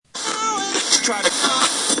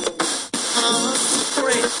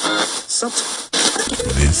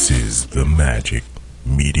This is the Magic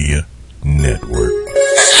Media Network. Open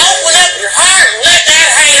up your heart and let that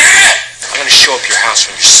hang out. I'm going to show up your house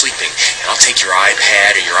when you're sleeping, and I'll take your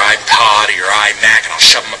iPad or your iPod or your iMac, and I'll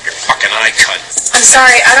shove them up your fucking iCut. I'm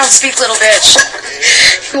sorry, I don't speak, little bitch.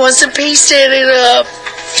 He wants to be standing up.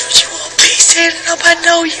 Don't you want to be standing up? I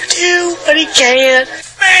know you do, but he can't.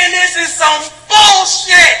 Man, this is some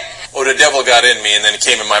bullshit! Oh, the devil got in me, and then it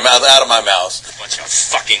came in my mouth, out of my mouth. Bunch of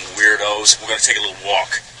fucking weirdos. We're going to take a little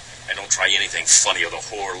walk. And don't try anything funny or the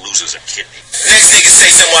whore loses a kidney. Next nigga say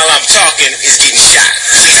something while I'm talking is getting shot.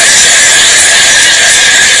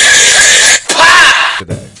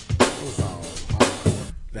 Today.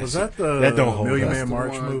 Was that the that don't hold Million up. Man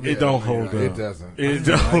March movie? It don't hold up. It doesn't. It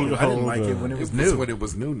don't hold I didn't like it when it was new. When it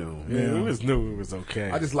was new. Yeah, it was new. It was okay.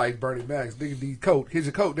 I just like Bernie Mac. Nigga need coat. Here's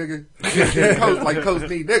your coat, nigga. Here's your coat like coats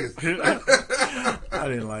need niggas. I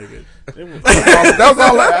didn't like it. That was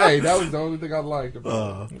all. Hey, that was the only thing I liked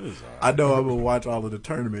about it. I know I'm gonna watch all of the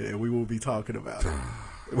tournament, and we will be talking about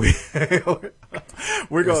it.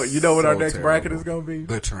 We're going. You know what our next bracket is going to be?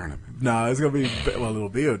 The tournament. Nah, it's going to be. Well, it'll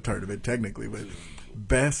be a tournament technically, but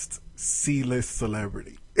best C-list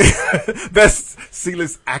celebrity. Best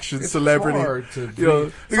C-list action celebrity. Hard to you know,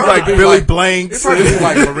 be- things like Billy Blanks, It's hard to be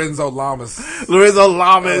like Lorenzo Lamas. Lorenzo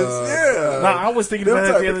Lamas. Yeah. No, I was thinking about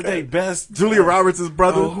that the other day. Best Julia Roberts'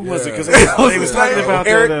 brother. Oh, who was it? Because Yeah. they was talking about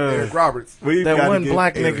Eric Roberts. We've that gotta one get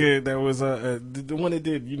black Eric. nigga that was the one that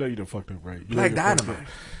did. You know, you done fucked up, right? You Black know you done fucked Dynamite.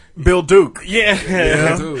 up. Bill Duke.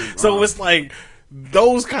 Yeah. Dude. So it's like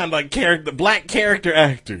those kind of like black character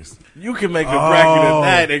actors. You can make a bracket of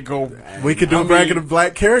that and go. We could do a bracket of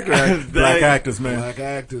black character black actors, man. Black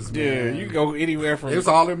actors, man. Yeah, you can go anywhere from. It was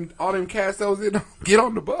all them cats that was in. Get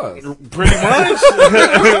on the bus. Pretty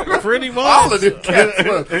much. Pretty much. All of them cats.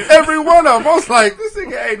 Every one of them. I was like, this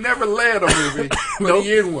nigga ain't never led a movie, but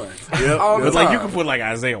he in one. Yep. All the But like time. you can put like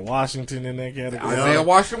Isaiah Washington in that category. Isaiah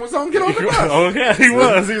Washington was on Get on the Bus. Oh yeah, he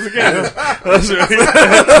was. He was a cat. That's right.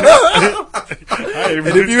 And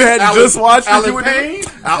if you hadn't just watched it, you Alan would. Payne.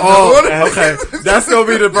 Okay. That's gonna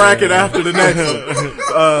be the bracket after the next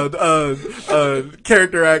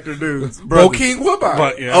character actor dudes. Bo Brothers. King Woodbine.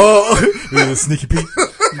 But yeah. Oh, Sneaky Pete.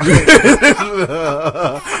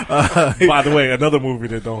 By the way, another movie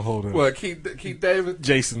that don't hold up. What, Keith David?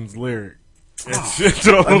 Jason's Lyric.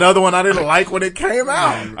 Another one I didn't like when it came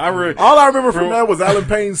out. All I remember from that was Alan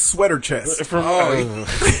Payne's sweater chest.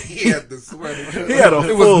 He had the sweater. He had a It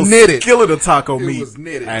full was knitted. skillet of taco It meat. was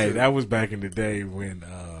knitted. Hey, too. that was back in the day when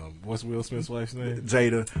what's Will Smith's wife's name?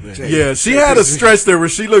 Jada. Yeah, she had a stretch there where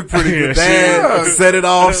she looked pretty good. Dad set it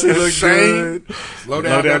off. She looked good. Low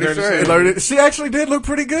down dirty shame. She actually did look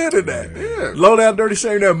pretty good in that. Yeah. Low Down Dirty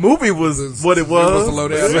Shame. That movie was what it was. It was a low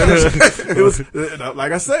down dirty It was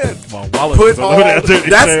like I said. My wallet Put was a all, Low Down Dirty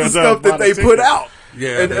that's Shame. the stuff that they put out.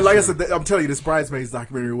 Yeah, and that's like I true. said, I'm telling you, this Bridesmaids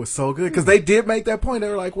documentary was so good because they did make that point. They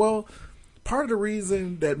were like, well, part of the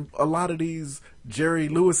reason that a lot of these Jerry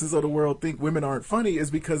Lewises of the world think women aren't funny is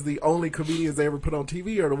because the only comedians they ever put on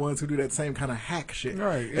TV are the ones who do that same kind of hack shit.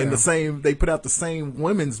 Right, yeah. And they put out the same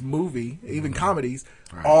women's movie, even comedies,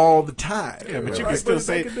 all the time. Yeah, but you Right, can still but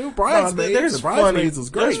say they can do Bridesmaids. there's and Bridesmaids funny, was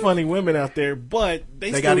great. there's funny women out there, but they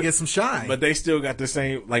They got to get some shine. But they still got the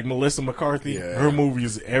same, like Melissa McCarthy. Yeah. Her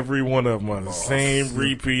movies, every one of them are the same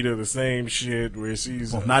repeat of the same shit. Where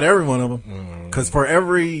she's Not every one of them. Because for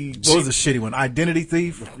every, what was the shitty one? Identity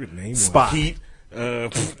Thief? name Spy. Heat.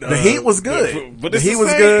 The Heat was good. But The it's Heat the was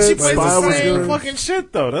same- good. She plays Spy the was same good. fucking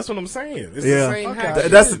shit though. That's what I'm saying. It's Yeah. the same Okay. hack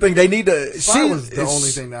Th- That's the thing. They need to. Spy was the only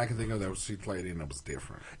thing that I can think of that she played in that was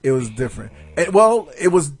different. It was different. Well, it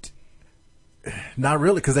was not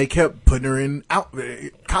really because they kept putting her in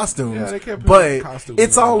costumes. Yeah, they kept putting her in but costumes,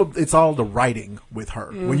 it's all the writing with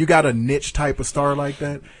her. When you got a niche type of star like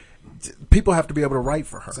that, people have to be able to write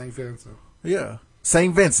for her. St. Vincent. Yeah.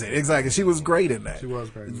 St. Vincent, exactly. She was great in that. She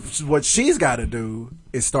was great. What she's got to do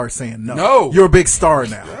is start saying no. No. You're a big star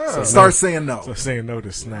now. So start saying no. So saying no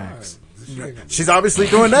to snacks. She's obviously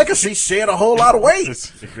doing that because she shed a whole lot of weight.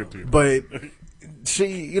 She could do that. But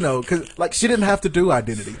she, cause like she didn't have to do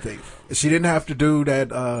Identity Thief. She didn't have to do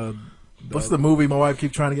that. What's the movie my wife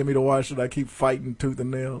keeps trying to get me to watch that I keep fighting tooth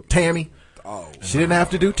and nail? Tammy. Oh. She didn't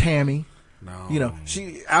have to do Tammy. No.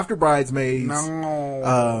 She after Bridesmaids.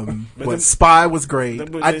 No. But Spy was great.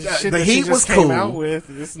 Shit The that she Heat just was came cool. out with,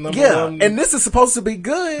 it's number Yeah, one. and this is supposed to be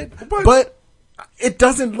good, but it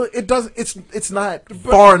doesn't look. It doesn't. It's not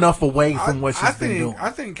far enough away from what she's been doing. I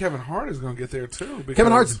think Kevin Hart is going to get there too. Because,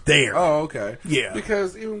 Kevin Hart's there. Oh, okay. Yeah.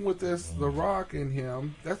 Because even with this, The Rock and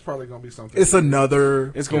him, that's probably going to be something. It's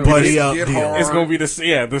another. It's gonna buddy be up Get deal. Hard. It's gonna be the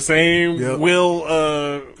same. Yep. Will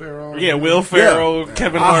Ferrell. Will Ferrell,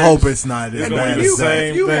 Kevin Hart. I hope it's not as And bad when as that. same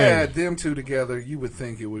if you thing. had them two together, you would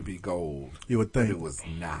think it would be gold. You would But think. it was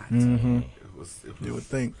not. You would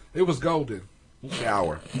think. It was golden.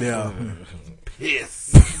 Shower. Yeah.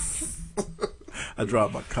 Piss. I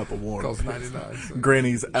dropped my cup of water. Cost 99 cents.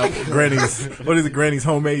 Granny's apple. Granny's. What is it? Granny's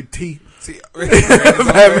homemade tea. See,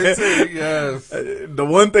 yes. The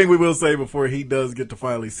one thing we will say before he does get to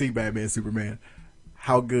finally see Batman Superman,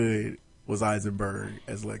 how good was Eisenberg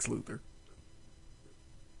as Lex Luthor?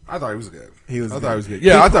 I thought he was good. He was. I thought he was good.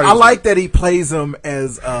 Yeah, I thought. I like that he plays him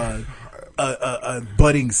as a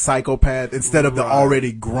budding psychopath instead of the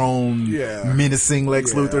already grown, menacing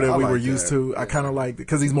Lex Luthor that we were used to. I kind of like it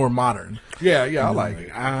because he's more modern. Yeah, I like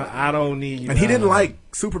it. I don't need. And he didn't like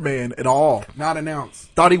Superman at all. Not announced.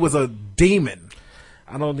 Thought he was a demon.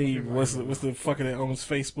 I don't need what's the fucker that owns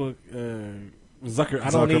Facebook. I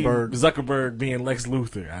don't need Zuckerberg being Lex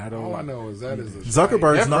Luthor. I don't. All I know is that is a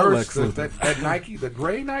White not first, Lex Luthor. That Nike, the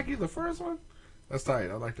gray Nike, the first one. That's tight.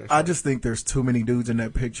 I like that. I shirt. just think there's too many dudes in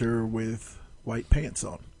that picture with white pants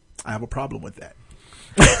on. I have a problem with that.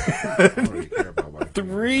 I don't really care about white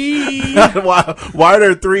people. 3. why are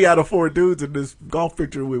there 3 out of 4 dudes in this golf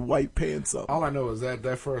picture with white pants on? All I know is that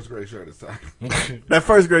first gray shirt is tight. That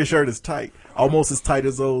first gray shirt is tight. Almost as tight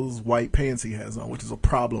as those white pants he has on, which is a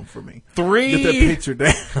problem for me. 3. Get that picture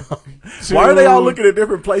down. Why are they all looking at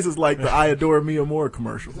different places like the I Adore Mia Moore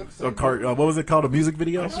commercial? What was it called? A music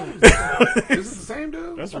video? Is this the same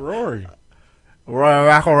dude? That's Rory.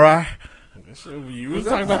 Ryan McElroy. You was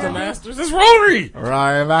talking about the Masters. It's Rory.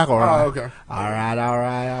 Ryan McElroy. Oh, okay. All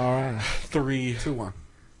right. 3, 2-1.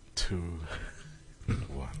 2, 1.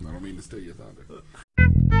 I don't mean to steal your thunder.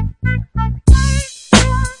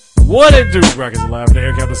 What it do, Rockets Alive, the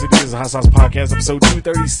Air Capital City. This is Hot Sauce Podcast, episode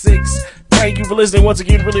 236. Thank you for listening once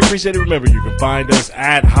again. Really appreciate it. Remember, you can find us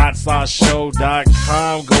at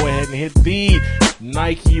hotsauceshow.com. Go ahead and hit the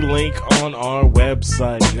Nike link on our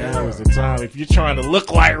website. Now is the time. If you're trying to look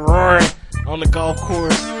like Rory on the golf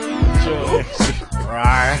course,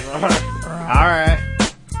 Right. All right.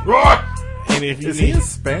 and if you Is he need,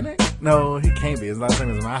 Hispanic? No, he can't be. His last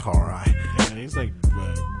name is McElroy. yeah, he's like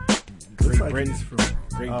Looks Great like British. he's from.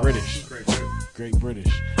 British. Great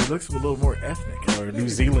British. He looks a little more ethnic. Or New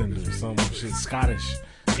Zealand or some shit, Scottish.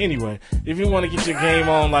 Anyway, if you want to get your game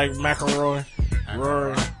on like McElroy,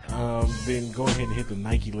 Rory, then go ahead and hit the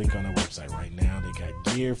Nike link on our website right now. They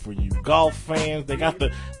got gear for you golf fans. They got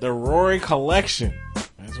the Rory collection.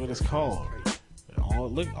 That's what it's called. All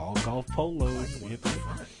golf polos.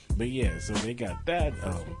 But yeah, so they got that.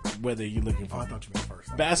 Whether you're looking for I thought you meant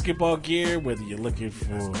first. basketball gear, whether you're looking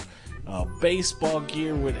for baseball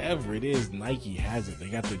gear, whatever it is, Nike has it. They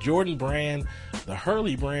got the Jordan brand, the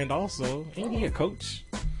Hurley brand also. Ain't he a coach?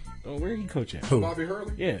 Oh, where he coach at? Bobby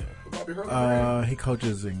Hurley? Yeah. Bobby Hurley? He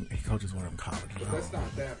coaches one of them colleges. That's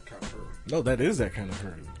not that kind of Hurley. No, that is that kind of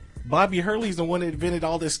Hurley. Bobby Hurley's the one that invented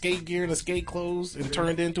all the skate gear and the skate clothes and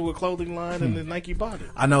turned it into a clothing line, and then Nike bought it.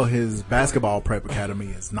 I know his basketball prep academy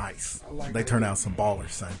is nice. I like They that. turn out some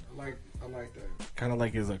ballers, son. I like that. Kind of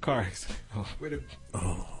like his car accident. Wait a,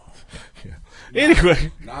 Yeah.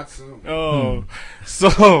 Anyway. not soon. Oh,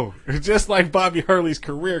 so just like Bobby Hurley's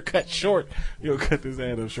career cut short, you'll cut this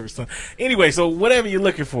ad up short, son. Anyway, so whatever you're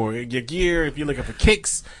looking for, your gear, if you're looking for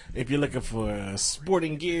kicks, if you're looking for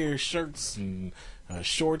sporting gear, shirts and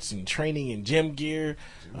shorts and training and gym gear,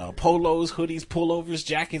 polos, hoodies, pullovers,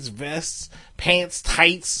 jackets, vests, pants,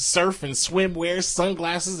 tights, surf and swimwear,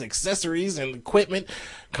 sunglasses, accessories and equipment,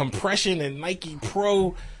 compression and Nike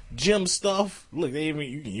Pro gym stuff. Look, you can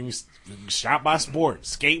even shop by sport,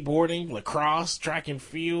 skateboarding, lacrosse, track and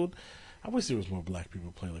field. I wish there was more black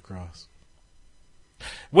people play lacrosse.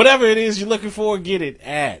 Whatever it is you're looking for, get it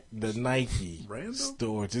at the Nike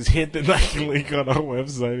store. Just hit the Nike link on our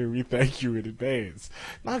website and we thank you in advance.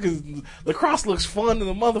 Not because lacrosse looks fun to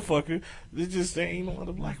the motherfucker. There ain't no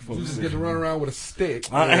other black folks. You just get to run around with a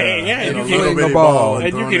stick. And And a you little can, bitty ball and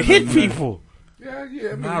you thrown can in hit the- people. Yeah. I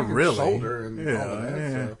mean, Not you can really. shoulder and all of that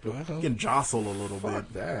Yeah. stuff. But You can jostle a little bit.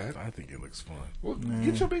 fuck that. I think it looks fun. Well,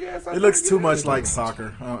 get your big ass out It there looks and too get much it. like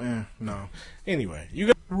soccer. No. Anyway, you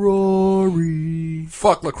got Rory.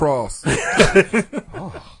 Fuck lacrosse.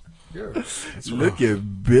 Yeah. Look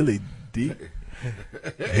at Billy D.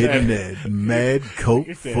 Hitting that Mad Coke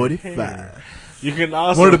Look at that 45. hair. You can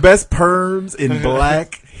also One of the best perms in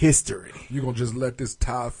black history. You gonna just let this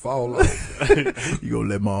tie fall off? You gonna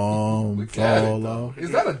let my arm fall off?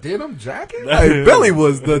 Is that a denim jacket? Hey, Billy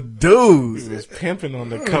was the dude. He was pimping on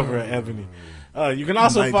the cover of Ebony. You can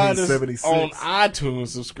also find us 1976. on iTunes.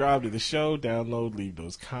 Subscribe to the show, download, leave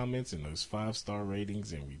those comments and those 5-star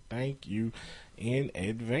ratings, and we thank you in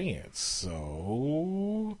advance.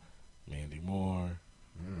 So, Mandy Moore.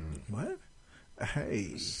 What?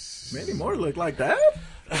 Hey, Mandy Moore look like that?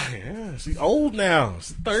 Yeah, she's old now.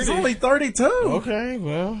 She's 30. She's only 32. Okay,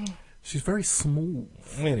 well, She's very smooth.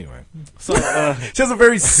 anyway. So, She has a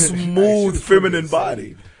very smooth, feminine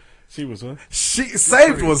body. she was what?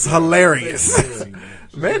 Saved was hilarious.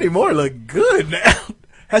 Mandy Moore look good now.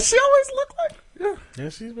 Has she always looked like? Yeah. Yeah,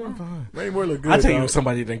 she's been fine. Mandy Moore look good. I tell you dog.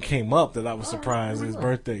 somebody that came up that I was surprised his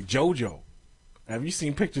birthday. JoJo. Have you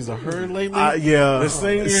seen pictures of her lately? Yeah. The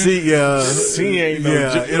singer? She ain't no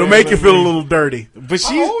yeah. j- It'll make you feel a little dirty. But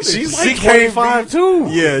old is she's she? like She can't 25 too.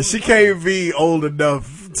 Yeah, she can't be old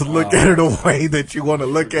enough to look at her the way that you want to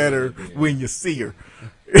look at her when you see her.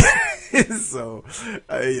 So,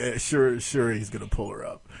 yeah, sure, he's gonna pull her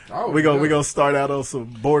up. Oh, we yeah. gonna start out on some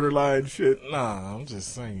borderline shit. Nah, I'm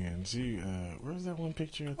just saying. She, where's that one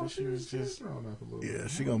picture? I thought she was just. Yeah,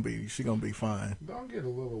 she gonna be fine. Don't give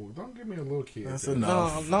me a little kid. That's there.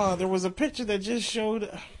 enough. No, there was a picture that just showed.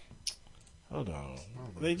 Hold on.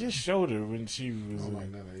 They just showed her when she was. I don't like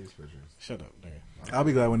none of these pictures. Shut up, there. I'll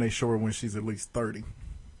be glad when they show her when she's at least 30.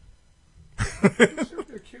 She'll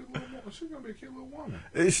be a cute little woman. She's gonna be a cute little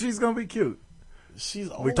woman. She's gonna be cute. She's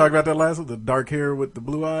old. We talked about that last one, the dark hair with the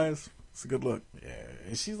blue eyes. It's a good look. Yeah,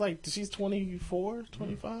 and she's 24,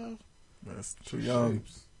 25. That's too young.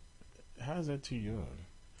 How is that too young?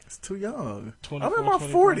 It's too young. 24, I'm in my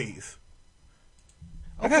 25. 40s.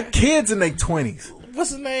 I got kids in their 20s.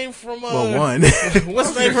 What's his name from? Well, one. What's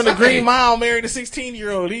his name from the Green Mile? Married a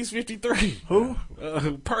 16-year-old. He's 53. Who?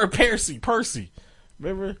 Percy.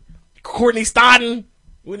 Remember Courtney Stodden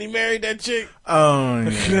when he married that chick? Oh,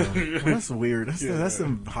 yeah. That's weird. That's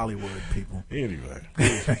some Hollywood people. Anyway,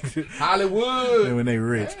 Hollywood. When they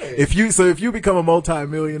rich. Hey. If you become a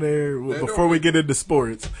multimillionaire, before we get into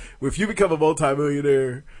sports, if you become a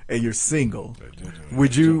multimillionaire and you're single,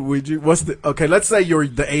 would you, okay, let's say you're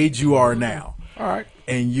the age you are now. All right.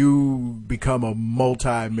 And you become a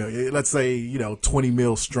multi-million, let's say, 20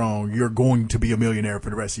 mil strong, you're going to be a millionaire for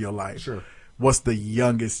the rest of your life. Sure. What's the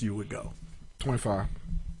youngest you would go? 25.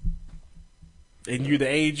 and you the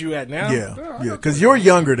age you at now? Yeah. Because you're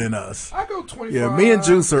younger than us. I go 25. Yeah, me and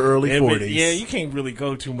Juice are early Yeah, 40s. but yeah, you can't really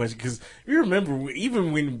go too much because you remember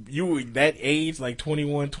even when you were that age, like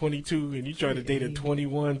 21, 22, and you try to date a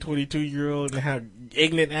 21, 22-year-old and how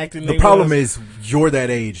ignorant acting The problem is you're that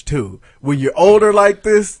age too. When you're older like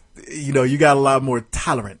this, you got a lot more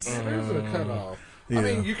tolerance. There's a cutoff. Yeah. I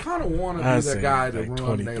mean, you kind of want to I be the say guy to like ruin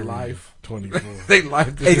 23, their life. 24. They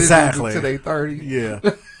life decisions Exactly. until they 30. Yeah.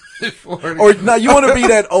 40. Or no, you want to be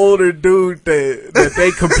that older dude that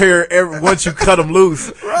they compare once you cut them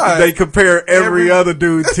loose, Right. they compare every other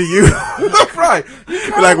dude to you. Right. You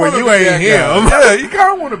kinda Like, well, wanna you be ain't that him. guy. Yeah, you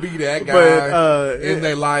kind of want to be that guy But in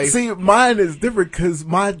their life. See, mine is different because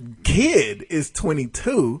my kid is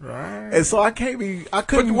 22, Right. and so I couldn't But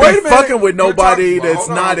wait be a minute, fucking with you're nobody talking- that's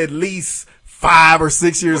hold not on. at least 5 or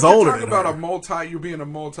 6 years You're older talking than about her. you being a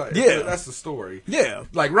multi. Yeah. That's the story. Yeah.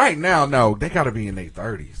 Like right now, no, they got to be in their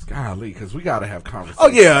 30s. Golly, because we got to have conversations. Oh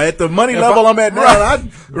yeah, at the money level I'm at now, I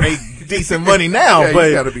make decent money now, Yeah, but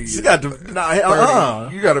you gotta be she got to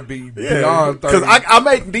 30. You got to be beyond 30. because I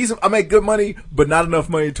make decent, I make good money, but not enough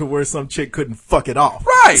money to where some chick couldn't fuck it off.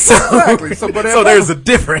 Right, exactly. So, but So there's a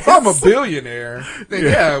difference. If I'm a billionaire, then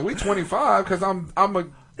yeah, we 25 because I'm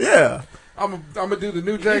gonna do the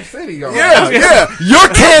New Jack City. all right. Yeah, you're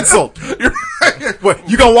canceled. What,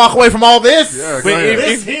 you gonna walk away from all this? Yeah, But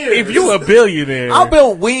if you a billionaire, I'll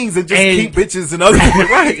build wings and just And- keep bitches and other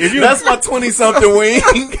right. That's my 20-something wing.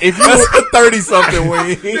 If that's a 30-something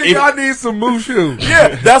wing. I need some Mushu.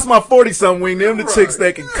 Yeah, that's my 40-something wing. Them the chicks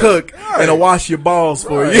that can cook and wash your balls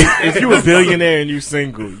for you. if you a billionaire and you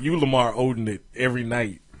single, you Lamar Odin it every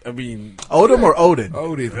night. I mean, Odin or Odin?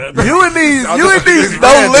 Odin. You and these no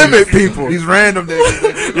random. limit people. These random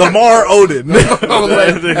niggas. Lamar Odin.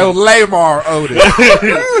 Lamar Odin.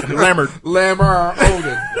 Lambert. Lamar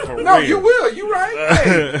Odin. No, you will. You right.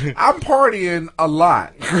 Hey, I'm partying a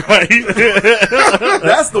lot. right?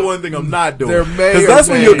 That's the one thing I'm not doing. There may Because or that's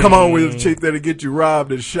when may- you'll come home with a chick that'll get you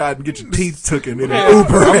robbed and shot and get your teeth taken in an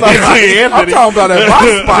Uber. I'm talking about at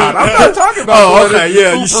my spot. I'm not talking about. Oh, going okay, to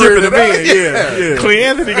yeah, you Uber shipping them and- in, yeah. Clee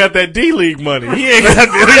Anthony got that D League money. He ain't got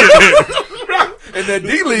billionaire. And that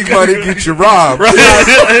D-League money gets you robbed.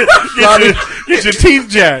 Get your teeth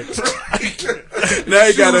jacked. Now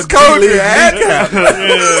you got a D-League handicap.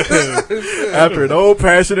 After an old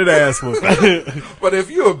passionate ass whooping. But if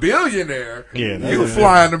you're a billionaire, Yeah, you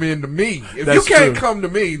flying them into me. If That's you can't true. come to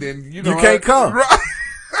me, then you know can't come. Right.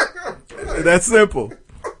 That's simple.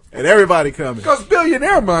 And everybody coming. Because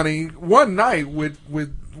billionaire money, one night with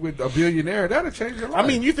a billionaire, that'll change your life. I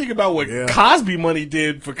mean, you think about what Cosby money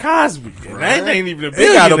did for Cosby. And that ain't even a They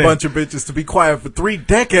billionaire. got a bunch of bitches to be quiet for 3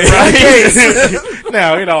 decades. Right?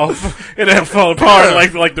 Now, it had fallen apart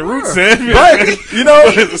like the Roots said. But, you know,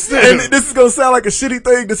 and Still. this is going to sound like a shitty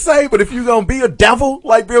thing to say, but if you're going to be a devil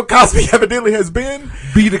like Bill Cosby evidently has been,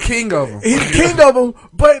 be the king of them. he's the king of them,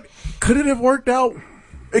 but could it have worked out?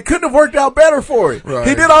 It couldn't have worked out better for it. Right.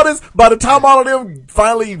 He did all this. By the time all of them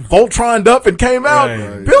finally Voltroned up and came out,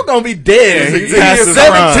 Right. Bill gonna be dead. Yeah, He's he passed his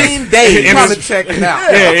 17 prime. days. In Trying his- to check it out.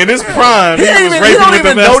 Yeah, in his prime, He he was raping don't with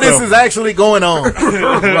even the know best this of is them. actually going on.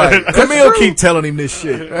 Right. Camille keep telling him this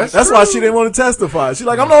shit. That's why she didn't want to testify. She's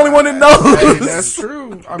like, I'm the only one that knows. Hey, that's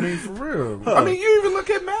true. I mean, for real. I mean, you even look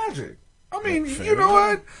at Magic. I mean, you know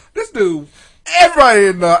what? This dude, everybody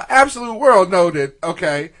in the absolute world know that,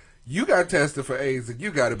 okay, you got tested for AIDS and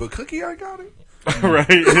you got it, but Cookie, I got it. Right.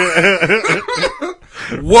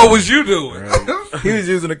 What was you doing? He was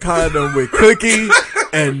using a condom with Cookie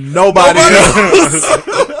and nobody else.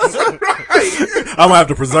 I'm gonna have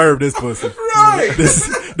to preserve this pussy. Right.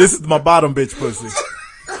 This is my bottom bitch pussy.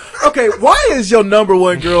 Okay, why is your number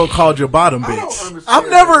one girl called your bottom don't bitch? understand I've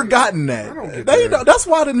never that. gotten that. I don't get They that. that's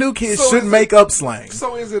why the new kids So shouldn't is make up slang.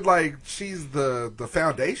 So is it like she's the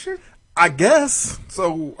foundation? I guess.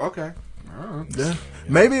 So, okay. Yeah.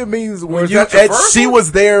 Maybe it means when is you that your first she one?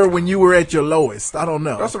 was there when you were at your lowest. I don't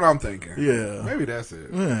know. That's what I'm thinking. Yeah. Maybe that's it.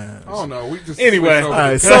 Yeah. I don't know. We just Anyway. switched All over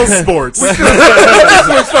right, so sports.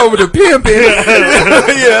 switched over to pimping.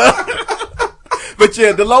 Yeah. But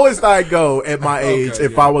yeah, the lowest I go at my age,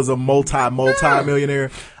 if I was a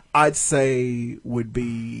multi-millionaire, I'd say would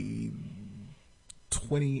be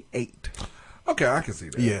 28. Okay, I can see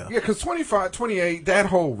that. Yeah. Yeah, because 25, 28, that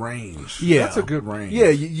whole range. Yeah. That's a good range.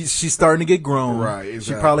 Yeah, she's starting to get grown. Right, She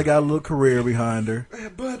exactly. probably got a little career behind her.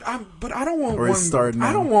 But I don't want Or it's starting one.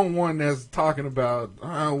 I now. don't want one that's talking about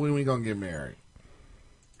when we gonna get married.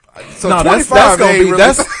 So No, that's 25 gonna ain't be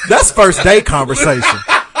really- that's first date conversation.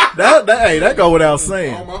 that go without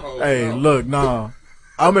saying. Oh, my whole Hey, God. look, nah,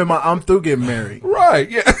 I'm through getting married. right.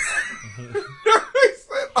 Yeah. He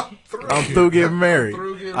said, I'm through getting married.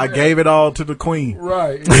 through getting I married. gave it all to the queen.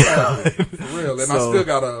 Right. Exactly. For real. And I So- still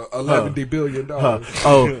got a $11 billion.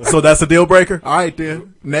 Oh, so that's a deal breaker? All right,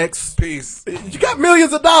 then. Next. Peace. You got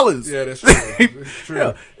millions of dollars. Yeah, that's true. That's true.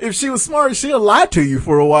 Yeah. If she was smart, she'll lie to you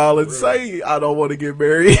for a while and say, I don't want to get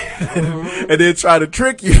married. and then try to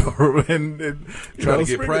trick you. and Try to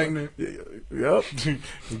get sprinkle- pregnant. Yep.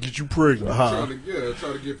 Get you pregnant. Try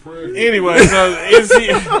to get pregnant. Anyway, so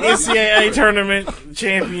NCAA tournament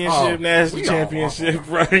championship, Oh, national we all championship,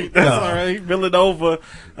 right? That's all right. Villanova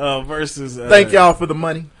versus Thank y'all for the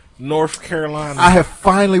money. North Carolina. I have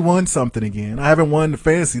finally won something again. I haven't won the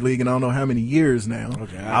fantasy league in I don't know how many years now.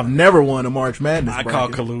 Okay. I've never won a March Madness I call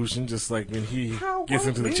bracket. collusion, just like when he How gets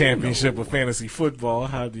into the well championship of fantasy football.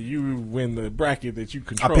 How do you win the bracket that you I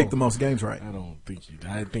control? picked the most games right. I don't think you.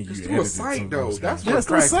 I think you Just do a edited site some though. of those That's games. what Yes,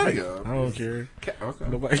 do a cracks site. me up. I don't care. Okay.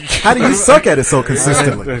 Nobody. How do you suck at it so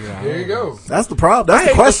consistently? There you go. That's the problem. I That's the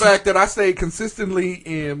hate the question. fact that I stayed consistently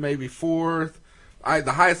in maybe fourth.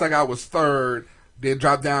 The highest I got was third. Then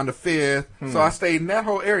dropped down to fifth. So I stayed in that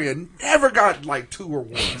whole area. Never got like 2 or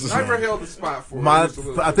 1. Never held the spot for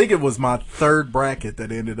it. I think it was my third bracket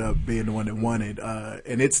that ended up being the one that won it,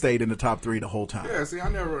 and it stayed in the top 3 the whole time. Yeah, see, I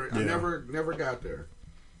never got there.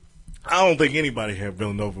 I don't think anybody had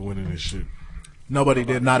Villanova winning this shit. Nobody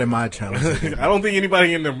did, not in my challenge. I don't think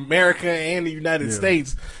anybody in America and the United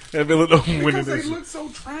States had Villanova winning Because this they shit. look so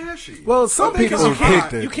trashy. Well, some But they people can picked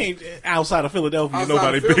hide. it. You can't outside of Philadelphia. Outside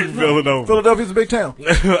Nobody of picked Philly, no. Villanova. Philadelphia's a big town.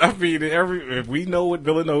 I mean, we know what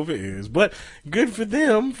Villanova is, but good for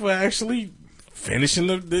them for actually finishing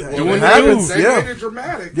the doing the happens. do. They Yeah. made it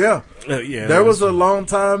dramatic. Yeah. Yeah, There was a long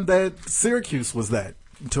time that Syracuse was that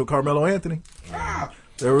until Carmelo Anthony. Ah,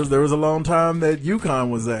 There was a long time that UConn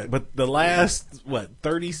was that. but the last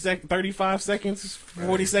 35 seconds,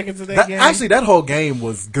 40 seconds of that game. Actually, that whole game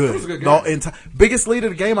was good. was a good The biggest lead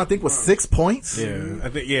of the game, I think, was 6 points. yeah,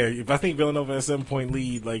 I think Villanova had a 7-point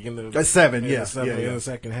lead, like in the That's 7, yeah. in the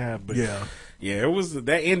second half. But Yeah. it was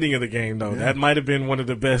that ending of the game though. That might have been one of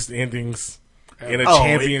the best endings in a Oh,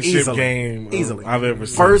 championship easily. game Easily. I've ever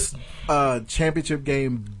seen. First championship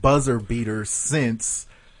game buzzer beater since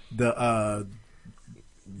the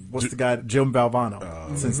what's the guy, Jim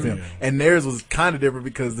Valvano, since then. Yeah. And theirs was kind of different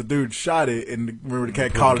because the dude shot it, and remember the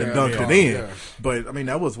cat caught it and dunked it in. Yeah. But I mean,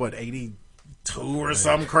 that was what, 82 or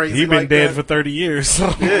something crazy. He's been like dead that. for 30 years.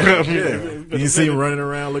 So. You see him running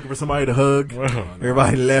around looking for somebody to hug.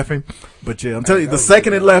 Everybody laughing. But yeah, I'm telling you, the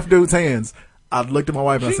second it left dude's hands, I looked at my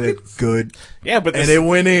wife and I said, "Good." Yeah, but and it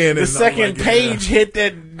went in. The second Page hit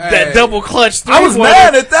that double clutch three. I was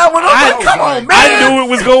mad at that one. I was like, "Come on, man!" I knew it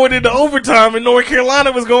was going into overtime, and North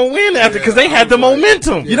Carolina was going to win after because they had the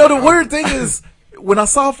momentum. You know, the weird thing is when I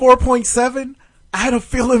saw 4.7, I had a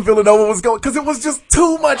feeling Villanova was going because it was just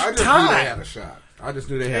too much time. Knew they had a shot. I just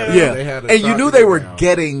knew they had. They had a and shot you knew they were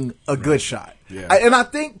getting a good shot. Yeah. And I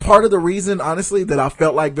think part of the reason, honestly, that I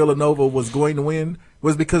felt like Villanova was going to win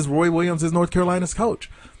was because Roy Williams is North Carolina's coach.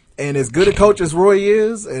 And as good a coach as Roy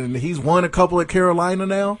is, and he's won a couple at Carolina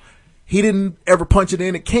now, he didn't ever punch it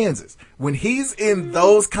in at Kansas. When he's in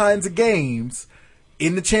those kinds of games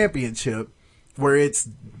in the championship where it's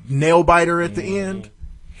nail biter at the end,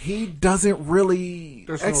 he doesn't really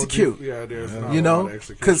execute. There's not you know,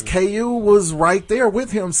 because KU was right there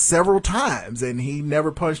with him several times, and he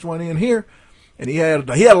never punched one in here. And he had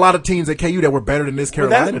a lot of teams at KU that were better than this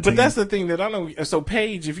Carolina team. But that's the thing that I know. So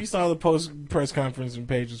Page, if you saw the post press conference and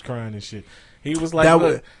Page was crying and shit, he was like,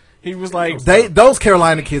 those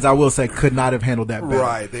Carolina kids, I will say, could not have handled that better.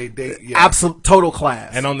 Right? They absolute total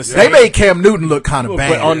class. And on the they made Cam Newton look kind of bad.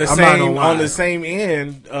 But on the same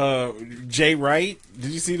end, Jay Wright.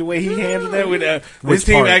 Did you see the way he handled that with his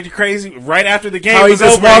team acting crazy right after the game? How he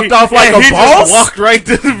just walked off like a boss? Just walked right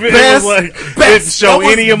to the bench, didn't show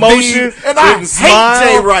any emotion. And I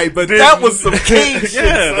hate Jay Wright, but that was some king shit.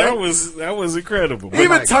 Yeah, that was incredible. He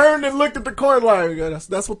even turned and looked at the court like,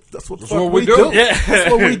 that's what we do. Yeah.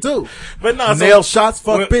 That's what we do. But no, nail shots,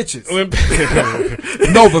 fuck bitches.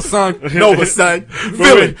 Nova son,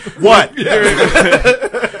 Philly. What?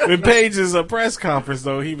 When Page's press conference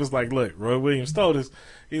though, he was like, "Look, Roy Williams told us."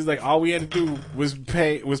 He's like, all we had to do was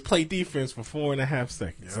play defense for 4.5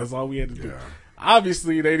 seconds. That's all we had to do.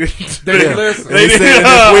 Obviously, they didn't. They said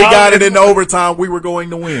if we got it in overtime, we were going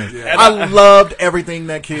to win. Yeah. I loved everything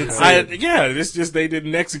that kid said. It's just they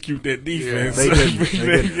didn't execute that defense. Yeah,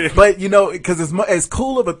 they didn't. But you know, because as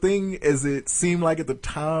cool of a thing as it seemed like at the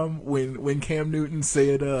time when Cam Newton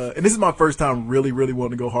said, and this is my first time really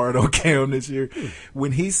wanting to go hard on Cam this year,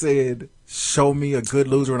 when he said, "Show me a good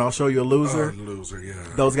loser, and I'll show you a loser."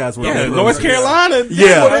 Those guys were North Carolina.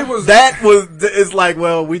 Yeah, it's like,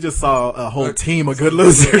 well, we just saw a whole team of good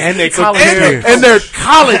losers, and their college and their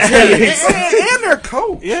college kids, and their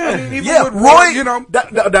coach. Yeah, Roy. You know,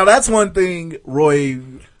 now that's one thing. Roy,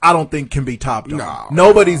 I don't think can be topped.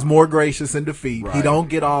 Nobody's more gracious in defeat. Right. He don't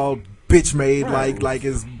get all bitch made like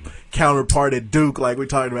his counterpart at Duke, like we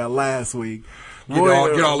talked about last week.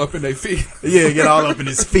 Roy, get all up in their feet. Yeah, get all up in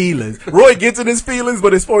his feelings. Roy gets in his feelings,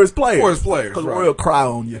 but it's for his players. For his players, because Roy will cry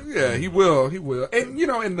on you. Yeah, he will. And you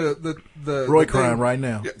know, in the Roy crying right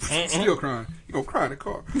now. Yeah, still crying. You gonna cry in the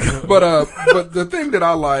car. But the thing that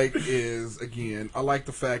I like is, again, I like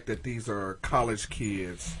the fact that these are college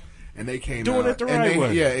kids and they came doing it the right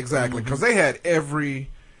way. Yeah, exactly, because they had every.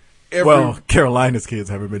 Well, Carolina's kids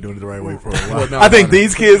haven't been doing it the right way for a while. I think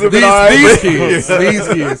these kids have been all right. These kids,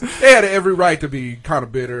 they had every right to be kind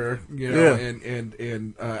of bitter, you know,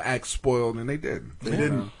 and act spoiled, and they didn't. They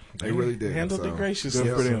didn't. They really did. Handled it graciously.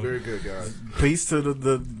 Very good, guys. Peace to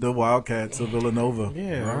the Wildcats of Villanova.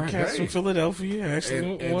 Yeah, Cats from Philadelphia.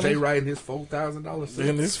 Actually, and Jay Wright in his $4,000 suit.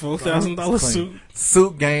 In his $4,000 suit.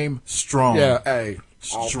 Suit game strong. Yeah, hey,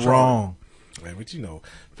 strong. Man, but you know,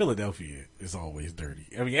 Philadelphia is always dirty.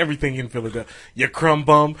 I mean, everything in Philadelphia. Your crumb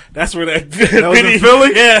bum. That's where that was in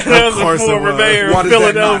Philly? Yeah, that was the former mayor of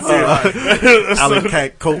Philadelphia. Alley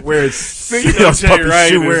Cat coat wears Jay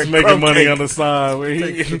Wright is making money on the side. Where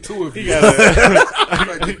the two of you.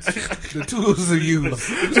 The tools are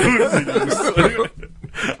used.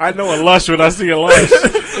 I know a lush when I see a lush.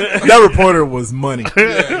 That reporter was money.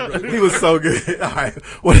 Yeah, he was so good. All right,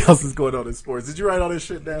 what else is going on in sports? Did you write all this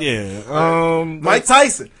shit down? Yeah. Mike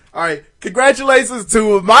Tyson. All right, congratulations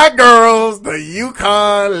to my girls, the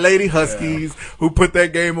UConn Lady Huskies, who put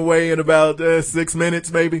that game away in about 6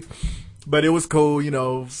 minutes, maybe. But it was cool, you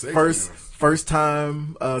know. First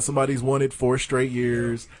time somebody's won it 4 straight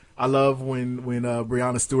years. I love when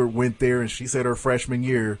Breonna Stewart went there and she said her freshman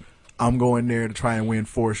year, I'm going there to try and win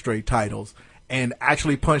 4 straight titles, and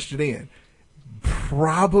actually punched it in.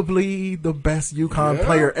 Probably the best UConn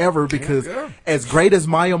player ever, because as great as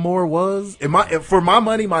Maya Moore was, for my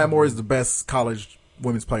money, Maya Moore is the best college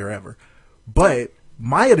women's player ever. But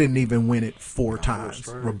Maya didn't even win it 4 times.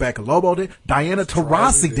 Rebecca Lobo did. Diana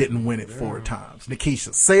Taurasi didn't win it 4 times.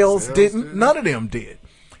 Nikisha Sales didn't. None of them did.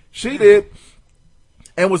 She did.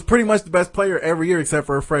 And was pretty much the best player every year except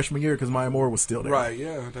for her freshman year because Maya Moore was still there. Right,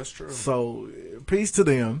 yeah, that's true. So, peace to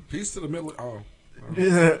them. Peace to the middle. Oh. and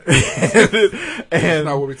That's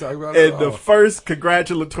not what we talking about. And the first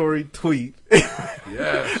congratulatory tweet.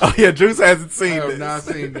 Yes. Oh, yeah, Juice hasn't I seen have this. not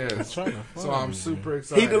seen this. So I'm super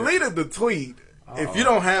excited. He deleted the tweet. If you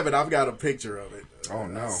don't have it, I've got a picture of it. Oh,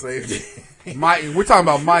 no. Saved it. We're talking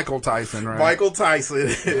about Michael Tyson, right? Michael Tyson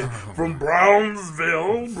from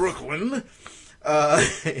Brownsville, Brooklyn.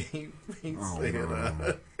 He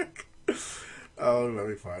said, oh, let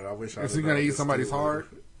me find it. I wish I Is he going to eat somebody's heart?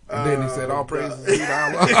 And then he said, all praises God. be to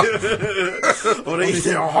Allah. Well, they eat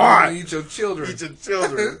your heart. Eat your children. Eat your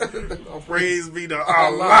children. Praise be to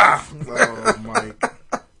Allah. Oh, Mike.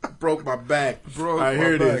 Broke my back. Bro, all right,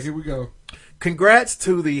 here it is. Here we go. Congrats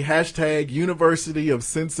to the hashtag University of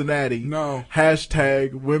Cincinnati. No.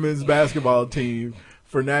 Hashtag women's basketball team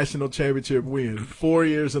for national championship win. 4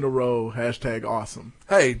 years in a row. Hashtag awesome.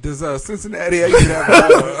 Hey, does Cincinnati even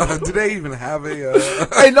have do they even have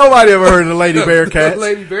a... Ain't nobody ever heard of the Lady Bearcats.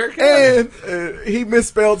 Lady Bearcats? And he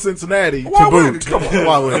misspelled Cincinnati Why to would boot. it? Come on.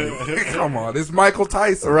 Why would it? Come on, it's Michael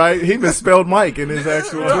Tyson. Right? He misspelled Mike in his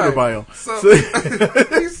actual Twitter bio. So,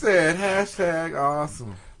 he said, hashtag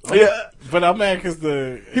awesome. Yeah. But I'm mad because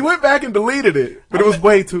He went back and deleted it, but it was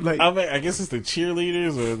way too late. I guess it's the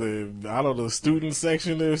cheerleaders or the student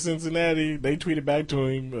section of Cincinnati. They tweeted back to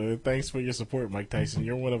him, thanks for your support, Mike Tyson.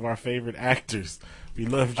 You're one of our favorite actors. We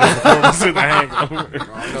loved your performance in The Hangover.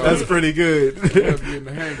 That's pretty good. In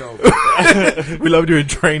The Hangover. We loved you in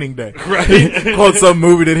Training Day. Right. Called some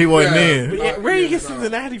movie that he wasn't in. But yeah, where you get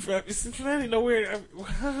Cincinnati from? Cincinnati nowhere.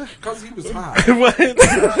 Because he was high. What?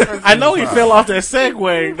 I know he fell off that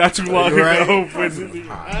Segway not too long Right. ago. But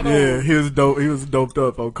I don't, Yeah, he was dope. He was doped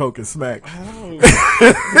up on coke and smack.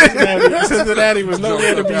 Cincinnati was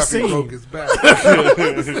nowhere to be After he broke seen. his back.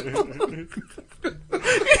 He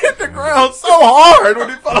hit the ground so hard when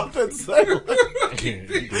he fell off that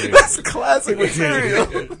Segway. That's classic material.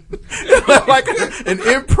 Like an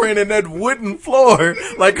imprint in that wooden floor,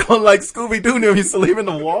 like Scooby Doo used to leave in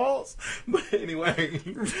the walls. But anyway,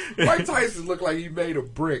 Mike Tyson looked like he made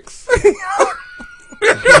of bricks.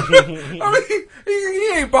 I mean,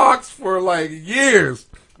 he ain't boxed for like years,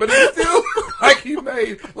 but he still like he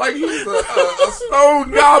made like he's a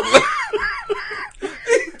stone goblin.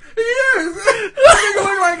 He is. He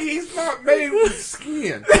look like he's not made with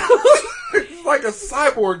skin. It's like a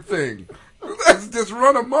cyborg thing. That's just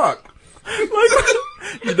run amok.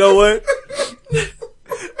 you know what?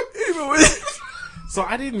 Even with So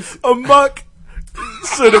I didn't. amok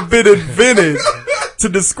should have been invented to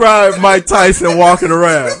describe Mike Tyson walking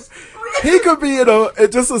around. He could be in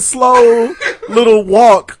just a slow little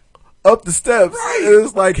walk up the steps. And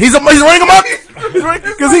it's like he's running amok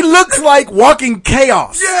because he looks like walking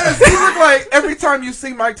chaos. Yes, he look like every time you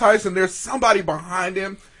see Mike Tyson, there's somebody behind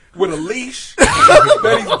him with a leash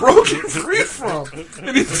that he's broken free from.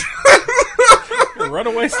 And he's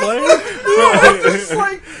Runaway slave? it's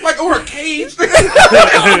like or a cage.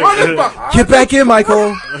 Running behind Get back in,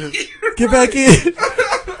 Michael. Get back in.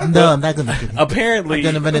 No, I'm not gonna do it. Apparently, I'm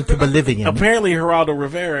gonna run into Bolivian. apparently Geraldo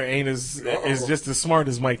Rivera ain't is just as smart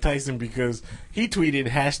as Mike Tyson because he tweeted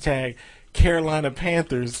hashtag Carolina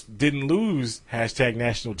Panthers didn't lose hashtag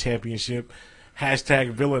national championship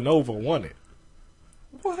hashtag Villanova won it.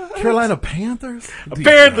 Carolina Panthers?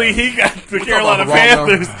 Apparently he got the Carolina about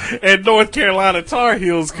the wrong Panthers and North Carolina Tar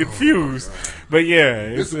Heels confused. But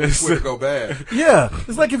yeah, This is where to go bad. Yeah.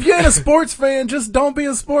 It's like if you ain't a sports fan, just don't be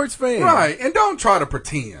a sports fan. Right, and don't try to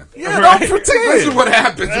pretend. Yeah, Right. don't pretend. This is what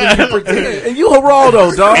happens when you pretend. And you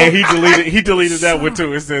Geraldo, dog. and he deleted that one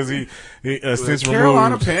too. It says he since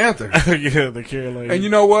Carolina removed. Panthers. Yeah, the Carolina. And you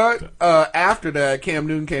know what? After that, Cam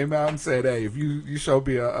Newton came out and said, "Hey, if you show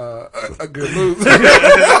me a good loser."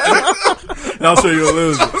 I'll show you a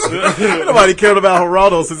loser. Nobody cared about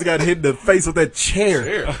Geraldo since he got hit in the face with that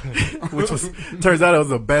chair. Which turns out it was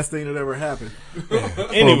the best thing that ever happened.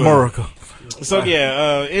 Anyway. For America. So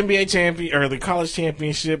yeah, NBA champion or the college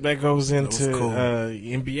championship that goes into cool.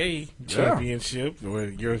 NBA championship or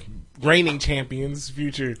your reigning champions,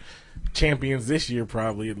 future champions this year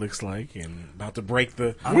probably it looks like, and about to break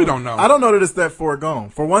the. We don't know. I don't know that it's that foregone.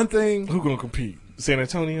 For one thing, Who gonna compete? San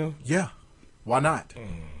Antonio. yeah, why not?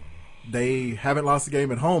 They haven't lost a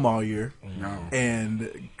game at home all year. No.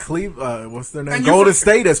 And what's their name? And you Golden for-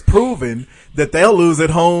 State has proven that they'll lose at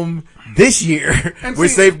home this year, And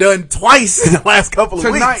which see- they've done twice in the last couple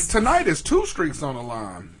of weeks. Tonight is 2 streaks on the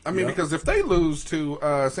line. I mean, Yeah. because if they lose to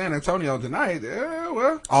San Antonio tonight,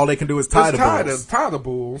 well, All they can do is tie it's the Bulls. tie the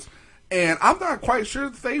Bulls. And I'm not quite sure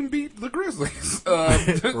that they beat the Grizzlies.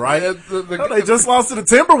 Right? No, they just lost to the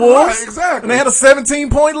Timberwolves. Right, exactly. And they had a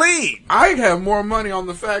 17-point lead. I have more money on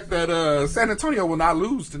the fact that San Antonio will not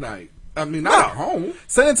lose tonight. I mean, not at home.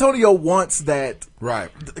 San Antonio wants that.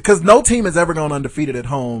 Right. Because no team has ever gone undefeated at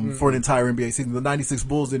home for an entire NBA season. The 96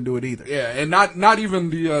 Bulls didn't do it either. Yeah, and not even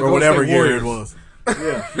the Or whatever year Warriors. it was.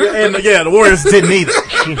 And the Warriors didn't either.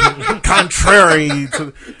 Contrary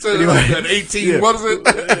to that 18, what is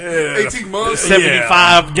it? 18 months?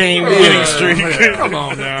 75 game winning streak. Come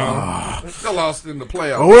on now. They lost in the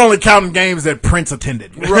playoffs. Well, we're only counting games that Prince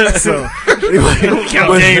attended. Right. So,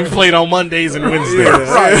 Count games played on Mondays and Wednesdays.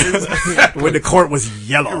 Right. When the court was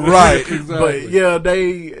yellow. Right, exactly. But yeah,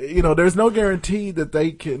 there's no guarantee that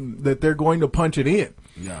they're going to punch it in.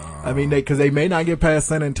 No. I mean, because they may not get past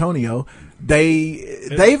San Antonio.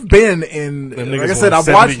 They've been in, like I said, I've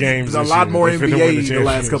watched games a lot more NBA the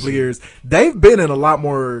last couple of years. They've been in a lot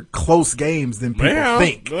more close games than people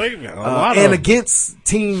think. And against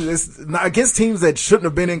teams that shouldn't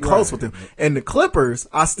have been in close with them. And the Clippers,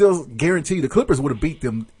 I still guarantee you the Clippers would have beat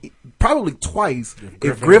them probably twice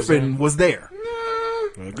if Griffin was there.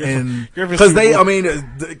 And because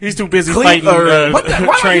he's too busy fighting why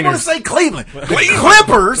do you want to say Cleveland?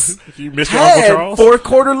 Clippers had fourth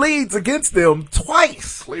quarter leads against them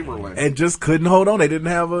twice, Cleveland, and just couldn't hold on. They didn't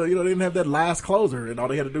have that last closer, and all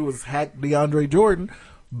they had to do was hack DeAndre Jordan.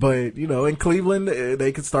 But in Cleveland,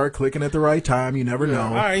 they could start clicking at the right time. You never know.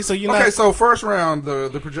 All right, so so first round,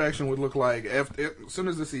 the projection would look like as soon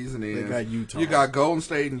as the season ends, they got Utah. You got Golden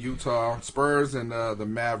State and Utah, Spurs and the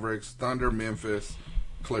Mavericks, Thunder, Memphis,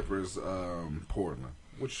 Clippers, Portland.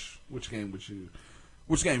 Which game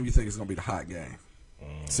you think is going to be the hot game?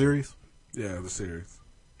 Series? Yeah, the series.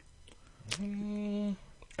 And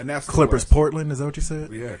that's Clippers, Portland. Is that what you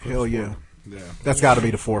said? Yeah. Hell yeah. Portland. Yeah. That's got to be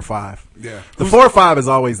the 4-5. Yeah. The 4-5 is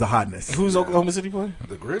always the hotness. Who's Oklahoma City playing?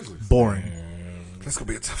 The Grizzlies. Boring. That's going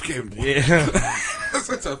to be a tough game. Yeah. That's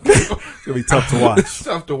a tough game. It's going to be tough to watch. It's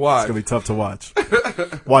tough to watch. It's going to be tough to watch.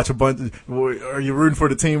 Watch a bunch. Are you rooting for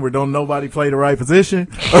the team where don't nobody play the right position?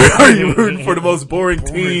 Or are you rooting for the most boring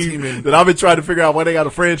team that I've been trying to figure out why they got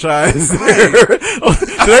a franchise? Do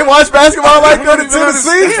they watch basketball like that in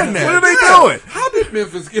Tennessee? What are they doing? How did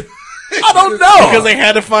Memphis get... I don't know. Because they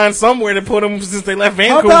had to find somewhere to put them since they left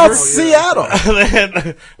How Vancouver. about Seattle?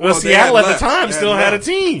 Seattle at the time still had a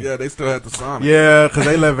team. Yeah, they still had the Sonics. Yeah, because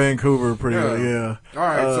they left Vancouver pretty well. Yeah. All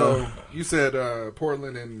right, so you said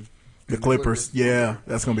Portland and the Clippers. Yeah,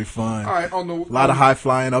 that's going to be fun. All right, a lot of high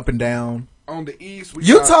flying up and down. On the East,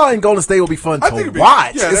 Utah and Golden State will be fun to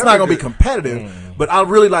watch. It's not going to be competitive, but I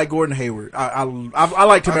really like Gordon Hayward. I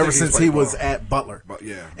liked him ever since he was at Butler.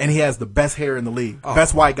 And he has the best hair in the league,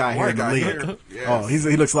 best white guy hair in the league. Yes. Oh,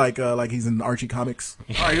 he looks like he's in Archie comics.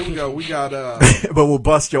 All right, here we go. We got but we'll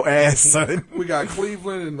bust your ass, son. We got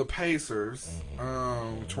Cleveland and the Pacers,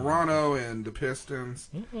 Toronto and the Pistons.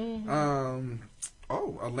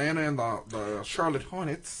 Atlanta and the Charlotte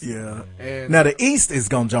Hornets. Yeah. And now the East is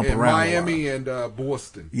gonna jump around. Miami and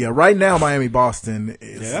Boston. Yeah, right now Miami Boston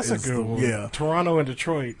is that's a good one. Yeah. Toronto and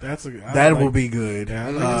Detroit. Will be good. Yeah,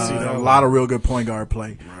 I'd like to see that a lot of real good point guard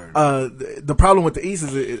play. Right. The problem with the East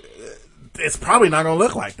is it's probably not gonna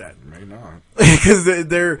look like that. May not. Because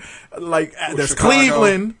they're like there's Chicago.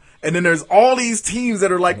 Cleveland. And then there's all these teams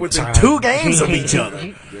that are like within 2 games of each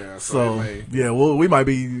other. Yeah, so we might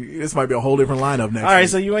be. This might be a whole different lineup next. All right, week.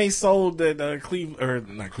 so you ain't sold that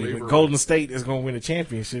Cleveland, Golden State is going to win a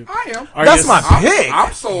championship. I am. That's my pick.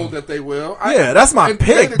 I'm sold that they will. That's my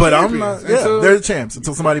pick, but I'm not. Yeah, they're the champs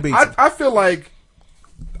until somebody beats them. I feel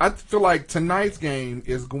like tonight's game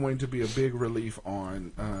is going to be a big relief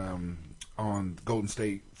on Golden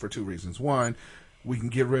State for 2 reasons. One, we can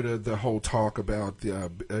get rid of the whole talk about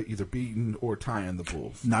either beating or tying the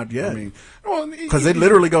Bulls. Not yet. I mean, because it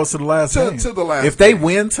literally goes to the last game. To the last. If they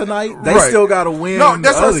win tonight, they still got to win. No,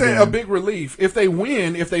 that's what I'm saying. Game. A big relief. If they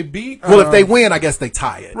win, if they beat. Well, if they win, I guess they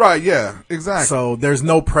tie it. Right. Yeah. Exactly. So there's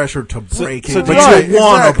no pressure to break it. So but you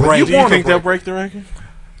want to break. Do you think they'll break the record?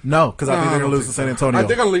 No, because I think they're going to lose to San Antonio. I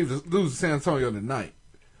think they'll lose to San Antonio tonight.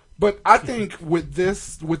 But I think with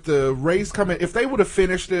the race coming, if they would have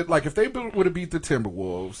finished it, like if they would have beat the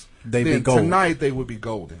Timberwolves, then tonight they would be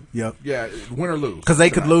golden. Yep. Yeah, win or lose. Because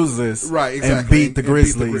they could lose this, right? Exactly. And beat the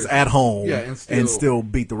Grizzlies at home, and still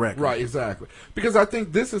beat the record. Right, exactly. Because I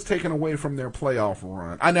think this is taken away from their playoff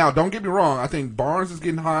run. Now, don't get me wrong. I think Barnes is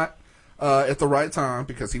getting hot at the right time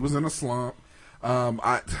because he was in a slump.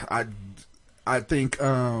 I think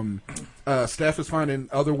Steph is finding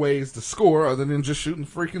other ways to score other than just shooting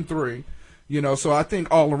freaking 3. You know, so I think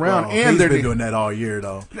all around, Well, and he's they're been doing that all year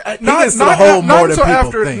though. He not gets to the hole more than people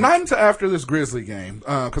after, think. Not until after this Grizzly game,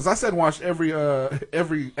 because I said watched every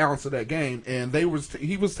ounce of that game, and he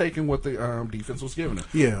was taking what the defense was giving him.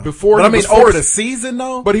 Yeah, before. But he I mean, was over forced- the season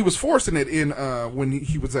though. but he was forcing it in when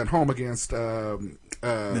he was at home against the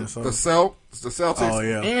Celtics. Oh,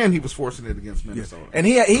 yeah. And he was forcing it against Minnesota. And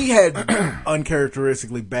he had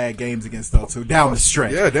uncharacteristically bad games against those two down the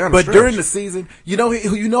stretch. Yeah, down the But stretch. during the season, you know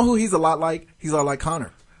who he's a lot like? He's a lot like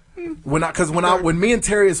Connor. When me and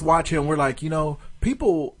Terrius watch him, we're like,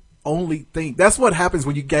 people only think that's what happens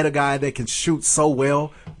when you get a guy that can shoot so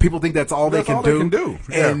well. People think that's all they can do.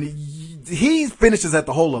 Yeah. And he finishes at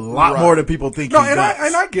the hole a lot more than people think. No, he and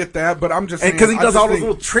does. I get that, but I'm just saying, because he I does just all those think-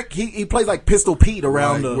 little trick. He plays like Pistol Pete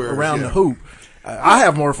around Right, the hoop. I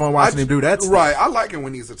have more fun watching him do that stuff. Right, I like it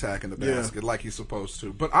when he's attacking the basket like he's supposed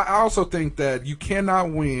to. But I also think that you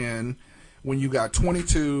cannot win when you got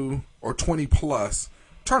 22 or 20 plus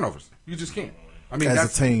turnovers. You just can't. I mean, As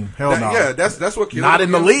that's a team, hell no. Yeah, that's what killed Not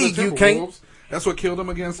them in the against league, you Timberwolves. can't. That's what killed them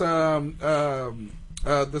against the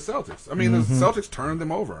Celtics. I mean, the Celtics turned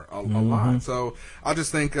them over a lot. So I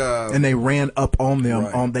just think, And they ran up on them.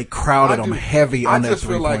 Right. They crowded them heavy on that I just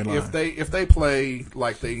feel like 3-point line. if they play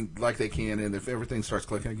like they can, and if everything starts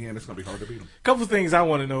clicking again, it's gonna be hard to beat them. Couple of things I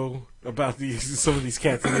want to know about some of these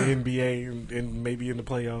cats in the NBA and maybe in the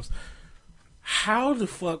playoffs. How the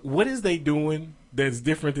fuck? What is they doing that's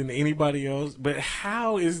different than anybody else? But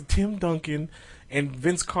how is Tim Duncan and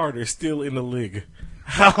Vince Carter still in the league?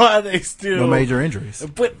 How are they still? No major injuries.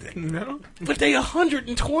 But they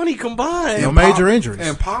 120 combined. No major injuries.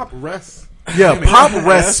 And Pop rests. Yeah, Pop rests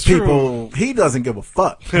That's true. people. He doesn't give a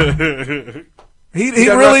fuck. he got really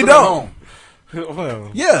rested at don't. home.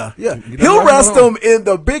 Well, Yeah. doesn't He'll rest rest at home. them in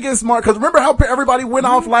the biggest mark. Because remember how everybody went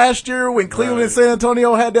off last year when Cleveland and San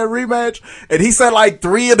Antonio had that rematch? And he said like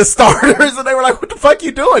 3 of the starters, and they were like, what the fuck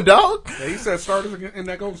you doing, dog? Yeah, he said starters in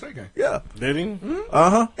that Golden State game. Yeah. did he?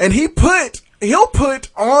 And he'll put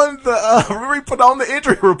on the, remember he put on the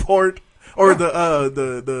injury report. Or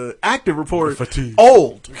the active report, fatigue.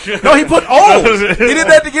 old. No, he put old. He did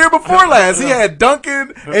that the year before last. He had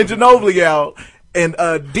Duncan and Ginobili out and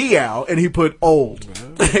D out, and he put old.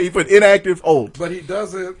 He put inactive, old. But he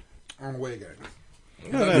does it on away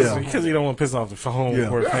games. That's because he don't want to piss off the home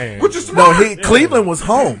court fans. Which is No, smart. Cleveland was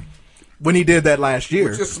home when he did that last year.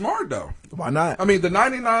 Which is smart though. Why not? I mean, the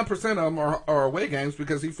 99% of them are away games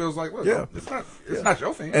because he feels like, look, it's not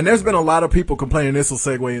your thing. And there's been a lot of people complaining. This will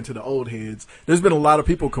segue into the old heads. There's been a lot of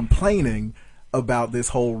people complaining about this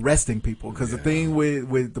whole resting people because the thing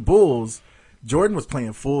with the Bulls, Jordan was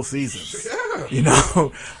playing full seasons.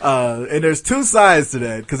 And there's two sides to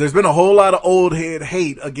that because there's been a whole lot of old head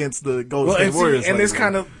hate against the Golden State Warriors. And this lately.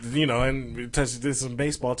 kind of, and we touch this in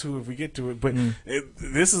baseball too if we get to it, but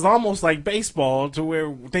this is almost like baseball to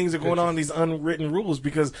where things are going on, these unwritten rules,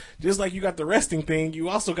 because just like you got the resting thing, you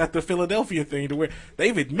also got the Philadelphia thing to where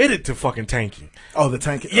they've admitted to fucking tanking. Oh, the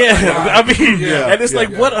tank. Yeah, I mean, and it's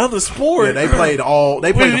like, what other sport? Yeah, they played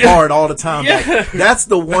hard all the time. Yeah. That's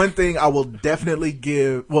the one thing I will definitely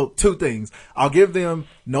give. Well, two things. I'll give them.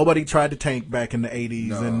 Nobody tried to tank back in the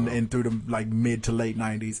 80s and through the like mid to late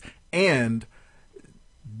 90s, and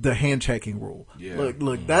the hand checking rule. Yeah.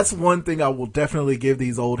 Look, that's one thing I will definitely give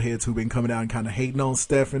these old heads who've been coming out and kind of hating on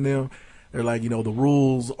Steph and them. They're like, the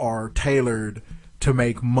rules are tailored to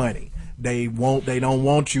make money. They don't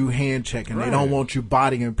want you hand checking. Right. They don't want you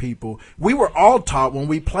bodying people. We were all taught when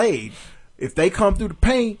we played, if they come through the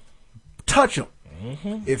paint, touch them.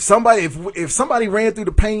 Mm-hmm. If somebody ran through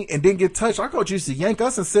the paint and didn't get touched, our coach used to yank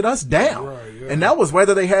us and sit us down. Right, yeah. And that was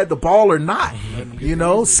whether they had the ball or not.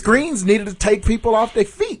 Screens needed to take people off their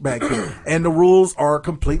feet back there. And the rules are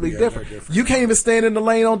completely different. You can't even stand in the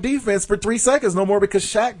lane on defense for 3 seconds no more because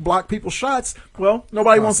Shaq blocked people's shots. Well,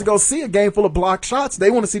 nobody wants to go see a game full of blocked shots.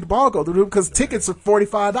 They want to see the ball go through because tickets are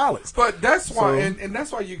 $45. But that's why, and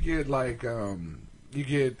that's why you get like, you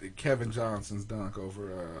get Kevin Johnson's dunk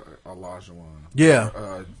over Olajuwon. Yeah.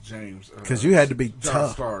 Or, James. Because you had to be John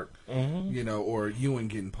tough. Stark, or Ewing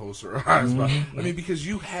getting posterized. Because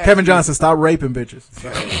you had Kevin Johnson, stop raping bitches.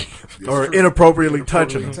 Or true. inappropriately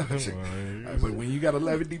touching them. But when you got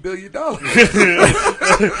 $11 billion,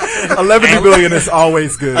 $11 billion is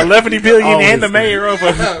always good. $11 billion Always and the good. mayor of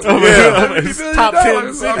a top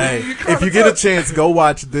 10 city. Hey, if you get a chance, go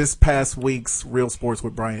watch this past week's Real Sports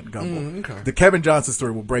with Bryant Gumbel. Okay. The Kevin Johnson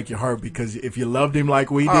story will break your heart because if you loved him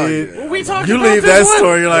like we did, yeah. We talked you about leave this that one,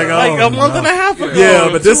 story, you're like, a month and a half ago. Yeah,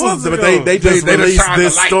 but this 2 was, months but ago. they just They released shined the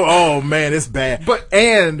this light. story. Oh man, it's bad.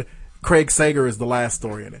 And Craig Sager is the last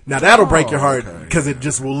story in it. Now that'll break your heart because it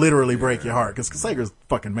just will literally break your heart because Sager's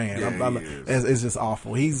fucking man. It's just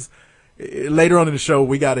awful. It's later on in the show,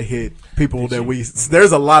 we got to hit people that we.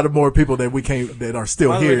 There's a lot of more people that we can't that are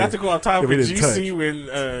still here. Not to go off topic, did you see when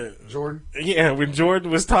Jordan? Yeah, when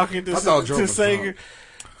Jordan was talking to Sager.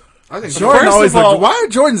 I think Jordan always why are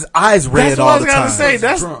Jordan's eyes red all the time? That's what I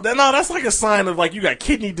was gonna say. That's like a sign of like you got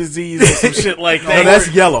kidney disease or some shit like that. No, that's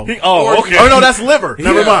yellow. Okay. Oh no, that's liver.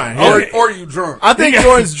 Never mind. Or you drunk. I think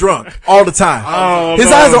Jordan's drunk all the time. Oh, his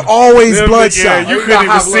eyes are always bloodshot. You couldn't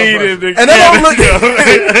even see them. And they don't look.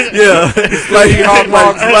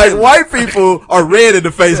 like white people are red in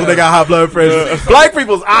the face when they got high blood pressure. Black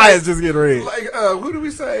people's eyes just get red. Like who do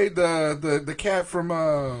we say the cat from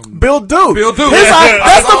Bill Duke? Bill Duke. His eyes,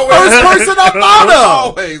 that's the first person I thought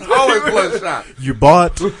of. Always bloodshot. You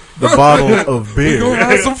bought the bottle of beer. We're gonna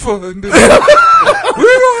have some fun. We're gonna have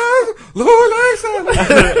Lord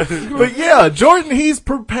But yeah, Jordan, he's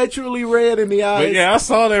perpetually red in the eyes. But yeah, I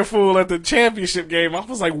saw that fool at the championship game. I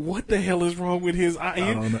was like, what the hell is wrong with his eye?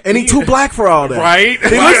 And he too black for all that. Right?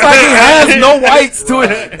 He looks like he has no whites to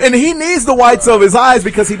it. And he needs the whites of his eyes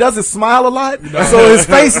because he doesn't smile a lot. So his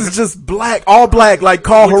face is just black, all black, like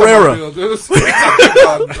Carl Herrera.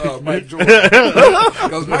 Mike Jordan.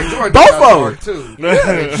 Mike Jordan Both of them. too.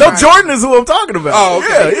 No, Jordan is who I'm talking about. Oh,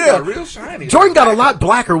 okay. Yeah. Real shiny. Jordan got a lot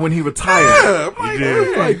blacker when he retired. Yeah,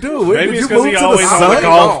 Like, dude, maybe did it's you because move he to always the on the sun?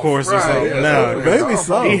 golf course or Right, something. yeah, No, Maybe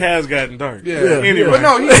so. he has gotten dark. Yeah. Anyway. But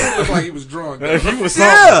no, he didn't look like he was drunk. He was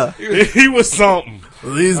something. Yeah. He was something.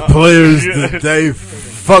 These players today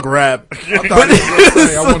fuck rap. I thought he was gonna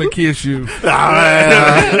say, I want to kiss you.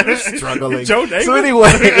 Struggling. Joe Davis.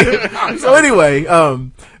 So anyway,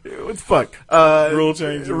 what the fuck?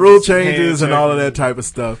 Rule changes and all of that type of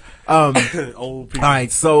stuff. Old people. All right,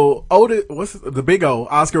 so Otis, what's the big O?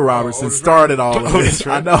 Oscar Robertson started all of this.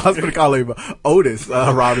 I know I was going to call him Otis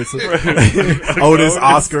Robertson, Otis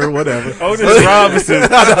Oscar, whatever. Otis Robinson.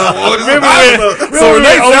 Remember when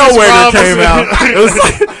Nate Zellweger came out? It was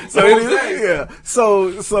like,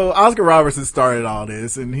 So Oscar Robertson started all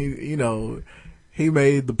this, and he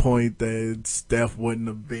made the point that Steph wouldn't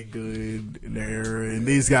have been good in there, and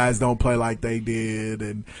these guys don't play like they did,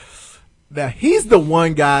 and. Now, he's the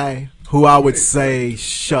one guy who I would say,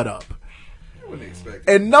 shut up.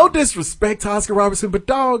 And no disrespect to Oscar Robertson, but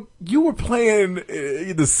dog, you were playing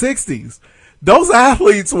in the 60s. Those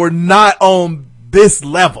athletes were not on this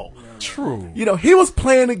level. True. He was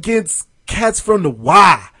playing against cats from the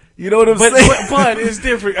Y. You know what I'm saying? But it's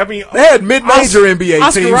different. I mean, they had mid-major NBA teams.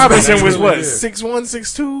 Oscar Robertson was what, 6'1",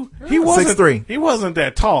 6'2"? He wasn't 6'3". He wasn't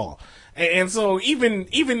that tall. And so even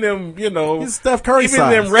them, he's Steph Curry even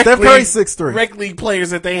size. them rec Steph Curry 6'3". Rec league players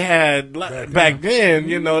that they had back then,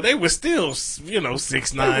 they were still, 6'9".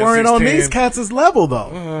 They weren't 6'10". on these cats' level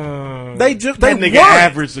though. They nigga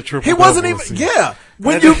averaged the triple. He wasn't even. Yeah,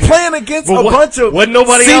 when you're playing against a bunch of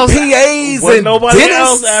nobody CPAs else, and nobody dentists.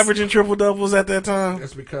 else averaging triple doubles at that time.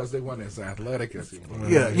 That's because they weren't as athletic as he was.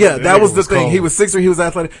 Yeah, that was the thing. Cold. He was 6'3", he was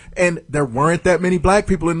athletic, and there weren't that many black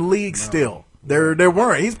people in the league still. There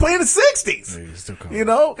weren't. He's playing the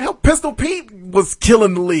 60s. Hell, Pistol Pete was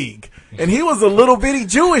killing the league. And he was a little bitty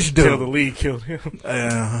Jewish dude. Till the league killed him.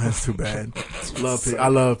 That's too bad. I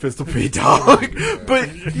love Pistol Pete, dog. But,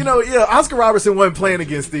 Oscar Robertson wasn't playing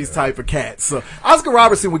against these type of cats. So Oscar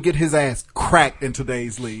Robertson would get his ass cracked in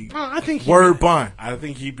today's league. I think I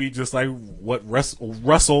think he'd be just like what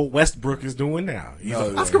Russell Westbrook is doing now.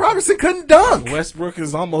 Oscar Robertson couldn't dunk. Westbrook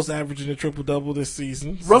is almost averaging a triple-double this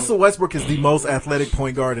season. So. Russell Westbrook is the most athletic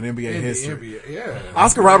point guard in NBA history. Yeah.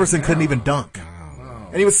 Oscar Robertson couldn't even dunk.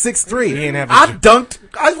 And he was 6'3". I dunked.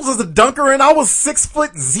 I was a dunker, and I was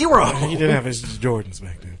 6'0". He didn't have his Jordans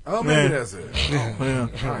back then. Oh, maybe that's it.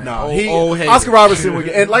 Oscar Robertson would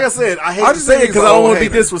get, and like I said, I hate to say it because I don't want to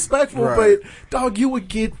be disrespectful, but dog, you would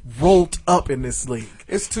get rolled up in this league.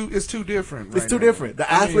 It's too different. It's too different.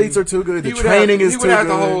 The athletes are too good. The training is too good. He would have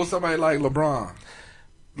to hold somebody like LeBron.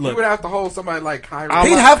 He would have to hold somebody like Kyrie.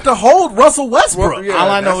 He'd have to hold Russell Westbrook. All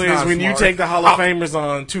I know is when you take the Hall of Famers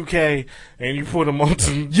on 2K and you put them on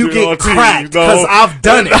you get cracked because I've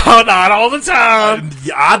done it. No, not all the time.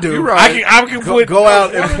 I do. You're right. I can go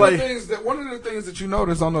out and play. One of the things that you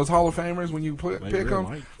notice on those Hall of Famers when you pick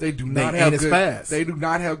them, they do not have good. Fast. They do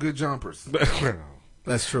not have good jumpers.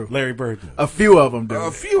 That's true. Larry Bird. A few of them do.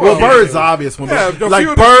 Well, Bird's obvious one. Yeah,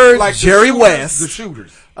 like Bird, like Jerry West, the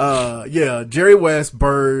shooters. Jerry West,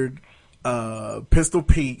 Bird, Pistol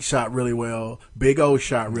Pete shot really well. Big O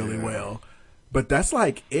shot really well, but that's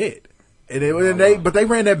like it. But they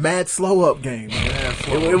ran that mad slow up game.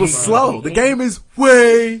 It was slow. The game is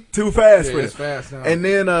way too fast for it. It's fast now. And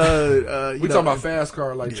then we talking about fast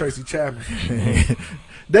car like Tracy Chapman.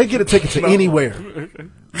 They get a ticket to anywhere.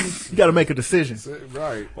 You got to make a decision.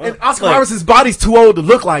 Right. And Oscar Robertson's body's too old to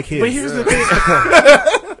look like his. But here's the thing.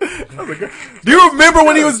 Do you remember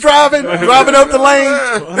when he was driving up the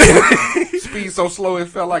lane? Speed so slow it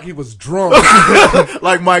felt like he was drunk.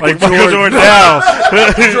 Like Michael Jordan now.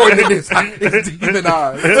 Jordan in his demon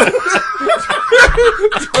eyes.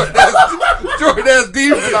 Jordan has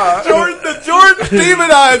demon eyes. Jordan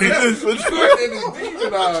demon eyes. Jordan in his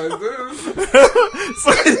demon eyes, dude.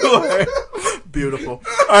 So anyway, beautiful.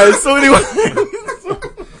 All right. So anyway,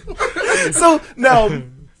 so now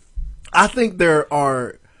I think there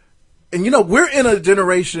are, and we're in a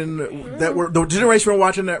generation the generation we're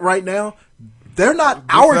watching that right now. They're not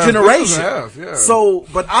our generation. Yeah. So,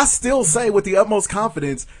 but I still say with the utmost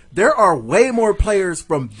confidence, there are way more players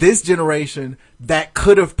from this generation that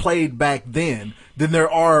could have played back then than there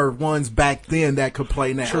are ones back then that could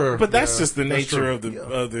play now. Sure. But that's just the nature of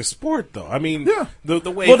the sport, though. I mean, the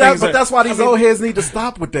way. Well, that's why these old heads need to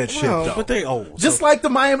stop with that shit, though. But they old. Just like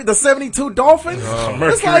the 72 Dolphins.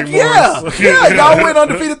 It's like, Mercury y'all went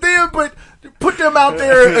undefeated then, but put them out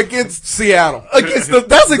there against Seattle. That's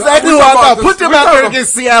exactly who I thought. Put them out there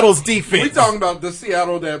against Seattle's defense. We talking about the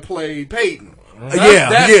Seattle that played Peyton.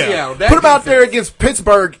 Seattle. Put them out there against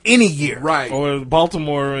Pittsburgh any year. Right. Or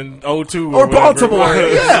Baltimore in 02. Or Baltimore.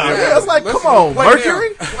 Right. Yeah. It's like, come on, Mercury.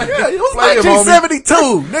 Yeah, it was 1972.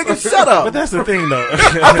 Nigga, shut up. But that's the thing, though.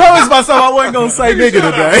 I promised myself I wasn't going to say nigga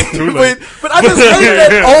today. But I just hate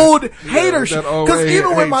that old hater shit. Because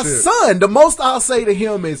even with my son, the most I'll say to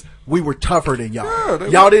him is, we were tougher than y'all. Yeah,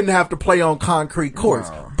 y'all didn't have to play on concrete courts.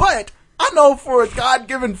 No. But I know for a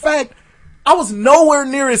God-given fact, I was nowhere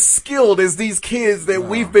near as skilled as these kids that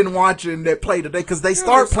we've been watching that play today, because they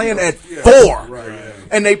start playing at 4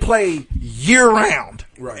 and they play year round.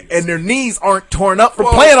 Right. And their knees aren't torn up from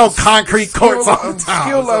playing on concrete courts all the time.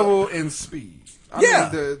 Skill level and speed. I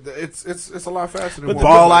mean, it's a lot faster than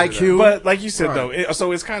ball IQ. But like you said, though,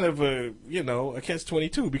 so it's kind of a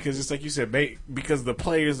catch-22, because it's like you said, because the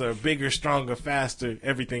players are bigger, stronger, faster,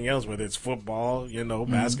 everything else, whether it's football,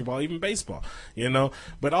 basketball, even baseball,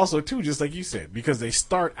 but also too, just like you said, because they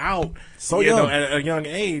start out young. At a young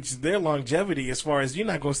age, their longevity, as far as you're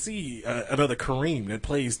not going to see another Kareem that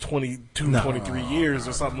plays 22, 23 years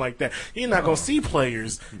or something like that. You're not going to see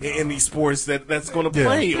players in these sports that's going to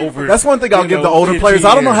play over. That's one thing I'll give the older players.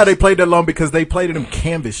 I don't know how they played that long, because they played in them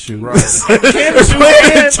canvas shoes. Right. Canvas shoes.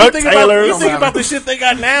 You think about the shit they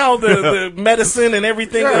got now, the medicine and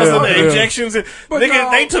everything else, and the injections.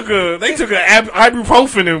 They took a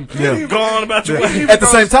ibuprofen and gone about your way. At the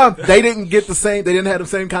same time, they didn't have the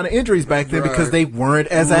same kind of injuries back then because they weren't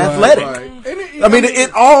as athletic. I mean,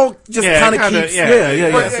 it all just kind of keeps.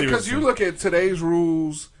 Because you look at today's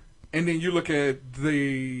rules, and then you look at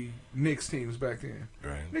the Knicks teams back then.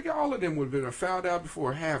 Right. Nigga, all of them would have been fouled out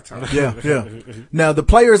before halftime. Yeah. Now the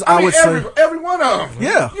players, I would say every one of them.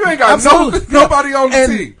 Yeah, you ain't got nobody on the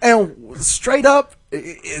team. And straight up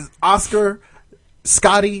is Oscar,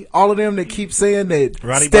 Scotty, all of them that keep saying that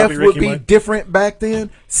Ronnie, Steph Bobby, would Ricky, be Mike. different back then.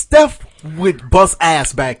 Steph would bust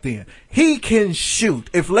ass back then. He can shoot.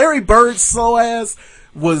 If Larry Bird's slow ass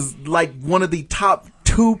was like one of the top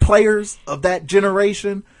 2 players of that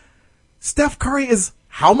generation, Steph Curry is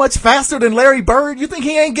how much faster than Larry Bird? You think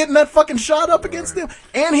he ain't getting that fucking shot up against him?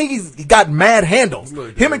 And he got mad handles.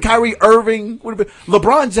 Him and Kyrie Irving would have been.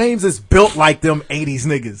 LeBron James is built like them 80s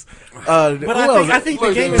niggas. But I think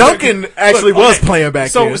the game Duncan actually was playing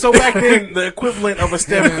back then. So back then, the equivalent of a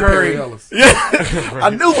Steph Curry. I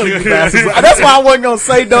knew one of you bastards. That's why I wasn't gonna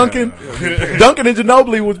say Duncan. Duncan and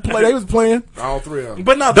Ginobili they was playing. All 3 of them.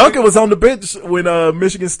 But no, Duncan was on the bench when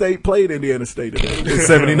Michigan State played Indiana State in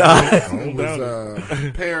 '79. It was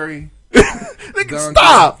Perry. Nigga,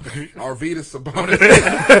 stop! Arvydas Sabonis.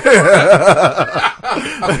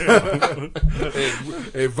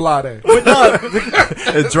 and Vlade. But no,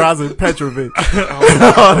 and Drazen Petrovic.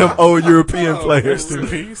 All them old European players.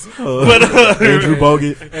 Andrew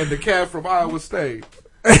Bogut. And the cat from Iowa State.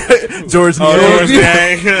 George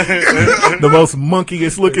Niang. The most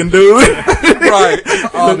monkeyiest looking dude. Right.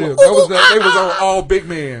 They was all big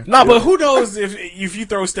men. No, but who knows if you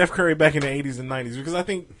throw Steph Curry back in the 80s and 90s, because I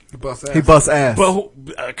think he busts ass.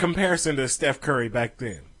 But comparison to Steph Curry back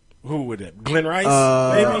then, who would it? Glenn Rice,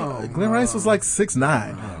 maybe? Glenn Rice was like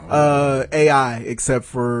 6'9". AI, except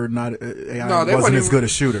for not AI wasn't as good a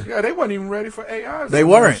shooter. Yeah, they weren't even ready for AI. They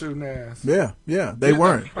weren't shooting ass. Yeah, they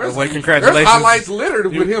weren't. Like, congratulations. There's highlights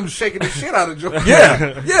littered with him shaking the shit out of Jordan.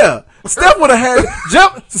 Yeah. Steph would have had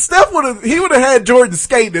He would have had Jordan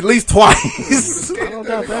skating at least twice. I don't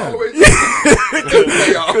doubt that.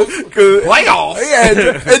 Playoffs.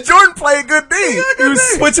 Yeah, and Jordan played good D. He was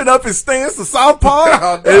switching up his stance to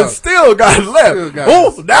southpaw and still got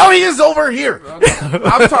left. Now he is over here.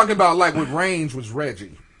 I'm talking about like with range was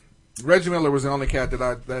Reggie. Reggie Miller was the only cat that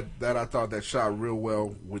I thought that shot real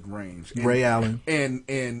well with range. And, Ray Allen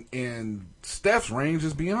and Steph's range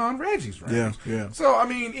is beyond Reggie's range. Yeah. So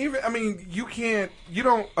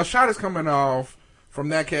a shot is coming off from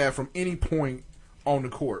that cat from any point on the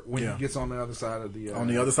court when he gets on the other side of the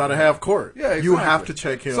half court. Yeah, exactly. You have to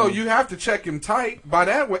check him. So you have to check him tight by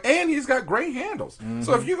that way, and he's got great handles. Mm-hmm.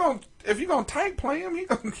 So if you're gonna tight play him, he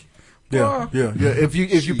gonna. Yeah. If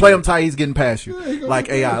you play him tight, he's getting past you. Like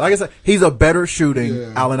AI. Like I said, he's a better shooting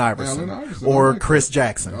Allen Iverson or Chris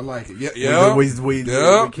Jackson. I like it. Yeah. We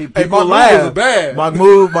keep people Mahmoud alive. was bad.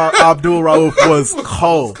 Mahmoud Abdul Rauf was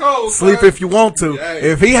cold. Sleep if you want to.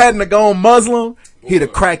 If he hadn't have gone Muslim, he'd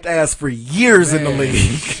have cracked ass for years in the league.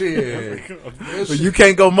 Shit. But you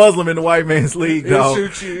can't go Muslim in the white man's league, dog. He'll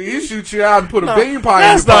shoot you out and put a bean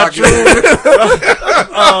pie in your pocket.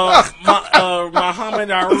 Muhammad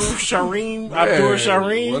Abdul Shareem.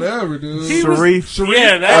 Whatever, dude. Sharif.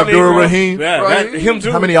 Yeah, that Abdul Rahim. Yeah, him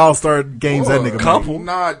too. How many All-Star games that nigga Couple. made?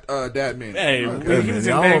 Not that many. Hey, he was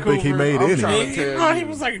in I don't think he made I'm any. trying to tell you. He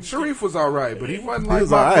was like Sharif was all right, but he wasn't He like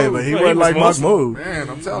was alright, but he wasn't like Mahmoud. Man,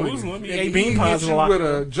 I'm telling you. Muslim. He He ate bean hit pies in you a lot. with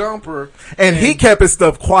a jumper. And he kept his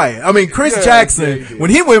stuff quiet. I mean, Chris Yeah, Jackson, yeah, he did. when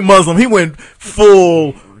he went Muslim, he went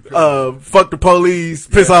full, fuck the police,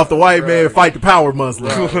 piss off the white man, fight the power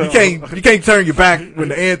Muslim. You can't turn your back when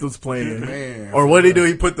the anthem's playing. Man. Or what did he do?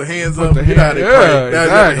 He put the hands up. the You know how they hand- pray. yeah, That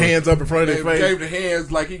exactly. hands up in front of He his gave face. the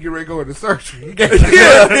hands like he get ready to go into surgery. He gave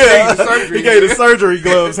Yeah. the surgery. He gave the surgery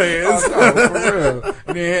gloves hands. Oh, no, for real.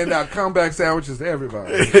 And then hand out comeback sandwiches to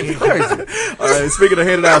everybody. It's crazy. All right, speaking of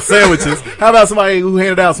handing out sandwiches, how about somebody who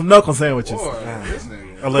handed out some knuckle sandwiches? Boy, this nigga.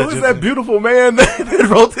 Who is that beautiful man that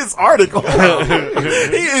wrote this article?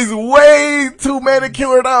 He is way too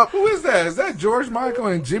manicured up. Who is that? Is that George Michael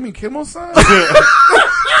and Jimmy Kimmel's son?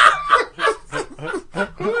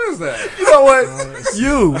 Who is that? You know what?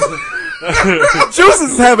 Juice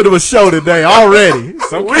is having him a show today already.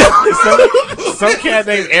 Some cat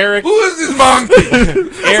named Eric. Who is this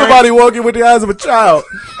monkey? Somebody walking with the eyes of a child.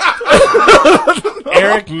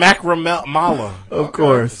 Eric Macramala. Of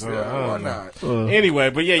course. Yeah, why not? Anyway,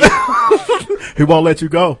 but yeah, He won't let you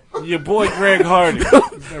go. your boy Greg Hardy. He's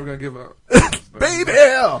never gonna give up. Baby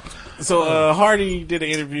hell. So Hardy did an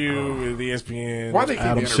interview with ESPN. Why they keep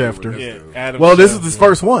Adam interviewing Schefter. this Yeah, dude? Adam Well, this is Schefter. his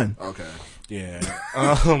first one. Okay. Yeah.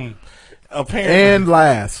 Apparently. And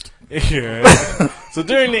last. Yeah. So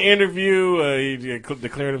during the interview, he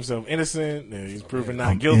declared himself innocent. He's proven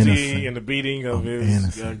not guilty innocent. in the beating of his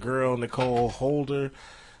innocent. girl, Nicole Holder,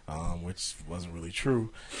 which wasn't really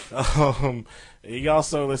true. He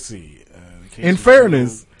also, let's see. In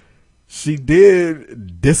fairness, she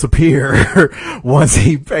did disappear once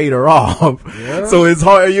he paid her off. Yeah. So it's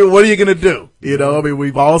hard. What are you going to do? You know, I mean,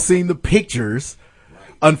 we've all seen the pictures.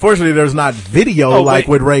 Unfortunately, there's not video like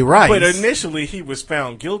with Ray Rice. But initially, he was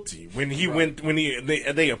found guilty when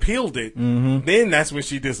they appealed it. Then that's when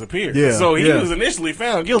she disappeared. Yeah, So he yeah. was initially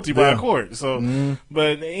found guilty by Yeah. a court. So,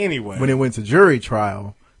 but anyway, When it went to jury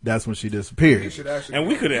trial, that's when she disappeared. He should actually. and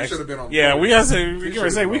we could he have should have been on. yeah, the we podium.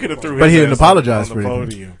 gotta say we should've been could have on threw. But his he didn't ass apologize on for the anything.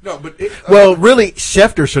 podium. No, but it, Well, really,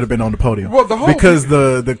 Schefter should have been on the podium. Well, the whole because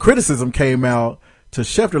the criticism came out to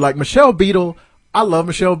Schefter. Like Michelle Beadle, I love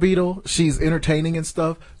Michelle Beadle. She's entertaining and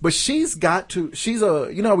stuff, but she's got to. She's a.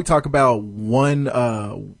 You know how we talk about one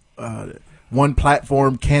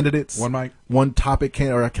platform candidates, One mic? one topic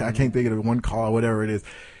or I can't think of it. One call, whatever it is.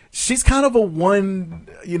 She's kind of a one,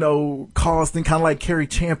 cause thing, kind of like Carrie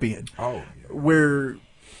Champion. Oh, yeah. Where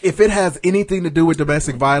if it has anything to do with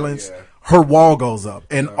domestic violence, yeah. her wall goes up,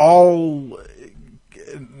 and all,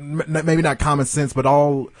 maybe not common sense, but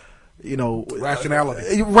all,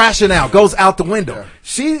 Rationality. rationale goes out the window. Yeah.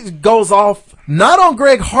 She goes off not on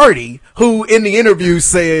Greg Hardy, who in the interview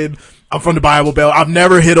said, I'm from the Bible Belt. I've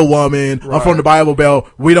never hit a woman. Right. I'm from the Bible Belt.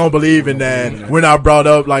 We don't believe in that. We're not brought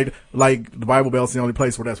up like the Bible Belt's the only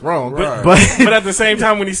place where that's wrong. Right. But at the same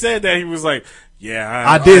time, when he said that, he was like, "Yeah,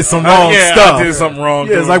 I did some wrong stuff. I did something wrong.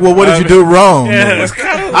 Yeah, it's dude. like, well, what did you do wrong? Yeah, it's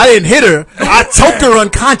kind of I didn't hit her. I choked her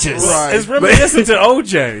unconscious. Right. it's reminiscent to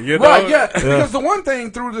OJ. You know? Right, yeah. Because the one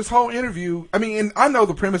thing through this whole interview, I mean, and I know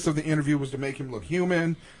the premise of the interview was to make him look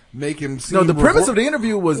human, make him seem. No, the premise of the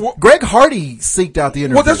interview was Greg Hardy seeked out the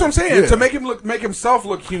interview. Well, that's what I'm saying. Yeah. To make himself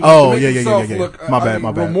look human. Oh, to make yeah. himself look, My bad.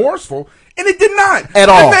 remorseful, and it did not At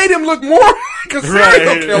all. It made him look more like a serial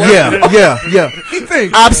Right. killer. Yeah. He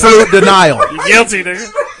thinks. Absolute denial. You're guilty,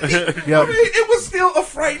 nigga. Yep. It was still a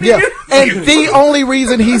frightening Yeah, interview. and the only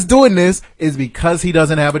reason he's doing this is because he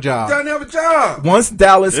doesn't have a job. Doesn't have a job. Once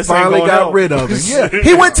Dallas This ain't finally gonna got help. rid of him, yeah,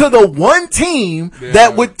 he went to the one team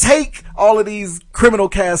that would take all of these criminal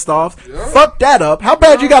cast-offs. Fuck that up. How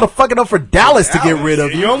bad you got to fuck it up for Dallas to get rid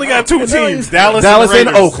of him? You only got two teams, Dallas and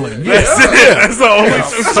Raiders. Oakland. Yes. That's the only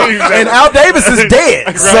two teams. And Al Davis is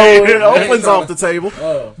dead, so Right. Oakland's off the table.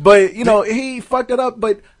 But he fucked it up.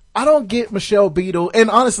 But I don't get Michelle Beadle, and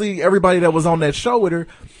honestly, everybody that was on that show with her,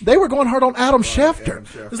 they were going hard on Adam Schefter.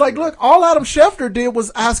 It's like, look, all Adam Schefter did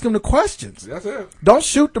was ask him the questions. That's it. Don't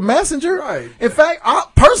shoot the messenger. Right. In fact, I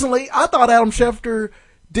thought Adam Schefter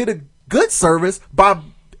did a good service by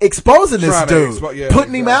exposing this Trying to dude,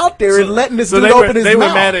 putting him out there and letting this dude they open his they mouth.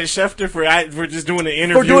 were mad at Schefter for just doing the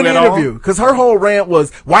interview. For doing the at all? interview, because her whole rant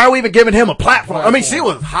was, "Why are we even giving him a platform?" I mean, she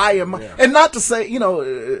was high and and not to say, I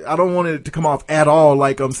don't want it to come off at all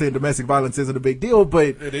like I'm saying domestic violence isn't a big deal, but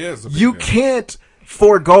It is a big you deal. can't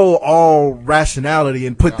forego all rationality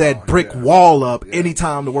and put that brick wall up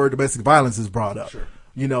anytime the word domestic violence is brought up. Sure.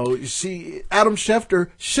 Adam Schefter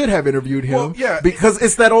should have interviewed him. Well, yeah. Because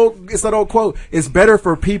it's that old quote. It's better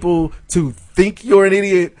for people to think you're an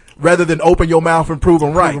idiot rather than open your mouth and prove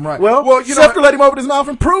them right. them right. Well, you know Schefter what? let him open his mouth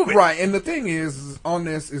and prove it. Right, and the thing is on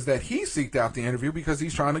this is that he seeked out the interview because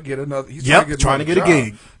he's trying to get another. He's trying to get a job.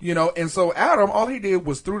 gig. And so Adam, all he did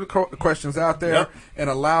was threw the questions out there and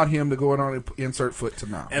allowed him to go in on and insert foot to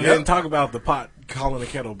mouth. And then talk about the pot calling the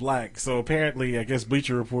kettle black. So apparently, I guess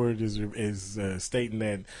Bleacher Report is stating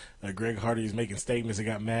that Greg Hardy is making statements and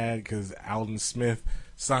got mad because Alden Smith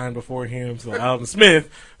signed before him. So Alden Smith,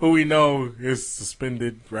 who we know is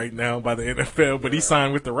suspended right now by the NFL, but he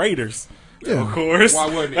signed with the Raiders. Yeah. Of course. Why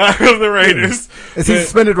wouldn't he? The Raiders. Is he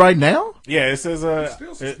suspended right now? Yeah, it says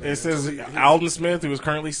suspended. it says Alden Smith, who is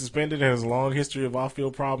currently suspended, has a long history of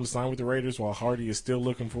off-field problems, signed with the Raiders, while Hardy is still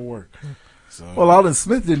looking for work. So, Well, Alden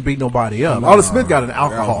Smith didn't beat nobody up. Alden Smith got an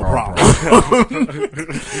alcohol problem.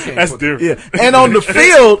 that's different. Yeah, and on the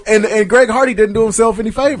field, and Greg Hardy didn't do himself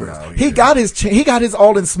any favors. He got his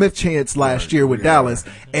Alden Smith chance last year with Dallas,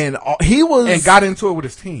 and he was and got into it with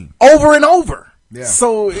his team. over and over. Yeah.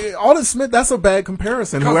 So Alden Smith, that's a bad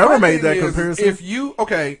comparison. Whoever made that comparison, if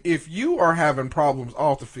you are having problems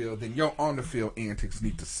off the field, then your on the field antics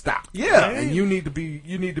need to stop. Yeah. and you need to be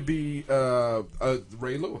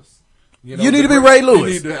Ray Lewis. you need to be Ray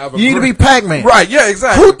Lewis. You You need to be Pac-Man. Right, yeah,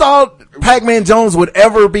 exactly. Who thought Pac-Man Jones would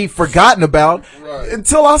ever be forgotten about Right.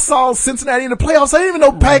 until I saw Cincinnati in the playoffs? I didn't even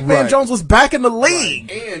know Pac-Man Right. Jones was back in the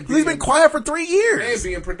league. Right. And He's being- been quiet for 3 and years.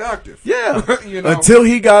 being productive. Yeah. You know? Until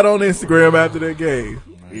he got on Instagram after that game.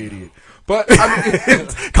 Idiot. But I mean,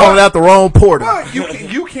 Calling out the wrong porter. but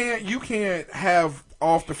you can't have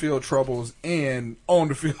off the field troubles and on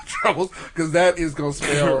the field troubles, because that is going to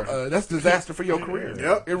spell that's disaster for your career.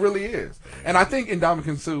 Yep. It really is. And I think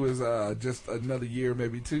Ndamukong Suh is just another year,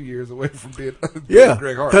 maybe 2 years away from being Yeah,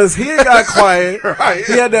 Greg Hardy. because he got quiet. Right.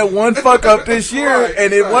 He had that one fuck up this year, Right,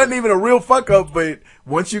 and it right. wasn't even a real fuck up. But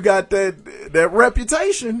once you got that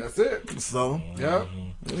reputation, That's it. so Yeah.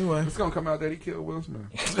 anyway, It's going to come out that he killed Will Smith.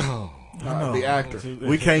 The actor.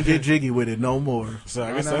 we can't get jiggy with it no more. So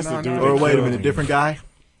I guess No, that's no, the dude. no. that Or wait a killed minute, him. different guy.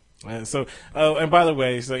 And by the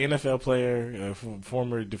way, so NFL player,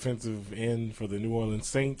 former defensive end for the New Orleans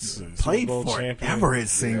Saints, Super Played Bowl forever. champion. It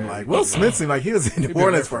seemed like Will Smith seemed like he was in New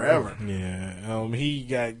Orleans forever. Yeah, he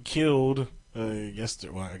got killed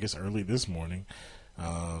yesterday. Well, I guess early this morning,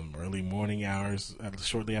 early morning hours,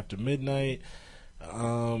 shortly after midnight.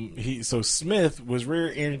 Smith was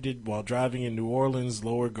rear-ended while driving in New Orleans'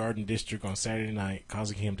 Lower Garden District on Saturday night,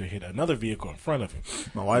 causing him to hit another vehicle in front of him.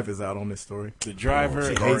 My wife is out on this story. The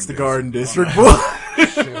driver She hates the Garden District. Boy.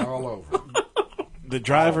 Shit all over. The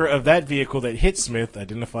driver of that vehicle that hit Smith,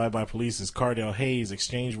 identified by police as Cardell Hayes,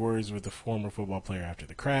 exchanged words with the former football player after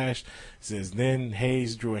the crash. It says then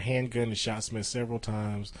Hayes drew a handgun and shot Smith several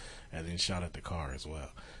times, and then shot at the car as well.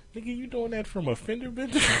 Nigga, you doing that from a fender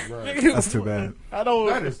bender? Right. Nigga, That's too bad. I don't.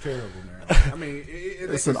 That is terrible, man. I mean,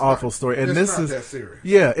 It's an awful story, and it's this not is that serious.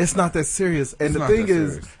 Yeah, it's not that serious. And It's the not thing that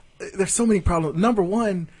is, serious. there's so many problems. Number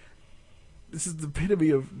one, this is the epitome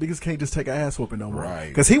of niggas can't just take an ass whooping no more. Right.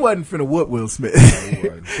 Because he wasn't finna whoop Will Smith.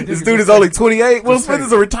 wasn't. This dude is only 28. Will Smith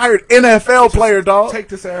is a retired NFL player, dog. Take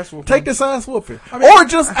this ass whooping. Take this ass whooping. I mean- or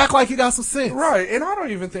just act like you got some sense. Right, and I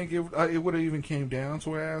don't even think it would have even came down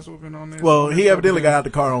to an ass whooping on this. Well, he evidently got out the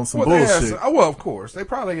car on some Well, they had bullshit. some- well, of course, they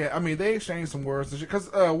probably. They exchanged some words and shit.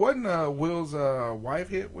 Because wasn't Will's wife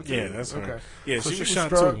hit with? Yeah, it? that's right. okay. Yeah, so she she was was shot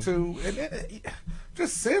struck too. and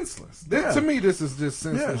just senseless. This, Yeah. To me, this is just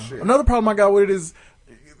senseless shit. Another problem I got with it is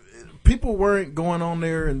people weren't going on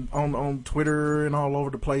there and on Twitter and all over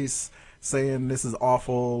the place saying this is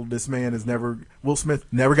awful. This man has Will Smith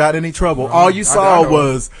never got in any trouble. All you saw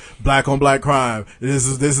was black on black crime. This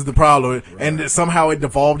is the problem. And somehow it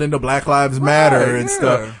devolved into Black Lives Matter and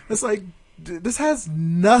stuff. It's like, this has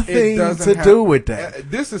nothing to do with that.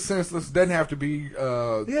 This is senseless. Doesn't have to be.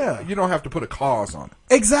 You don't have to put a clause on it.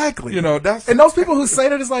 Exactly. You know, that's and those people who say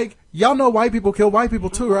that is like, y'all know white people kill white people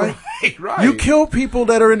too, right? Right. You kill people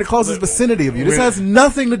that are in the closest vicinity of you. This has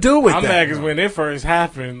nothing to do with I'm that. mad because when it first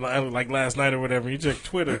happened, like last night or whatever, you check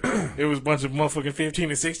Twitter, it was a bunch of motherfucking 15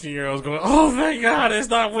 and 16-year-olds going, "Oh thank God, it's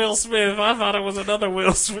not Will Smith. I thought it was another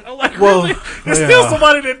Will Smith." I'm like, really? It's still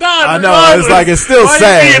somebody that died. I know. It's like it's still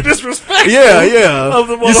sad. Disrespectful. Yeah.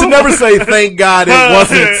 You should never say thank God it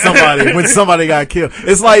wasn't somebody when somebody got killed.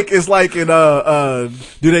 It's like in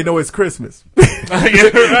Do They Know It's Christmas?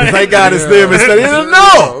 Thank God it's them instead.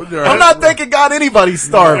 No, I'm not thanking God anybody's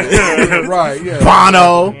starving. Right, yeah.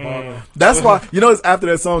 Bono. That's why, it's after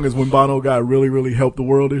that song is when Bono got really, really helped the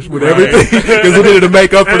world-ish with everything. Because he needed to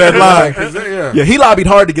make up for that line. Yeah, he lobbied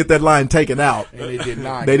hard to get that line taken out. And they did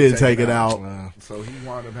not. They didn't take it out. So he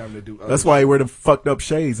wound up having to do That's why he wore the fucked up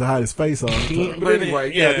shades to hide his face on. But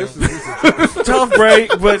anyway, this is tough break,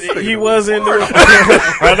 but he was in the.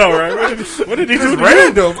 I know, right? What did he do?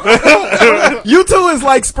 Random. U2 is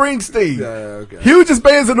like Springsteen. Okay. Hugest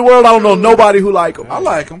bands in the world. I don't know nobody who like them. I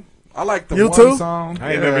like them. I like the U2? one song.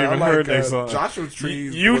 I ain't never even heard that song. Joshua Tree.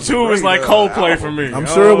 U2 is like Coldplay for me. I'm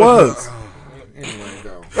sure it was. Anyway,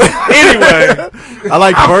 go. Anyway, I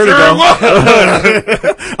liked Vertigo.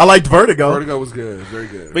 I liked Vertigo. Vertigo was good. Very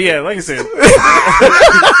good. But yeah, like I said,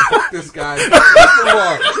 This guy.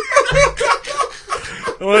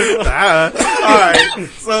 All right.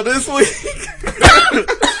 So this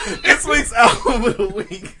week's album of the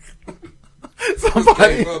week.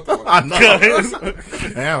 Somebody, I know.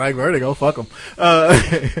 Yeah, I like Vertigo. Fuck them.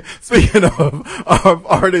 Speaking of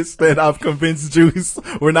artists that I've convinced Juice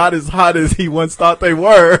were not as hot as he once thought they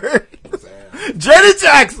were, Janet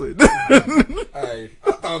Jackson. I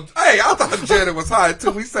thought Janet was hot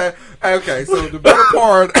too. We said, okay, so the better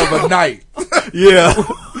part of a night. Yeah.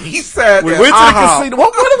 He said, we went to the casino.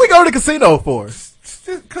 What did we go to the casino for?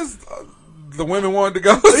 Because the women wanted to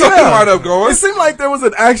go, so we wound up going. It seemed like there was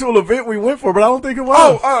an actual event we went for, but I don't think it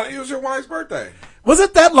was. It was your wife's birthday. Was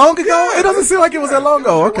it that long ago? It doesn't seem like it was that long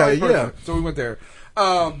ago. Okay, yeah. So we went there.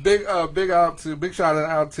 Big shout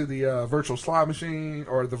out to the virtual slot machine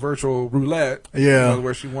or the virtual roulette. Yeah,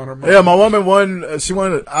 where she won her money. Yeah, my woman won. She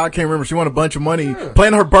won. I can't remember. She won a bunch of money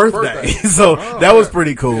playing her birthday. So that was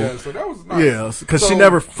pretty cool. Yeah, so that was nice. Yeah, because she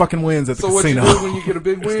never fucking wins at the casino. So what you do when you get a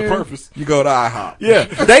big win? That's the purpose. You go to IHOP. Yeah,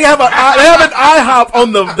 they have an IHOP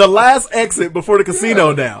on the last exit before the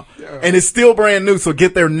casino now, and it's still brand new. So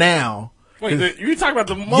get there now. Wait, you talking about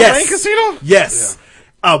the Mulane Casino? Yes. Yeah.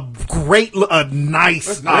 A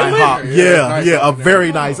nice IHOP. Really? Yeah, a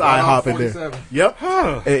very nice IHOP in there. Yep.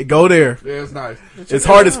 Hey, go there. Yeah, it's nice. It's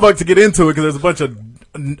hard as fuck to get into it because there's a bunch of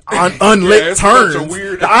unlit turns.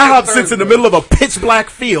 The IHOP sits in the middle of a pitch black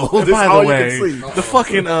field. By the way, you can see. the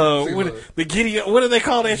fucking the giddy, what do they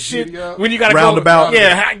call that shit when you gotta roundabout? Go?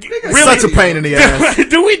 Yeah, really, such a pain in the ass.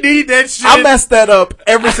 Do we need that shit? I mess that up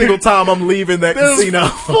every single time I'm leaving that casino.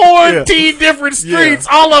 14 different streets,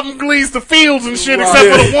 all of them leads to fields and shit,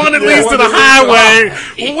 except for the one that leads to the highway.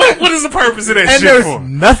 What is the purpose of that and shit there's for?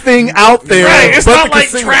 nothing out there. Right, it's but not the like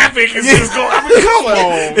casino. traffic is just going. I mean, come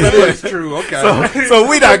on. That is true. Okay. So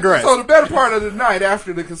we digress. So the better part of the night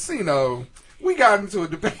after the casino, we got into a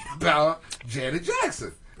debate about Janet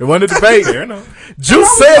Jackson. It wasn't a debate.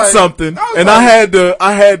 Juice said something, and I had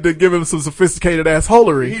to give him some sophisticated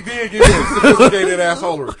assholery. He did give him sophisticated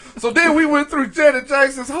assholery. So then we went through Janet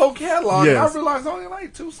Jackson's whole catalog, and I realized only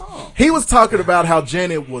like 2 songs. He was talking about how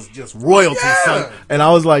Janet was just royalty, son. And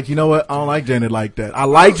I was like, you know what? I don't like Janet like that. I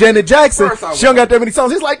like Janet Jackson. She don't got that many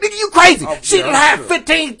songs. He's like, nigga, you crazy. She didn't have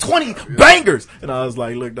 15, 20 bangers. And I was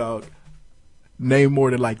like, look, dog, name more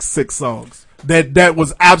than like 6 songs. That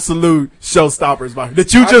was absolute showstoppers by her,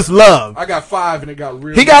 that you just love. I got 5 and it got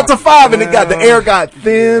real. He got to 5 and the air got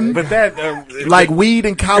thin. But that like weed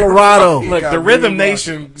in Colorado. Like the Rhythm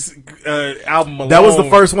Nation album alone, that was the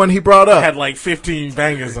first one he brought up. Had like 15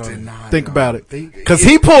 bangers on it. Think about it, because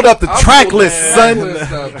he pulled up the track list, son.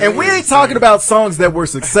 And we ain't talking about songs that were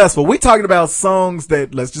successful. We talking about songs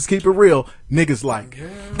that, let's just keep it real, niggas like.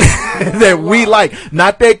 That we like,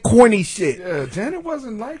 not that corny shit. Yeah, Janet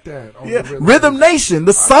wasn't like that. Rhythm Nation,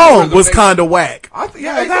 the song was kind of whack.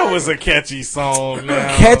 That was a catchy song.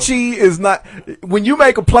 Now. Catchy is not. When you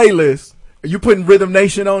make a playlist, are you putting Rhythm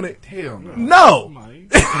Nation on it? Hell no. No.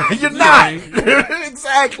 You're not.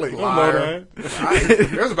 Exactly. Liar.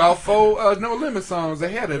 There's about 4 No Limit songs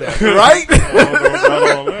ahead of that. Right?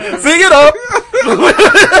 Sing it up.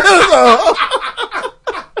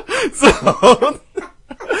 So,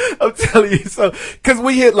 I'm telling you, because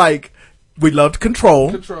we hit we loved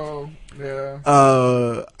Control. Control, yeah.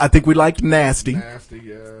 I think we liked Nasty. Nasty,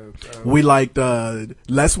 yeah. We liked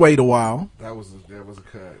Let's Wait a While. That was a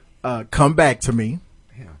cut. Come Back to Me.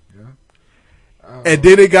 Yeah. And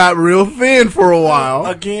then it got real thin for a while.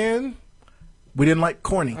 Again. We didn't like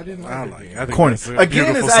Corny. I didn't like it. I think Corny. that's a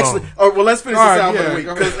Again is beautiful actually. song. Oh, well, let's finish this album of the week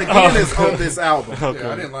go because ahead. Again is on this album. Yeah,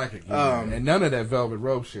 I didn't like it. And none of that Velvet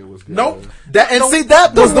Rope shit was good. Nope. That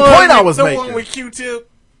was the one point I was the making. one with Q-Tip.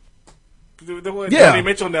 The one Yeah. Johnny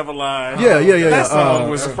Mitchell Never Lied. Yeah. That song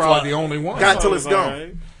was That's probably the only one. Got Till It's Gone.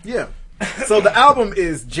 Right. Yeah. So the album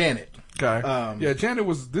is Janet. Okay. Yeah, Janet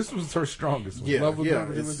this was her strongest one. Yeah, Love was yeah,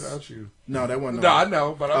 never it's- without you. No, that wasn't. No, I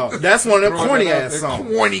know, but that's one of them throwing corny it out ass there.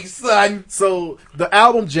 songs. Corny, son. So the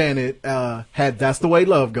album Janet had "That's the Way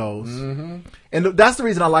Love Goes," and that's the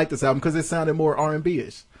reason I like this album because it sounded more R&B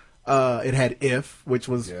ish. It had "If," which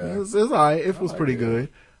was it was alright. "If" was pretty good.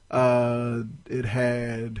 It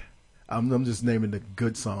had. I'm just naming the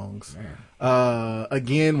good songs.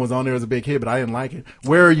 Again was on there as a big hit, but I didn't like it.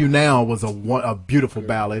 "Where Are You Now" was a beautiful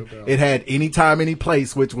ballad. It had "Anytime, Any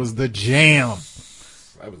Place," which was the jam.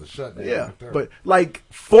 That was a shutdown. Yeah, right there. but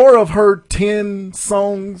 4 of her 10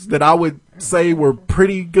 songs that I would say were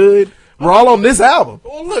pretty good were all on this album.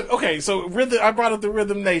 Well, look, okay, so I brought up the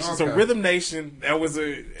Rhythm Nation. So Okay. Rhythm Nation, that was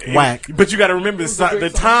Whack. But you got to remember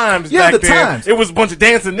the times Yeah, back the then. times. It was a bunch of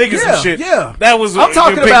dancing niggas Yeah, and shit. yeah. That was. I'm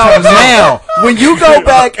talking big about time. now. When you go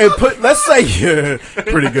back and let's say, yeah,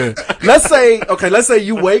 pretty good. Let's say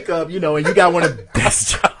you wake up, and you got one of the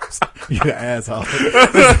best jobs. You asshole. All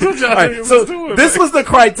right, so this was the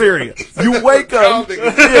criteria. You wake up. Yeah,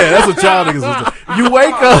 that's what child niggas was doing.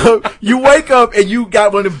 You wake up and you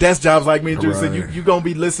got one of them desk jobs like me and Drew said. You gonna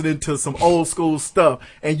be listening to some old school stuff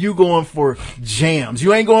and you going for jams.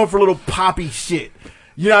 You ain't going for little poppy shit.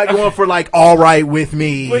 You're not going for All Right With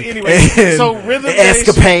Me. But anyway, so Rhythm Nation,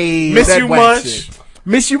 Escapade. Miss that You whack Much. shit.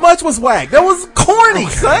 Miss You Much was whack. That was corny,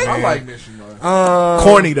 son. I like Mission Much.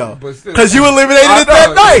 Corny though, But still- because you eliminated I it that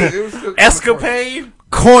know, night. it was still Escapade.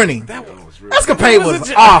 Corny. That one was real. Escapade It was was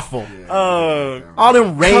a awful. Uh, All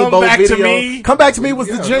them rainbow Back to videos. Me. Come Back to Me was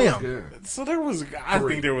Yeah, the that jam. was good. so I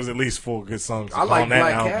think there was at least 4 good songs I like on that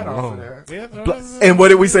Black album Cat off alone. of that. Yeah, And what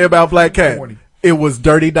did we say about Black Cat? Corny. It was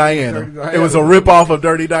Dirty Diana. Dirty Diana. It was a rip off of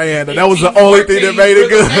Dirty Diana. That was the only thing that made it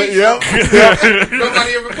good. Yep.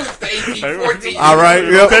 Nobody ever puts the 1814. All right.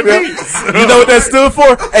 Yep. You know what that stood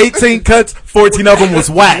for? 18 cuts, 14 of them was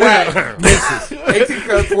whack. Misses. 18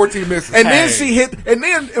 cuts, 14 misses. And then she hit, and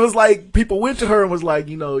then it was like people went to her and was like,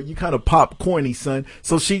 you kind of pop corny, son.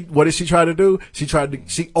 So what did she try to do? She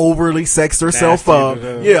overly sexed herself Nasty,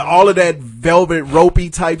 up. Yeah, all of that velvet ropey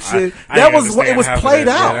type shit. That was what it was played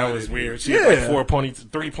out. Yeah, that was weird. She Yeah. had 3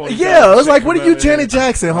 ponytails. Yeah, it was like, what are you, Janet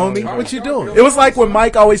Jackson, homie? What you doing? It was like when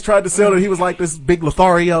Mike always tried to sell that he was like this big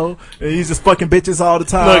Lothario, and he's just fucking bitches all the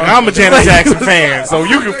time. Look, I'm a Janet Jackson fan, so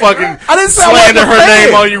you can fucking I didn't say I wasn't slander a her fan.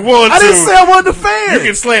 name all you want to. I didn't say I wasn't a fan. You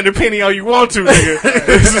can slander Penny all you want to, nigga.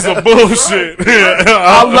 This is some bullshit.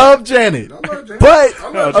 I love Janet, love Janet. but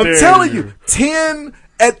How I'm dare telling you. you, 10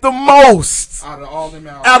 at the most Out of all them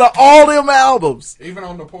albums. out of all them albums. Even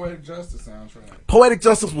on the Poetic Justice soundtrack. Poetic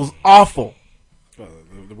Justice was awful.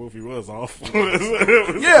 The movie was awful.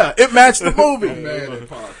 Yeah, it matched the I'm movie. mad at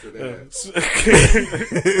Pop for that.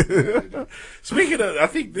 Speaking of, I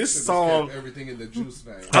think this Just song. kept everything in the juice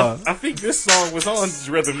vein. I think this song was on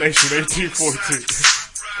Rhythm Nation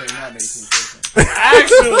 1814. Came out in 1814.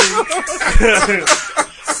 Actually,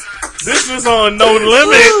 this was on No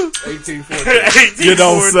Limit 1814. You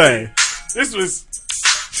don't say. This was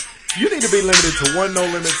You need to be limited to one No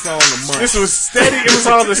Limit song a month. This was Steady. It was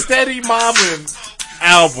on the Steady Mobbin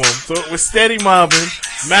album. So it was Steady Mobbin,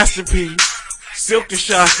 Master P, Silk the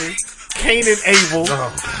Shocker, Cain and Abel,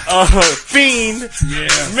 Fiend,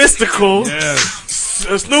 Mystical,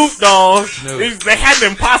 Snoop Dogg. They had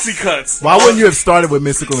them posse cuts. Why wouldn't you have started with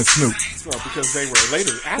Mystical and Snoop? Well, because they were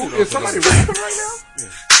later added. Is somebody rapping right now?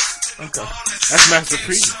 Okay. That's Master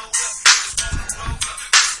P.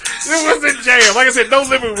 It was a jam. Like I said, No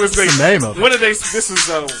Limit was the name of it? What did they? This is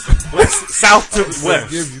South to West.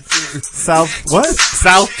 South what?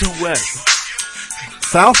 South to West.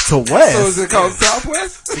 South to West. So is it called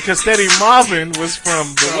Southwest? Because Steady Marvin was from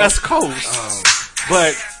the West Coast,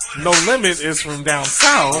 but No Limit is from down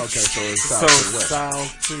south. Okay, so it's So South to West.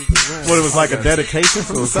 South to the West. What, it was like a dedication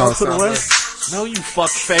from the South to the West? No, you fuck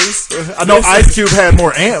face. I know Ice Cube had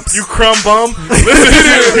more amps. You crumb bum.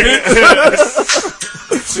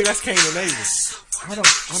 See, that's Cain and Abel. I don't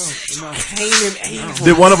know. Cain and Abel.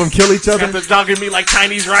 Did one of them kill each other? Got the dogging me like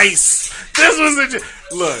Chinese rice. This was a jam.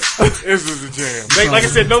 Look, this was a jam. Like I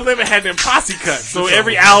said, No Limit had them posse cuts. So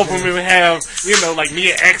every album it would have, like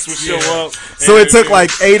Mia X would show up. So it took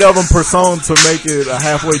like 8 of them per song to make it a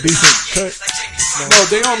halfway decent cut? No,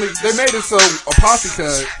 they made it so a posse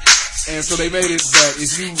cut. And so they made it that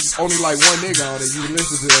if you only like one nigga on it, you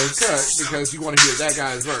listen to that cut because you want to hear that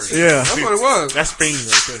guy's verse. Yeah. That's what it was. That's Fiend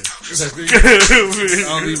right there.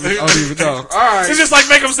 I don't even know. All right. It's just like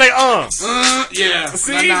make them say, Yeah.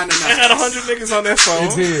 See? They had 100 niggas on that song.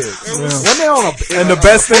 It did. When they on And the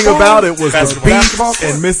best thing about it was the basketball beat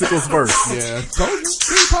and Mystical's verse. Yeah. Told you.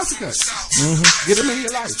 Pretty posse cut. Get him in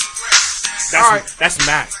your life. That's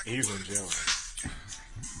Mac. He's in jail.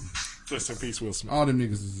 Rest in peace, Will Smith. All them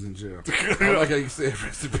niggas is in jail. I like how you said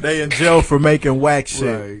rest in peace. They in jail for making whack shit.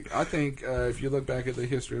 Right. I think if you look back at the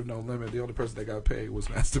history of No Limit, the only person that got paid was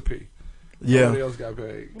Master P. Yeah. Nobody else got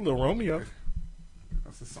paid. Little Romeo.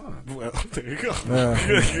 That's his son. Well, there you go.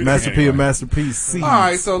 Master P and Master P. C. All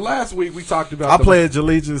right, so last week we talked about... I pledge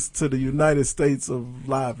allegiance to the United States of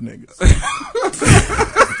live niggas.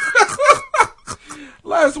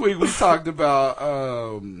 Last week we talked about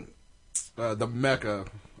the mecca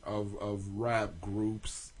of rap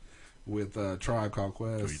groups with Tribe Called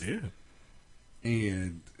Quest. We did.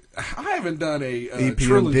 And I haven't done a EPMD.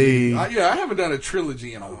 trilogy. I haven't done a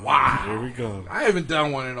trilogy in a while. Here we go. I haven't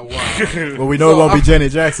done one in a while. Well, we know it won't be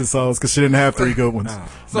Janet Jackson songs because she didn't have 3 good ones.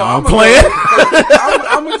 So No, I'm playing.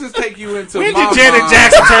 I'm gonna just take you into When my did Janet mind.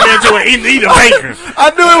 Jackson turn into an Anita Baker?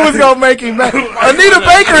 I knew it was gonna make him mad. Anita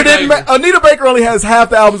Baker didn't. Anita Baker only has half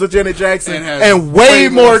the albums of Janet Jackson And has and way way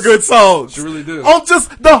more more- good songs. She really do. On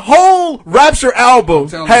just the whole Rapture album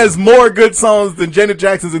telling has more good songs than Janet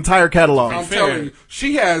Jackson's entire catalog. I'm telling you,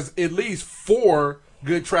 she has at least 4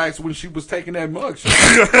 good tracks when she was taking that mug shot.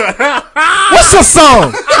 What's your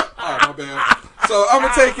song? Oh, my bad. So I'm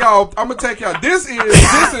gonna take y'all. This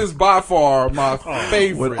is by far my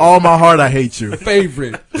favorite. With all my heart, I hate you.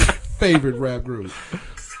 favorite rap group.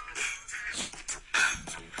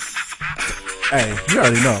 Hey, you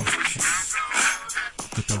already know.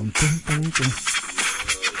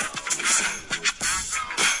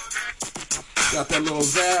 Got that little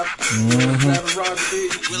zap. Zap and rock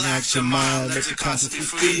beat. Relax your mind, let your conscience be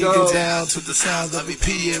free. Go. Get down to the sounds of a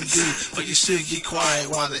PMD. But you should get quiet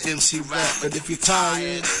while the MC rap. But if you're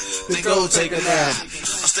tired, then go take a nap.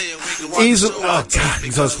 I'll stay awake and watch Easy. the show. Oh, God.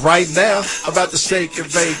 Because right now, I'm about to shake and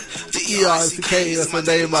bake. The ERCK, that's my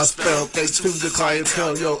name I spell. Thanks to the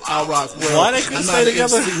clientele, yo, I rock well. Why they couldn't I'm stay not an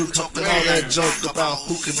together? MC who talking all that junk about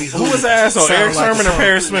who can be who. Who was the asshole? Sound Eric like Sermon a or song.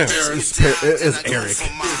 Paris Smith? it's Eric.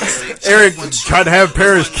 Eric tried to have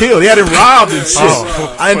Paris killed. He had him robbed and shit.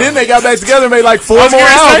 And then they got back together and made like 4 more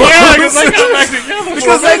albums. Yeah, because they got back together.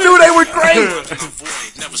 Because they knew they were great.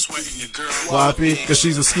 Never sweating your girl. Floppy, because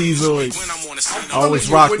she's a schizoid. When I'm on the scene, Always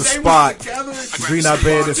rock When the they spot. was together, Green out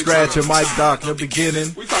bed and scratch your mic doc in the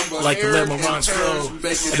beginning. we talking about Like to let my Eric mind and flow.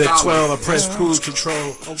 Paris And making at 12, I dollars. press cruise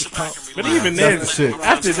control. But even then, That's the shit.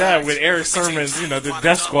 after that, with Eric Sermon's, the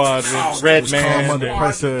Death Squad with Redman, Calm under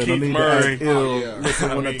pressure. Don't Keith need to Murray. act ill. Yeah.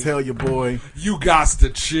 Listen when I tell you, boy. You got to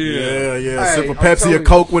chill. Yeah. Hey, Sip a I'm Pepsi, telling a you.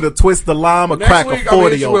 Coke with a twist of lime, a Next crack week, of I'm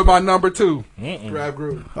 40 hit you with open. my number 2 rap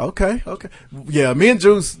group. Okay. Yeah, me and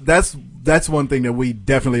Juice, that's one thing that we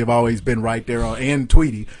definitely have always been right there on. And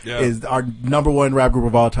Tweety is our number 1 rap group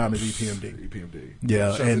of all time is EPMD. EPMD. Yeah,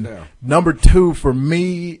 Shuts it and down. number 2 for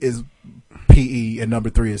me is PE, and number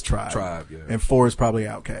 3 is Tribe. Yeah. And 4 is probably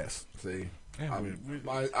Outkast. See, Yeah,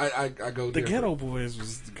 I go The different. Ghetto Boys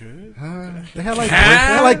was good. They had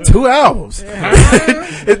like 2 albums.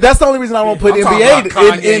 That's the only reason I don't put I'm talking NBA about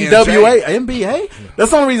Kanye in and NWA. NBA?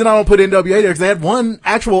 That's the only reason I don't put NWA there because they had one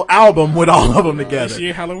actual album with all of them This together.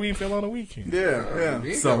 year, Halloween fell on a weekend. Yeah. Me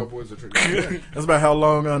and So Ghetto Boys are tricky. that's about how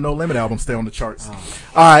long No Limit albums stay on the charts. All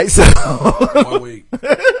right, so 1 week.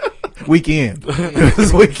 weekend.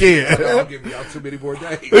 This weekend. I'll give y'all too many more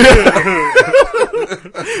days.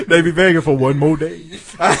 They be begging for one more day.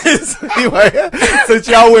 Anyway, since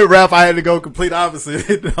y'all went rap, I had to go complete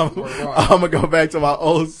opposite. I'm gonna go back to my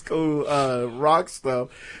old school rock stuff.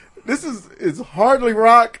 This is hardly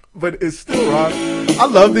rock, but it's still rock. I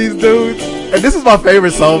love these dudes, and this is my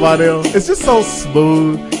favorite song by them. It's just so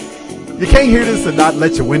smooth. You can't hear this and not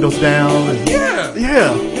let your windows down. And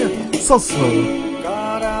yeah, so smooth.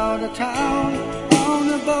 Got out of town on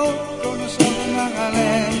a boat going to Southern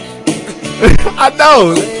Islands. I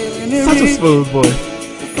know, such a smooth voice.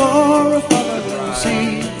 For a father to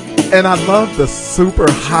see. And I love the super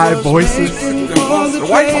high voices. The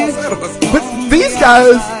white falsettos. But these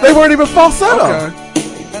guys, they weren't even falsetto. Okay.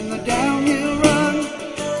 And the downhill run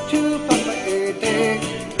to Papa A-Day.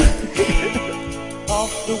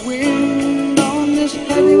 Off the wind on this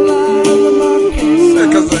heading line of Marquis.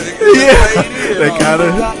 Yeah, they kind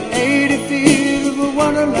of. Got 80 feet of a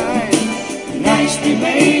water line. Nicely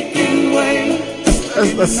making way.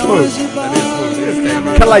 That's smooth. That is smooth.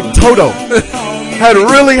 Kind of like Toto. Had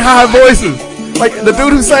really high voices. Like the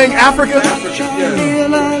dude who sang Africa.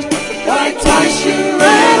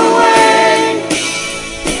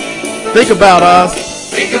 Think about us.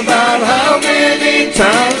 Think about how many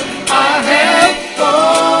times I have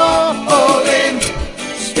fallen.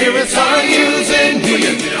 Spirits are using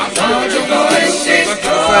me. Sound your voices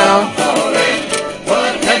falling.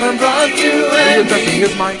 What heaven brought you and me.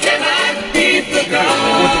 Can I beat the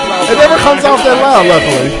ground? It never comes off that loud,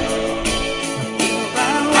 luckily.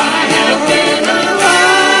 I have been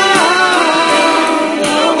around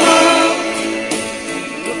the world.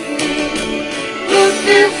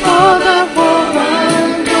 Looking for the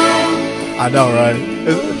woman. I know, right?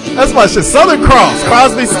 That's my shit. Southern Cross.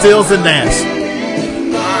 Crosby, Stills, and Nash.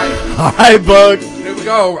 All right, Bug. Here we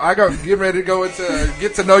go. I got get ready to go into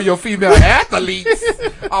get to know your female athletes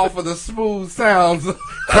off of the smooth sounds.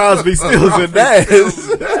 Crosby, Stills, and Nash.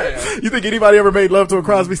 You think anybody ever made love to a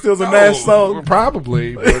Crosby, Stills, and Nash song?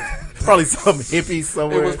 Probably, but Probably some hippie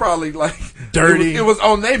somewhere. it was probably like Dirty. It was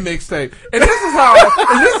on their mixtape, and this is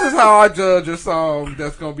how I judge a song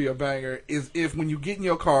that's gonna be a banger. Is if when you get in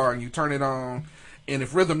your car and you turn it on. And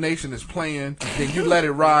if Rhythm Nation is playing, then you let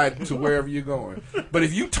it ride to wherever you're going. But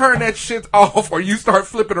if you turn that shit off or you start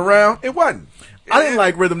flipping around, it wasn't. I didn't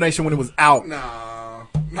like Rhythm Nation when it was out. Nah.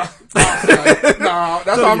 That's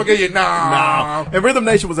all I'm gonna give you. Nah. And Rhythm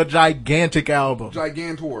Nation was a gigantic album.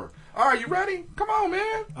 Gigantor. All right, you ready? Come on,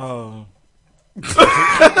 man.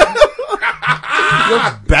 Your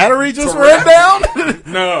battery just ran down?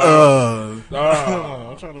 No.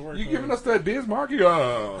 I'm trying to work. You giving us that Biz Markie?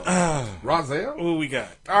 Rozelle? What we got?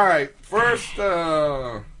 All right. First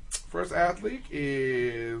athlete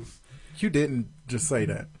is You didn't just say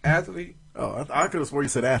that. athlete. Oh, I could have swore you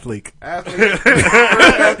said athlete. Athlete. First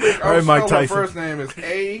athlete. All right, Mike Her Tyson. first name is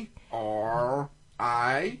Arianny.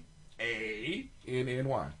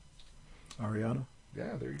 Ariana.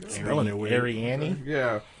 Yeah, there you go. Spelling it weird. Arianny?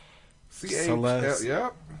 Yeah. CH. Celeste.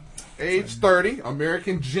 Yep. Age 30,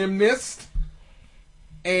 American gymnast.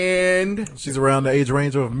 And She's around the age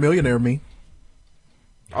range of Millionaire Me.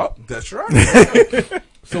 oh, that's right.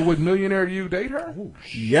 So would Millionaire You date her?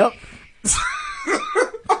 Yep.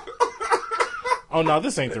 Oh, no,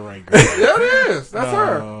 this ain't the right girl. Yeah, it is. That's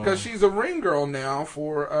her. Because she's a ring girl now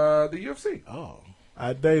for the UFC. Oh.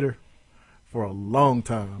 I'd date her for a long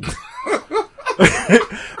time.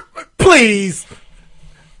 Please.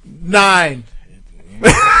 9.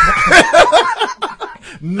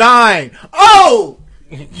 9. Oh!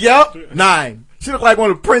 Yep. 9. She looked like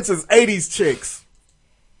one of Prince's 80s chicks.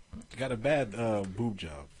 Got a bad boob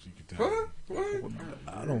job. You can tell. What?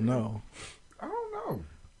 I don't know. I don't know.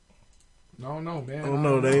 I don't know, man. I don't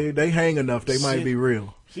know. They hang enough. They might be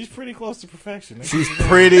real. She's pretty close to perfection. She's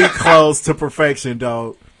pretty close to perfection,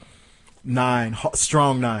 dog. 9.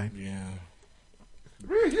 Strong 9. Yeah.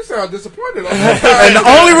 Really, you sound disappointed. And the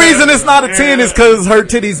only reason it's not a 10 is because her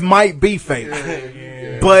titties might be fake.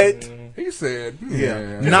 But he said,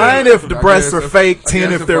 yeah. 9 if the breasts are fake,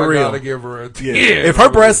 10 if they're real. I gotta give her a 10. Yeah. If her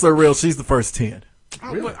breasts are real, she's the first 10.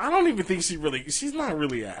 Really? I don't even think she's not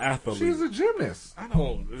really an athlete. She's a gymnast.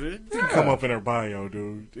 It didn't come up in her bio,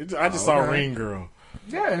 dude. I just saw Ring Girl.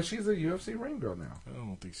 Yeah, and she's a UFC ring girl now. I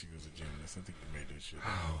don't think she was a gymnast. I think you made that shit.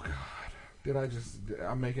 Oh, God.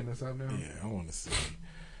 I'm making this up now? Yeah, I want to see.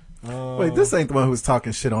 Wait, this ain't the one who was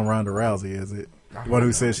talking shit on Ronda Rousey, is it? The one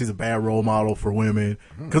who said she's a bad role model for women.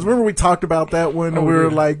 Because remember we talked about that when we were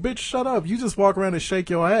like, bitch, shut up. You just walk around and shake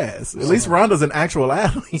your ass. At least Ronda's an actual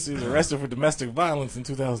athlete. She was arrested for domestic violence in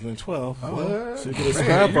 2012. What? She get a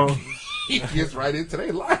scrap on. He gets right into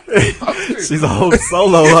their life. She's a whole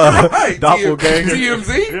solo doppelganger.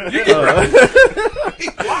 TMZ? You get right.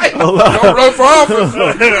 Don't run for office.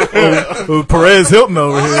 Perez Hilton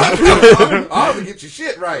over here. I'll get your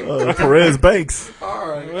shit right. Perez Banks. All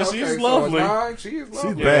right. Well, she's so lovely. She is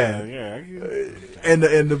lovely. She's bad. Yeah. And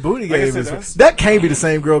the booty Like I game said, is that can't be the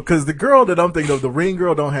same girl because the girl that I'm thinking of, the ring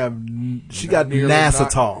girl, don't have. She got Nearly NASA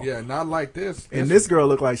not- tall. Yeah, not like this. And this girl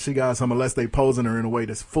look like she got some, unless they posing her in a way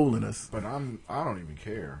that's fooling us. But I don't even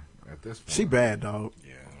care at this point. She bad, dog.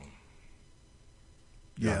 Yeah.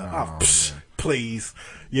 Yeah. No, Please.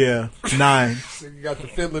 Yeah. 9. You got the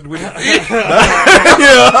fiddling with it.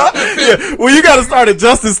 yeah. Well, you got to start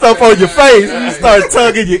adjusting stuff on your face. You start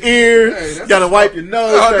tugging your ear. You got to wipe your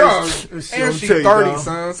nose. And she's 30,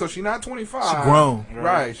 son, so she's not 25. She grown.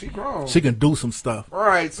 Right, she grown. She can do some stuff. All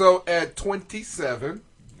right, so at 27,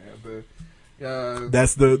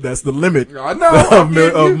 that's the limit. I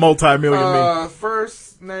know of multi-million.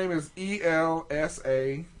 First name is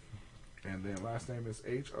ELSA, and then last name is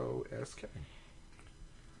HOSK.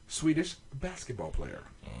 Swedish basketball player.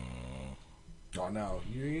 Oh no,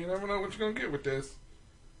 you never know what you're gonna get with this.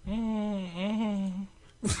 Why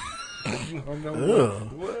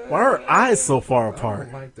are her eyes so far apart?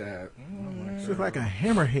 I don't like that. She looks like a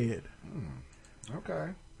hammerhead. Okay.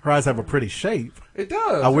 Her eyes have a pretty shape. It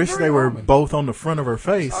does. I wish they were both on the front of her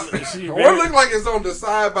face. One look like it's on the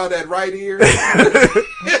side by that right ear.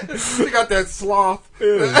 She got that sloth.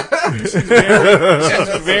 She's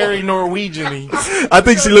very Norwegian-y. I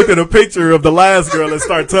think she looked at a picture of the last girl and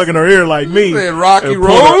started tugging her ear like me. Rocky and Road.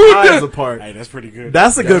 Her eyes apart. Hey, that's pretty good.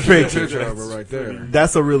 That's a good picture. Of her right there.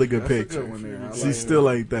 That's a really good picture. Good one there. She still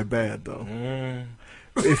ain't that bad though.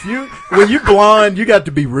 When you blonde, you got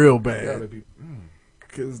to be real bad.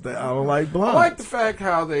 Because I don't like blonde. I like the fact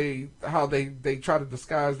how they try to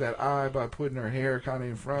disguise that eye by putting her hair kind of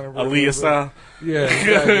in front of her. Aaliyah style. Yeah,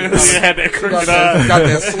 exactly. She had that crooked eye. Got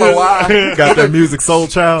that slow eye. Got that music soul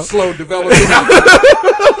child. Slow development.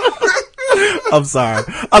 I'm sorry.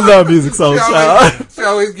 I love music soul child. She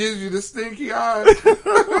always gives you the stinky eye.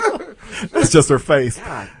 It's just her face.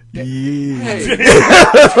 God. Yee. Hey.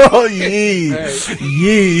 Oh, yee. Hey.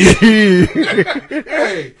 Yee.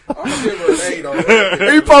 Hey, I'm gonna give her an 8 on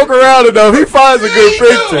that. He poke around enough. He finds a good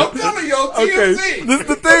picture. I'm telling you, on TMZ. Okay.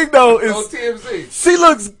 The thing though is on TMZ. she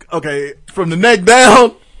looks okay from the neck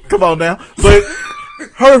down. Come on now, but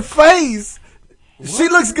her face. She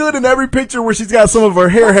looks good in every picture where she's got some of her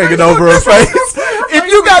hair hanging over her face. If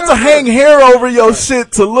you got to hang hair over your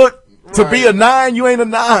shit to look to be a 9, you ain't a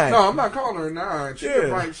 9. No, I'm not calling her a 9. She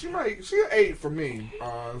an 8 for me. So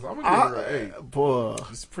I'm gonna give her an 8. Boy,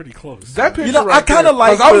 it's pretty close. That picture, I kind of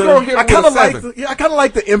like. I was gonna hit I kind of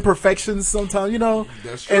like the imperfections sometimes.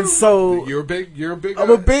 That's true. And so you're a big.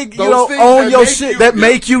 I'm a big. Own your shit that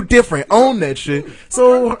make you different. Own that shit.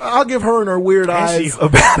 So I'll give her and her weird eyes I'll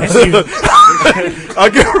give her.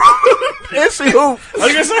 And she hoop. I'll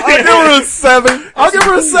give her a 7. I'll give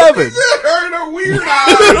her a 7. Her and her weird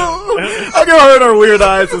eyes. I'll give her and her weird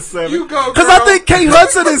eyes a 7. You go, because I think Kate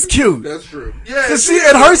Hudson is cute. That's true. Yeah. Cause she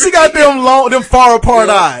got them far apart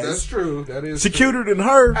eyes. That's true. That is. She cuter than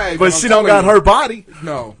her, hey, but she don't got her body.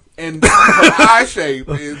 No. And her eye shape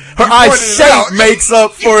is... Her eye shape makes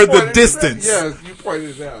up for the distance. Yes, you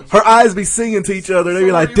pointed it out. Her eyes be singing to each other. They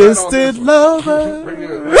be like, distant lover.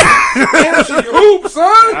 And she hoop,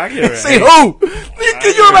 son. I get it. She hoop.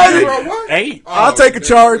 Can you imagine? 8. I'll take a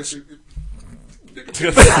charge.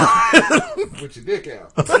 With your dick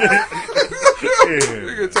out.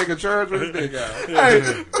 You're going to take a charge with your dick out. Hey,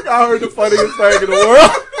 I heard the funniest thing in the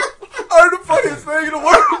world.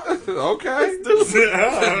 Okay.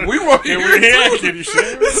 We want to hear it. Can you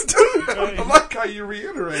share it? I like how you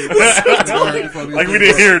reiterate. Like we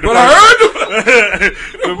didn't hear it. But I heard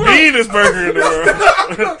the meanest burger in the world.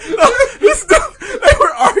 They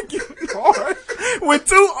were arguing hard. When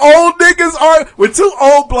two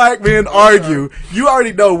old black men argue, you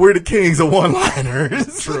already know we're the kings of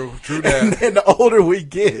one-liners. True that. And then the older we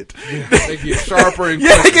get, they get sharper and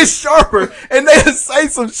they get sharper, and they say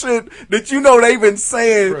some shit that you know they've been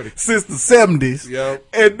saying since the 70s. Yep.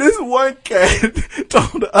 And this one cat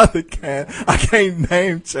told the other cat, I can't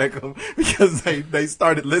name check them because they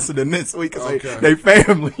started listening this week because they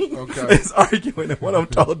family is arguing, and one of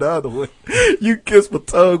them told the other one, you kiss my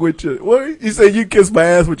tongue with your, what? You said you kiss my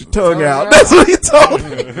ass with your tongue out. That's what he told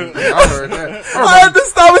me. I heard that. I had to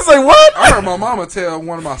stop and say, what? I heard my mama tell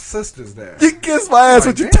one of my sisters that. You kiss my ass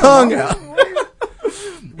with your tongue out.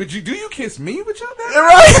 But do you kiss me with your ass?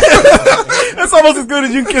 Right? That's almost as good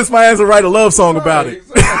as you can kiss my ass and write a love song about it.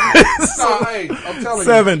 No, hey, I'm telling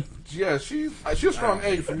 7. you. Yeah, she's a strong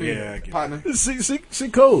 8 for me, partner. She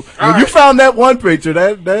cool. When you found that one picture,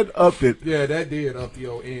 that upped it. Yeah, that did up the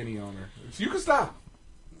old ante on her. So you can stop.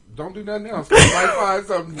 Don't do nothing else. You might find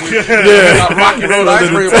something with Rocky Road ice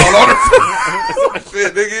cream all on her.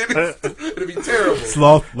 Shit, nigga, it'll be terrible.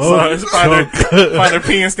 Sloth. Find her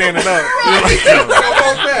peeing standing up.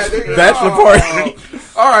 That's the party.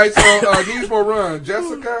 All right, so Needs More Run.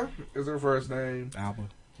 Jessica is her first name. Alba.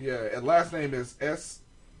 Yeah, and last name is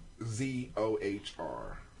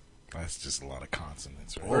SZOHR. That's just a lot of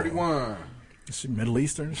consonants. Right? 31. Is she Middle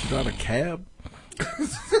Eastern? She drive a cab?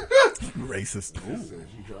 Racist. Says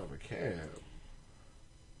you drive a cab.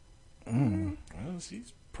 Well,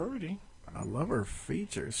 she's pretty. I love her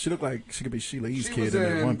features. She looked like she could be Sheila E.'s She kid was in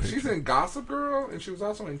that one She's picture. in Gossip Girl, and she was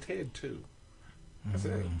also in Ted 2. That's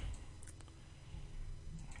it.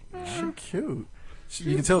 She's cute.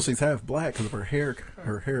 You can tell she's half black because of her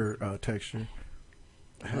hair texture.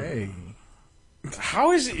 Hey.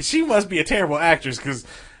 How is she? She must be a terrible actress because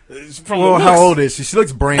from Well, the looks, how old is she? She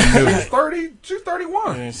looks brand new. She's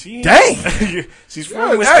 31. and she, Dang! she's Yeah, from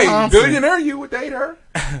hey, Wisconsin. billionaire, you would date her?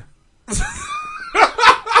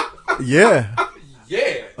 Yeah.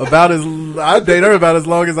 Yeah. I'd date her about as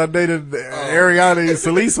long as I dated Ariana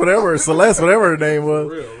Celeste, Celeste, whatever her name was.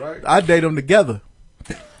 For real, right? I'd date them together.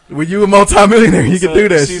 When you a multimillionaire, you can do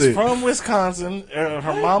that she's shit. from Wisconsin. Her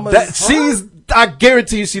mama's I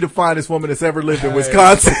guarantee you, she's the finest woman that's ever lived in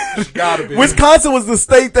Wisconsin. Gotta be. Wisconsin was the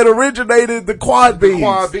state that originated the quad beans.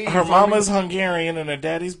 Her mama's Hungarian and her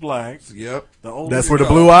daddy's black. Yep. That's where the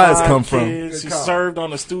blue eyes come from. She served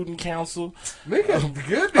on the student council. Nigga,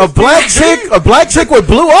 goodness. A black chick with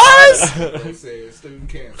blue eyes? They said student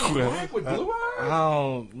cancer. Black with blue eyes?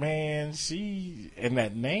 Oh man, she and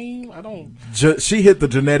that name, I don't. She hit the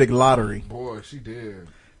genetic lottery. Boy, she did.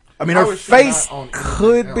 I mean, How her is she face not on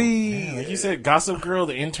could anything be. Man, like you said, Gossip Girl,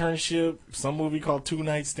 The Internship, some movie called Two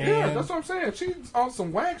Night Stand. Yeah, that's what I'm saying. She's on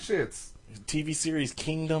some whack shits. TV series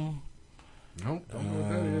Kingdom. Nope, don't know what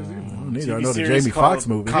that is either. Neither. I TV know the series Jamie called Foxx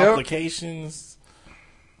movie. Complications.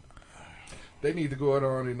 They need to go out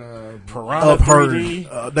on and Piranha Up her.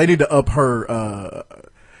 3D. They need to up her.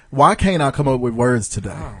 Why can't I come up with words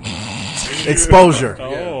today? Exposure.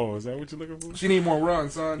 Oh, is that what you're looking for? she need more run,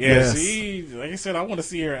 son. Yeah, Yes. she, like I said, I want to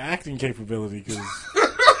see her acting capability because,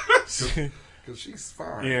 Because she's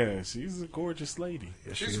fine. yeah, she's a gorgeous lady.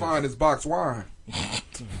 She's fine as box wine.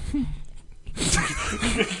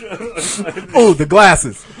 Oh, the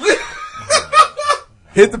glasses.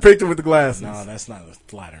 Hit the picture with the glasses. No, that's not a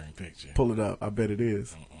flattering picture. Pull it up. I bet it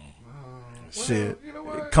is. Shit. You know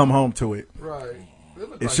what? Come home to it. Right.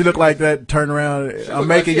 If she looked like that, turn around. looked I'm like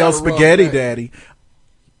making she your had a rough spaghetti day. daddy.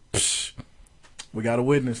 Psh, we got a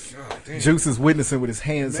witness. God damn. Juice is witnessing with his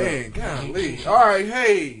hands up. Man, golly. All right,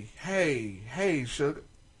 hey, sugar.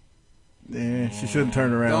 Yeah, she shouldn't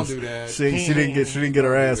turn around. Don't do that. She didn't get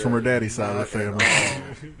her ass from her daddy's side of the family.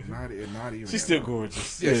 Not even. She's still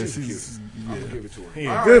gorgeous. Yeah, Yeah, she's she's- cute. I'm gonna give it to her.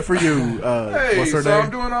 Yeah. All Good right. for you. Hey, What's her so name?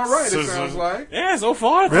 I'm doing all right. It sounds like. Yeah, so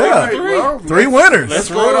far, Yeah. All right, three. well, 3 winners. Let's Let's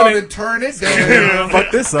go run on it. and turn it down.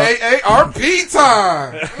 Fuck this up. AARP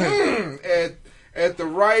time. At the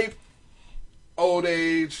ripe old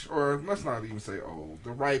age, or let's not even say old,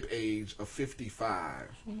 the ripe age of 55.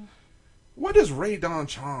 What does Ray Don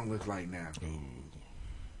Chong look like now?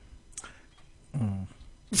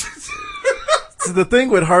 So the thing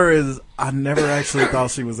with her is, I never actually thought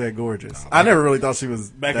she was that gorgeous. I never really thought she was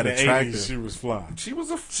Back that in the attractive. 80s, she was fly. She was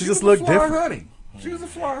a. She just looked fly different. Honey. She was a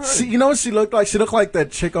fly honey. You know what she looked like? She looked like that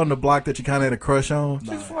chick on the block that you kind of had a crush on.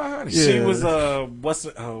 She's fly honey. Yeah. She was what's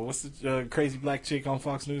the crazy black chick on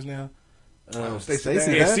Fox News now? Stacey Stacey Dash.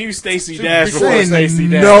 Yeah, Dash? she was Stacey She Dash was before She Stacey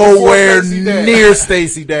ain't Dash. nowhere Before Stacey Dash. near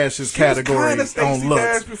Stacey Dash's She was category kinda on Stacey looks.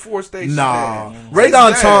 Dash before Stacey Nah, Dash. Ray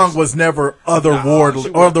Don Dash. Chong was never she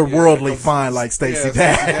wasn't. otherworldly Yeah, fine like Stacey yeah,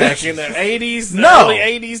 Dash. Back in the 80s, No. early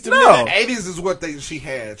 80s to No. mid 80s is what she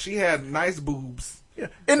had. She had nice boobs.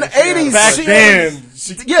 In the She had 80s, Back she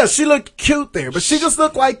then, she looked cute there, but she just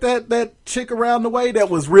looked like that chick around the way that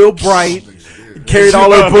was real bright, carried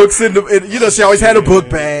all her books she always had a book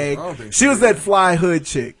bag. I don't think She was that fly hood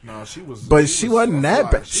chick. No, she was. But she wasn't that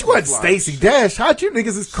fly. bad. She wasn't fly. Stacey Dash. How'd you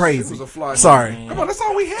niggas is crazy? She was a fly. Sorry. Come on, that's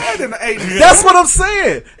all we had in the 80s. That's what I'm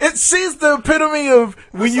saying. She's the epitome of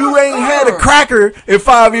when you ain't had a cracker in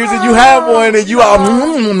 5 years and you have one and you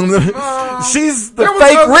all. She's the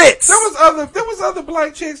fake Ritz. There was other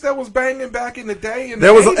black chicks that was banging back in the day.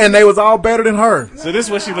 There was, and they was all better than her. So this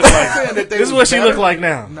is what she looked like. that they This is was what she better. looked like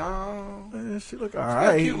now. No. Yeah, she look all Got a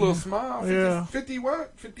right. cute little smile. 50, Yeah. 50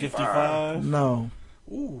 what? 55. 55. No,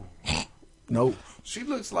 Ooh. nope. She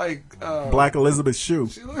looks like Black Elizabeth Shue,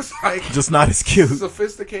 She looks like just not as cute.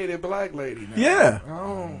 sophisticated black lady now. Yeah.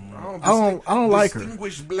 I don't like her.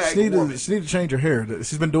 Distinguished black She woman. need to change her hair.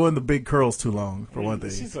 She's been doing the big curls too long, for one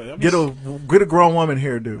thing. She's like- I mean, Get a grown woman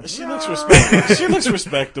hairdo. She looks respectable. She looks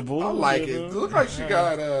respectable. I like you it. know? Look like she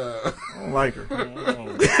got I don't like her.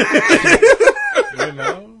 You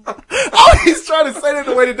know? Oh, he's trying to say that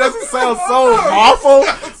in a way that doesn't sound so awful,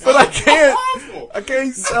 but I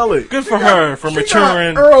can't sell it. Good for her for She got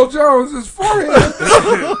maturing. Earl Jones's forehead.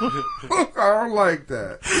 I don't like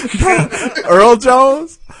that. Earl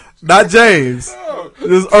Jones, not James.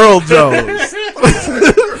 This is Earl Jones.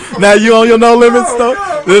 Now you on your No Limit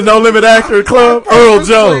stuff? The No Limit Actor Club? Earl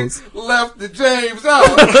Jones. Left the James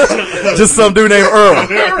out. Just some dude named Earl.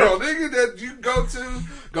 Earl, nigga, that you go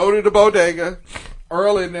to the bodega.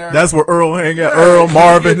 Earl in there. That's where Earl hang out. Earl,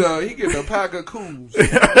 Marvin. He get a pack of cools.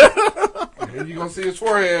 And you gonna see his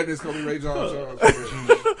forehead. It's gonna be Ray Jones.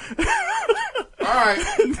 All right.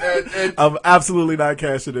 And I'm absolutely not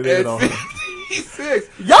cashing it in on her. 56.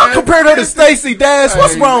 Y'all compared her to Stacey Dash.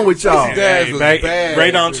 What's wrong with y'all? Stacey Dash was bad.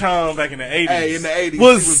 Ray Don Chong back in the 80s. Hey, in the 80s.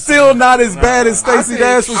 Was still not as bad as Stacey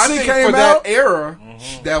Dash when she came for out. that era,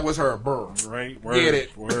 that was her birth. Right. Get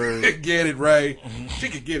it. Get it, Ray. She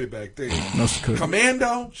could get it back then. No, she couldn't.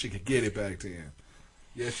 Commando, she could get it back then.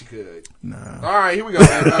 Yes, she could. Nah. All right, here we go.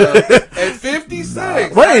 At 56. Nah.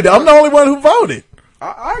 Wait, I'm the only one who voted.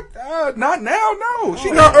 Not now, no. She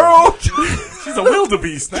got Earl. She's a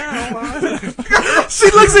wildebeest now. She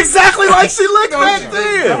looks exactly like she looked back What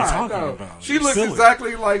then. are you talking about? She looks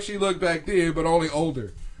exactly like she looked back then, but only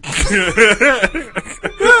older.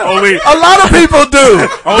 Only a lot of people do.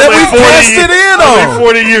 Only that we 40 cashed it in on. Only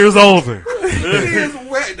 40 years older. He is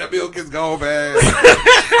wet. The milk is gone bad.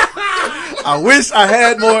 I wish I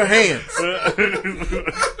had more hands.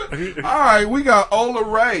 All right, we got Ola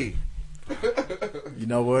Ray. You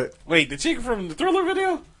know what? Wait, the chick from the Thriller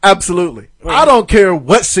video? Absolutely. I don't care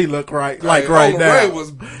what she looked like right Ola now. Ray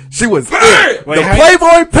was she was bad. it. Wait, the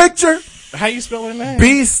Playboy picture. How you spell her name?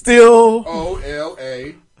 Be still. Ola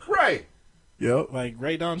Ray. Yep. Like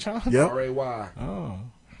Ray Don Chong? Yep. Ray. Oh.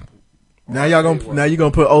 Now you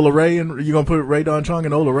gonna put Ola Ray and you gonna put Ray Don Chong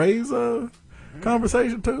and Ola Ray's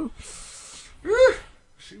conversation too.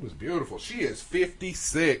 She was beautiful. She is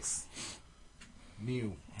 56.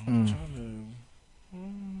 New.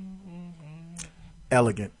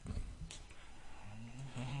 Elegant.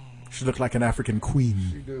 She looked like an African queen.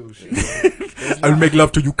 She do. I'll make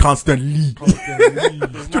love to you constantly.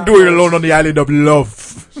 To do it alone on the island of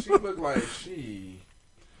love. She looked like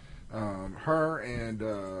her and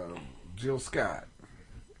Jill Scott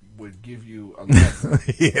would give you a lesson.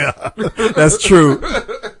 Yeah, that's true.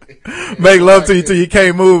 Make love to you till you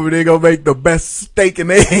can't move, and they gonna make the best steak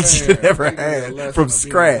and eggs you ever had from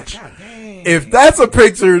scratch. If that's a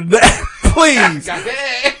picture, please.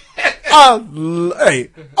 Hey,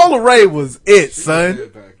 Ola Ray was it,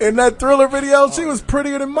 son. In that Thriller video, she was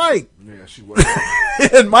prettier than Mike. Yeah, she was.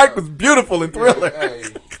 And Mike was beautiful in Thriller.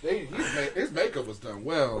 Hey, his makeup was done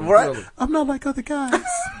well. Right? I'm not like other guys.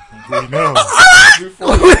 We know.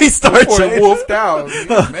 Before he wolfed out,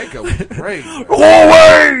 his makeup was great.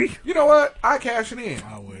 Away! You know what? I cash it in.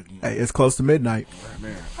 I wouldn't. Hey, it's close to midnight.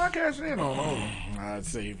 Man, I cash it in on Ola. I'd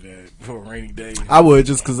save that for a rainy day. I would,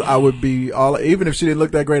 just because I would be even if she didn't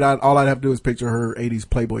look that great, all I'd have to do is picture her 80s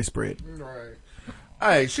Playboy spread. Right.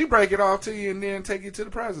 Hey, she break it off to you and then take you to the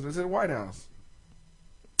president, to the White House.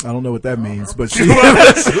 I don't know what that means, but she. I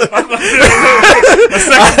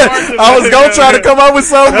was gonna try to come up with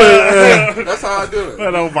something. That's how I do it.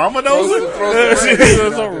 But Obama knows it.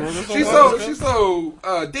 She's so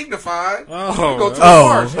dignified.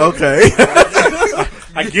 Okay.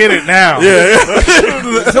 I get it now. Yeah,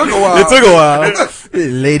 it took a while. It took a while,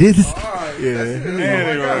 ladies. Right,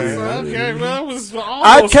 Okay, well, it was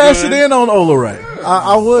I'd cash it in on Ola Ray.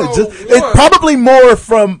 I would. It's probably more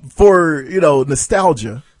for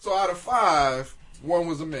nostalgia. So out of 5, 1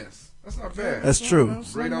 was a miss. That's not bad. That's true.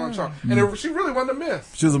 Ray Don Chong. And she really wasn't a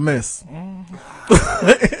miss. She was a miss. Not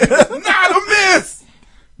a miss!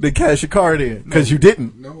 Then cash your card in, because you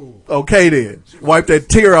didn't. No. Okay then. Wipe that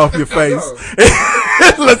tear off your face.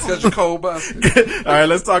 Let's get your cold busted. All right,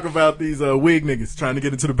 let's talk about these wig niggas trying to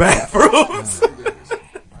get into the bathrooms.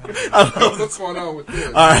 What's going on with this?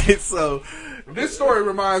 All right, so this story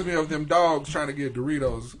reminds me of them dogs trying to get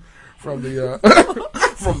Doritos from the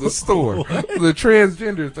from the store. The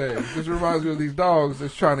transgender thing. This reminds me of these dogs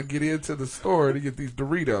that's trying to get into the store to get these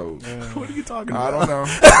Doritos. What are you talking about? I don't know.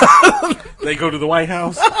 They go to the White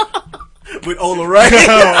House with Ola Ray.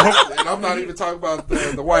 And I'm not even talking about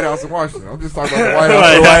the White House in Washington. I'm just talking about the White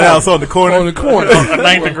House. The White House on the corner. On the corner.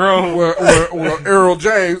 Ninth and Grove. Where Earl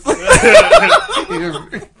James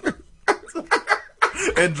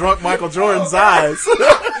and drunk Michael Jordan's eyes.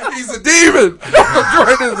 He's a demon. Michael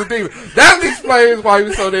Jordan is a demon. That explains why he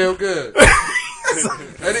was so damn good.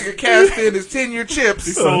 That nigga cashed in his 10-year chips.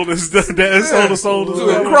 He sold his to a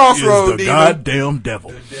crossroad the demon. goddamn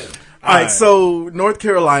devil. All right, so North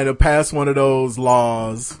Carolina passed one of those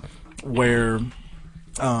laws where,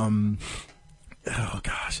 oh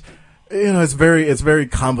gosh, it's very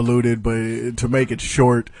convoluted, but to make it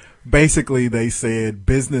short, basically they said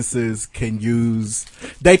businesses can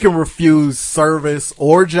refuse service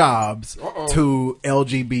or jobs to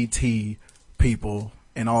LGBT people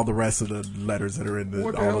and all the rest of the letters that are in the.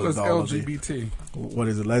 What the all hell of, is all of the- LGBT? what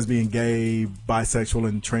is it? Lesbian, gay, bisexual,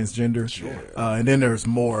 and transgender. Sure. And then there's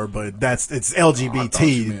more, but it's I thought you meant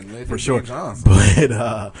LGBT Lady for sure. Johnson.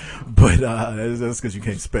 But that's because you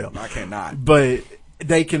can't spell. I cannot. But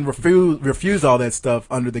they can refuse all that stuff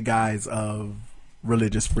under the guise of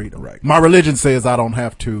religious freedom. Right. My religion says I don't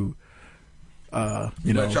have to. Let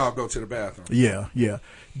y'all go to the bathroom. Yeah.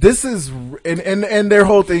 This is and their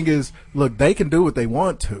whole thing is, look, they can do what they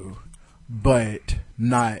want to, but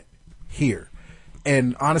not here.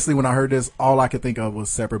 And honestly, when I heard this, all I could think of was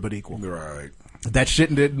separate but equal. Right. That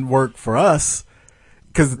shit didn't work for us.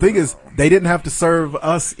 Because the thing is, they didn't have to serve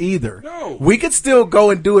us either. No. We could still go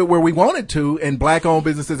and do it where we wanted to, and black-owned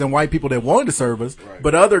businesses and white people that wanted to serve us. Right.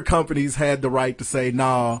 But other companies had the right to say,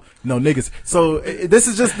 nah, no niggas. So this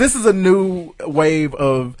is a new wave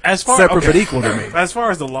of separate but equal to me. As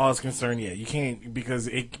far as the law is concerned, yeah, you can't because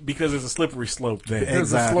it's a slippery slope then.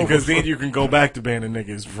 Exactly. Because then you can go back to banning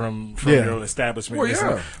niggas from your establishment. Well,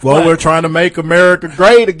 yeah. Well, we're trying to make America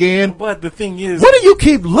great again. But the thing is, What do you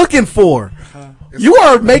keep looking for? You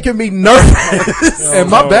are making me nervous. And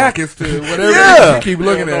my back is to whatever Yeah. you keep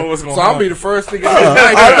looking at. So I'll be the first thing.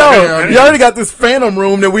 I know. You already got this Phantom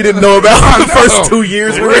room that we didn't know about the first 2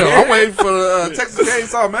 years. For real. I'm waiting for the Texas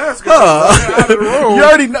Chainsaw Massacre. Out of the room. You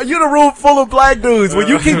already know. You're in a room full of black dudes. When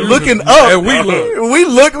you keep looking up, And we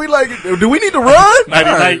look. we like, do we need to run?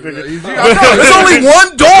 night. There's only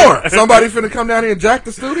one door. Somebody finna come down here and jack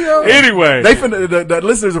the studio? Anyway, The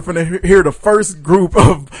listeners are finna hear the first group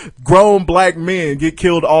of grown black men get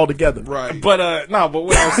killed all together. Right. but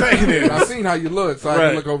what I'm saying is, I seen how you look, so I Right.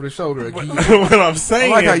 can look over the shoulder again. what I'm I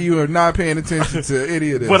saying, like how you are not paying attention to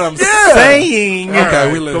any of this. what I'm saying.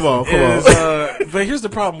 Okay, we listen. Come on. is, but here's the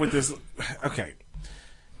problem with this. Okay,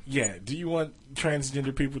 yeah. Do you want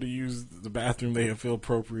transgender people to use the bathroom they feel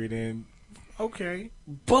appropriate in? Okay,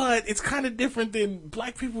 but it's kind of different than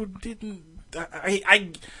black people didn't. I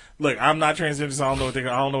look. I'm not transgender, so I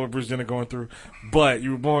don't know what Bruce Jenner going through. But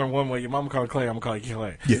you were born one way. Your mama called Clay. I'm gonna call you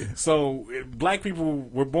Clay. Yeah. So black people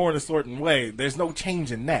were born a certain way. There's no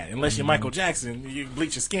change in that unless you're Michael Jackson. You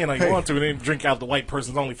bleach your skin like you want to, and then drink out the white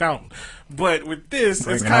person's only fountain. But with this,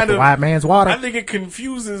 it's kind the of white man's water. I think it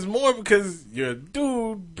confuses more because you're a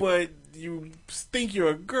dude, but you think you're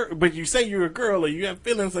a girl, but you say you're a girl, or you have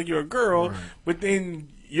feelings like you're a girl, but then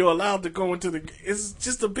you're allowed to go into the. It's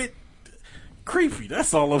just a bit creepy.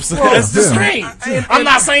 That's all I'm saying. That's just strange. I'm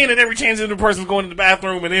not saying that every transgender person's going to the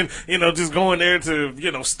bathroom and then just going there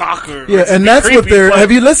to stalk her. Yeah, and that's what they're. but-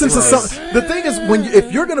 Have you listened to some? The thing is,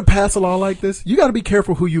 if you're going to pass a law like this, you got to be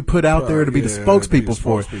careful who you put out there to be the spokespeople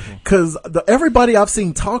for it. Because everybody I've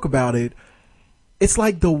seen talk about it, it's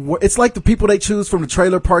like the people they choose from the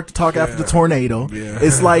trailer park to talk after the tornado. Yeah.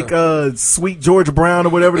 It's like Sweet Georgia Brown or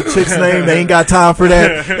whatever the chick's name. They ain't got time for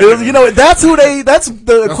that. That's who they. That's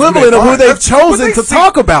the equivalent of who they've chosen to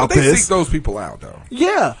talk about They this. seek those people out, though.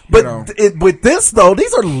 Yeah, but with this though,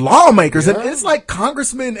 these are lawmakers, and it's like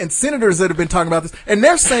congressmen and senators that have been talking about this, and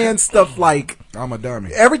they're saying stuff like, I'm a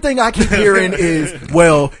dummy. everything I keep hearing is,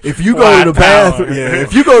 well, if you go to the bathroom,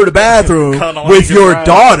 if you go to the bathroom with your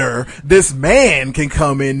daughter, this man can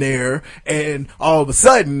come in there, and all of a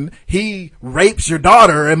sudden he rapes your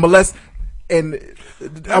daughter and molests. And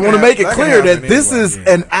I want to make it clear that this is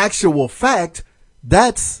an actual fact.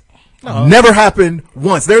 That's never happened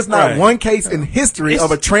once. There's not one case in history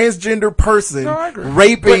of a transgender person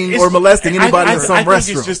raping or molesting anybody in some I think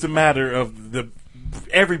restroom. it's just a matter of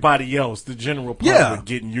everybody else, the general public,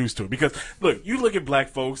 getting used to it. Because look, you look at black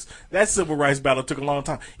folks, that civil rights battle took a long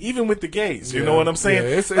time. Even with the gays, you know what I'm saying?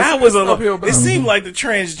 It seemed like the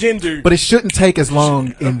transgender, but it shouldn't take as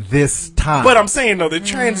long in this time. But I'm saying though, the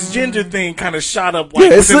transgender thing kind of shot up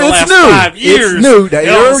like it's within the last new. 5 years. It's new.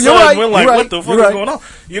 You're right. We're like, you're what the fuck right. is going on?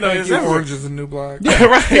 It's Orange is the new black. Yeah,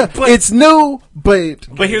 right. Yeah, But it's new, but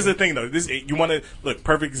here's the thing, though. You want to look.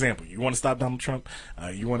 Perfect example. You want to stop Donald Trump.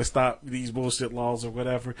 You want to stop these bullshit laws or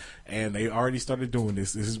whatever. And they already started doing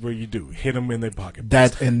this. This is where you do hit them in their pocket.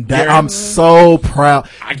 I'm so proud.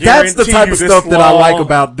 That's the type of stuff that I like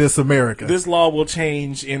about this America. This law will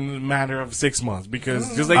change in a matter of 6 months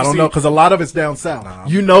because just like I don't know, because a lot of it's down south.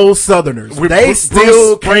 Southerners. With They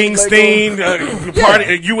still Springsteen,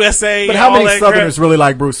 USA. But how many all that Southerners crap? really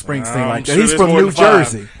like Bruce Springsteen like that? sure He's there's from more New than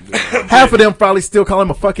 5. Jersey. Half of them probably still call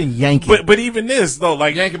him a fucking Yankee. But even this though,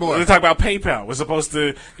 like Yankee boy. they talk about PayPal. We're supposed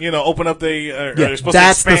to open up they're supposed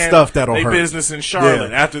that's to the expand stuff that'll their hurt. business in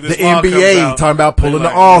Charlotte after this the law NBA comes out. talking about pulling They're the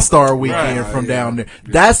like, All-Star weekend right, from down there.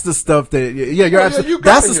 That's the stuff that you're absolutely. you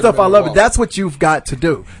gotta That's the hit stuff them I in love. the It. That's what you've got to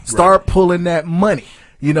do. Start pulling that money.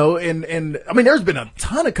 And I mean, there's been a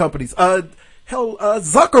ton of companies. hell,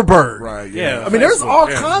 Zuckerberg. Right. Yeah. I mean, there's all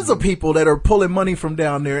Yeah. kinds of people that are pulling money from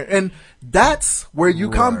down there, and that's where you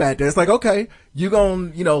combat that. It's like, okay, you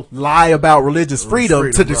gonna, lie about religious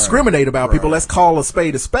freedom to discriminate about people. Let's call a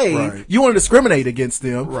spade a spade. Right. You want to discriminate against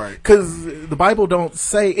them. Right. Because the Bible don't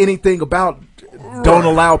say anything about don't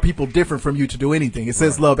allow people different from you to do anything. It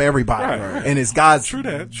says love everybody. Right. And it's God's True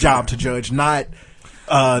job to judge, not,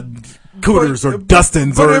 Cooters or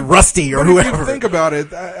Dustins or Rusty or but whoever. If you think about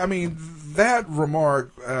it, I mean, that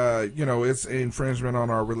remark, it's infringement on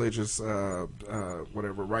our religious,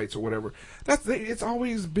 whatever rights or whatever. It's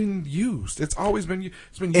always been used. It's always been used.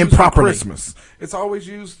 It's been used Improperly. for Christmas. It's always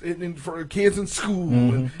used for kids in school.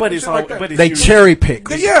 And But it's shit all, like that. but it's They used, cherry pick.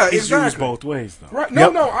 Yeah, it's exactly. used both ways though. Right?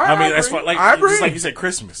 No, Yep. I I mean, agree. that's what, I agree. just like you said,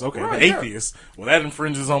 Christmas. Okay, Right, the yeah. atheist. Well, that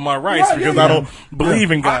infringes on my rights Right, because yeah, I yeah. don't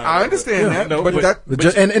believe in God. I understand that, No, but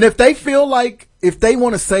that. And if they feel like, if they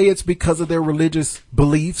want to say it's because of their religious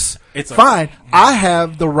beliefs, It's fine. I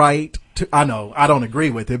have the right to, I know, I don't agree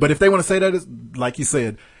with it, but if they want to say that, it's, like you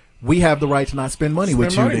said, we have the right to not spend money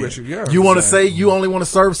with you. money then. with you, yeah. You want to say you only want to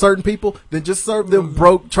serve certain people, then just serve them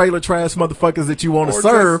broke trailer trash motherfuckers that you want to Or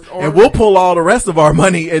serve, just- or- and we'll pull all the rest of our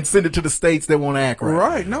money and send it to the states that want to act right.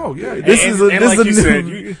 Right? No, yeah. This is a- and this like is a you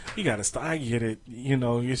new- said, you gotta stop. I get it.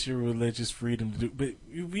 It's your religious freedom to do, but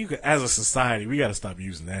as a society, we gotta stop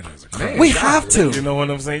using that as a crime. We have to. You know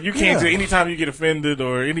what I'm saying? You can't Yeah. do anytime you get offended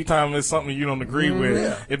or anytime there's something you don't agree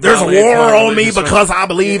with. It There's a violates war my on me religious because I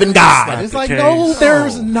believe in God. not It's the like, case. no,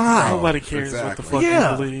 there's not. Nobody cares what the Exactly. fuck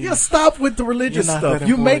Yeah, you believe. yeah. Stop with the religious You're not stuff. that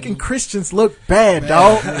You're important. making Christians look bad,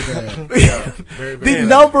 dog. Very The bad.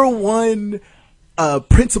 number one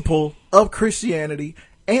principle of Christianity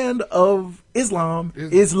and of Islam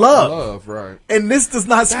is love. Love, right? And this does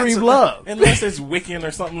not scream love. Unless it's Wiccan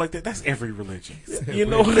or something like that. That's every religion. You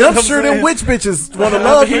know what I'm sure them saying? witch bitches want to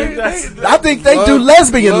love you. That's- I think they do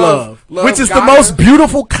lesbian love, which is the Gaia. most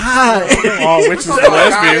beautiful kind. all witches are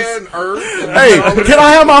lesbians. Hey, can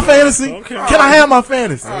I have my fantasy? Okay. Can I have my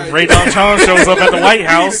fantasy? Ray Don Chong shows up at the White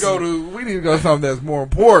House. We need to go to something that's more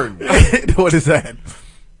important. What is that?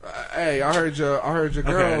 Hey, I heard your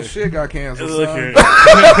girl Okay. shit got canceled. Look son. here.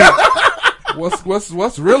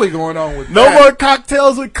 What's really going on with No that? more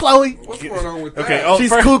cocktails with Chloe. What's going on with Okay, that? oh, She's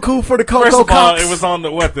first- cuckoo for the First Cocoa of all, Cox. it was on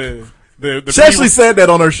the She actually said that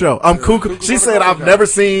on her show. I'm cuckoo. She said, I've never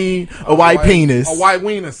seen a white penis. A white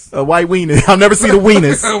weenus. A white weenus. I've never seen a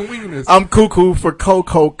weenus. A weenus. I'm cuckoo for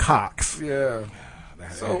Cocoa Cox. Yeah.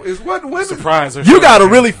 So is when surprise. You gotta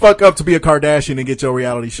really fuck up to be a Kardashian and get your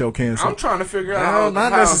reality show canceled. I'm trying to figure No, out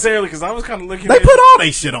not how, necessarily, because I was kind of looking They at put all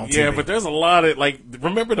they shit on TV. Yeah, but there's a lot of, like,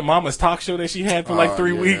 remember the Mama's talk show that she had for like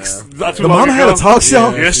 3 yeah. weeks? Not too The long Mama had ago? a talk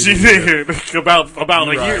show? Yes, she did. about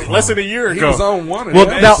a year, less than a year he ago. was on one of Well,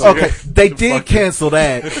 them. now, so okay, good. they did cancel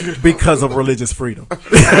that because of religious freedom.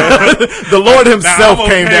 The Lord himself Now, I'm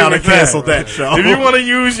came okay down and with that. canceled that show. If you want to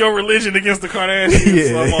use your religion against the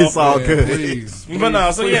Kardashians, yeah, I'm it's all Yeah, good. Please, But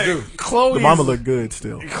no, so please yeah, do. Chloe. The mama looked good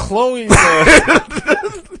still. Chloe's.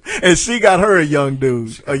 And she got her a young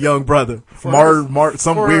dude, a young brother. Some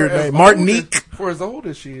For weird as name. old Martinique. as- For as old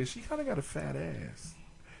as she kind of got a fat ass.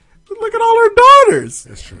 Look at all her daughters.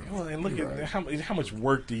 That's true. Well, and look at how much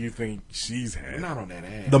work do you think she's had? Not on that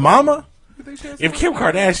ass. The mama? You think she has If some- Kim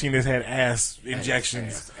Kardashian has had ass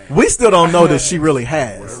injections, We still don't know that she really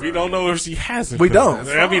has. we don't know if she hasn't. We though. don't.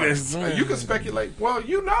 I mean, it's, you can speculate. Well,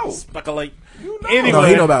 you know. speculate. You know. Anyway, No,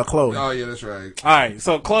 he know about Chloe. Oh yeah, that's right. all right,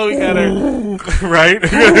 so Chloe got her right.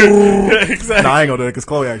 Exactly. No, I ain't gonna do it because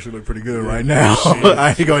Chloe actually look pretty good right now.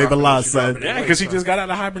 I ain't gonna even lie, son. Yeah, because she just got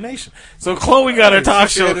out of hibernation. So Chloe got her talk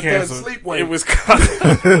She show had to canceled. sleep weight. It was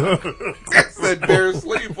Said bear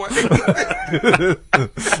sleep.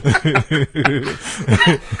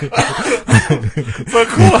 so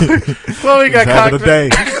Chloe got Having a day.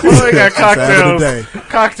 Chloe got Having a day.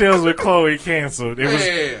 cocktails with Chloe canceled. It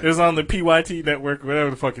Man. was on the PYT network, whatever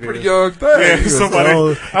the fuck it Pretty is. young thing. Yeah, somebody.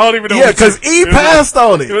 Oh. I don't even know. Yeah, what because E passed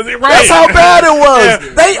on it. It was- right. That's how bad it was.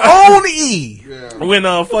 Yeah. They own E. When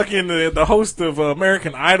fucking the host of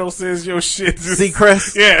American Idol says your shit just,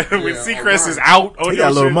 Seacrest? yeah, when Yeah, Seacrest alright. is out on He your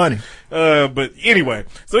got a little shit. money. But anyway,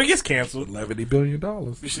 so it gets canceled. $11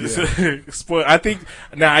 billion. Spoil. I think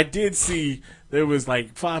now I did see there was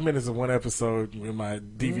like 5 minutes of one episode when my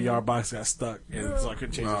DVR box got stuck, and so I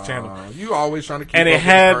couldn't change the channel. You always trying to keep And up it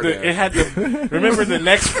with had the Kardashians. remember the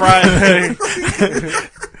next Friday.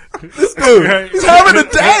 Dude, he's having a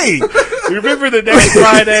day. Remember the next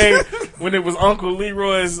Friday when it was Uncle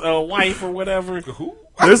Leroy's wife or whatever. Who?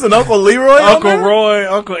 There's an Uncle Leroy on Uncle there?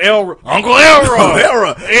 Roy, Uncle Elroy.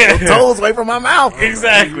 Era. Yeah. Toes away from my mouth.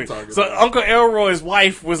 Exactly. talking So Uncle Elroy's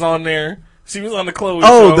wife was on there. She was on the Chloe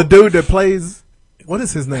Oh, show. the dude that plays What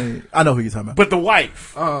is his name? I know who you're talking about. But the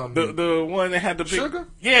wife, the one that had the big, Sugar?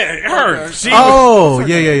 yeah, her. Okay. She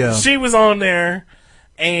yeah. She was on there,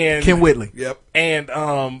 and Kim Whitley. Yep. and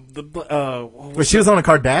But she was on a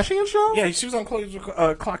Kardashian show? yeah, she was on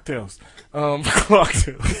Clocktails.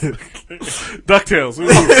 Clocktails. DuckTales.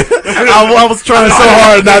 I was trying so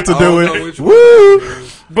hard not to do know it. which one. Woo!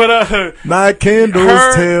 But Not Kendall's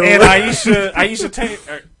her tail. and Aisha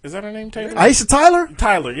Taylor. Is that her name, Taylor? Aisha Tyler?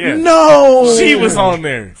 Tyler, yeah. No! She was on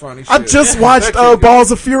there. Funny shit. I just watched That chick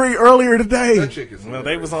Balls of Fury earlier today. That chick is Well,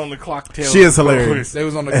 they was on the Clocktails. She is hilarious. They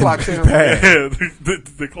was on the clock She's town. bad. Yeah,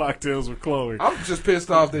 the Clocktails with Chloe. I'm just pissed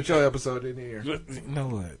off that your episode didn't hear. You know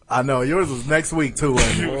what? I know, yours was next week too,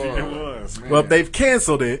 wasn't it? It was. Well, they've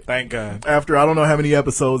canceled it Thank God. after I don't know how many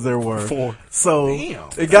episodes there were. 4. So Damn,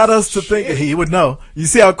 it got us to think he would know. You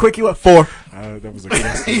see how quick he was? 4. That was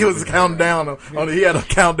a He was counting down on he had a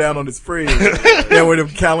countdown on his fridge. Yeah, where them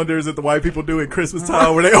calendars that the white people do at Christmas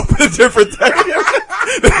time where they open a different day.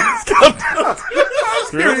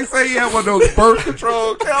 Really say he had one of those birth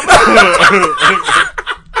control calendars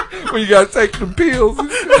when you gotta take them pills.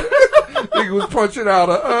 And shit. Nigga was punching out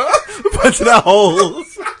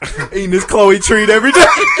holes. Eating his Chloe treat every day.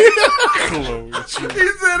 Chloe. He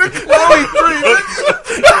said a Chloe treat.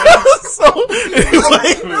 So anyway,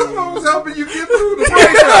 That's what was helping you get through the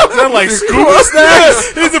breakup. Sound like scuba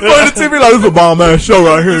snacks. he's in front of the TV like, this is a bomb ass show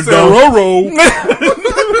right here. Roro.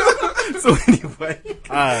 So anyway,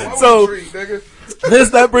 So treat, nigga.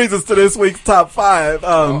 that brings us to this week's top 5.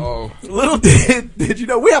 Uh-oh. Little did you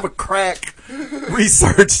know we have a crack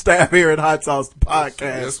research staff here at Hot Sauce Podcast.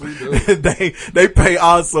 Yes, we do. They pay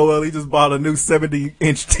Oz so well. He just bought a new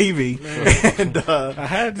 70-inch TV, and I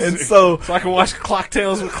had to and see- so I can watch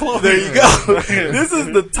Clocktails with Chloe. there you go. This is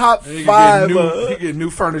the top He 5. He get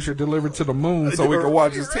new furniture delivered to the moon so we can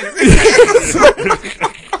watch his TV.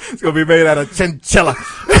 It's gonna be made out of chinchilla,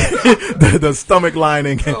 the stomach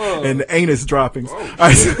lining and anus droppings. All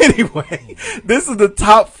right, so anyway, this is the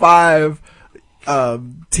top 5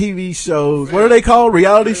 TV shows. What are they called?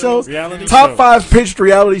 Reality shows. Reality Top shows. 5 pitched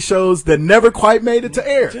reality shows that never quite made it to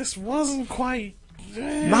air. Just wasn't quite.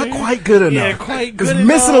 Not quite good enough. Yeah, quite good It's enough.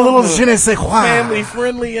 missing a little je ne sais quoi. Family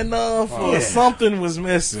friendly enough, or something was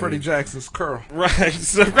missing. Freddie Jackson's curl. Right,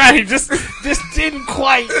 so, right, just didn't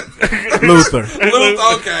quite. Luther.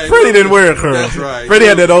 Okay. Freddie didn't wear a curl. That's right. Freddie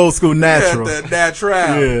had that old school natural. That natural.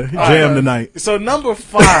 Yeah, he jammed tonight. So number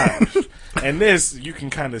 5, and this you can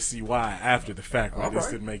kind of see why after the fact why this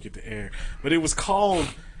didn't make it to air, but it was called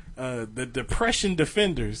the Depression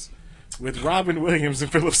Defenders. With Robin Williams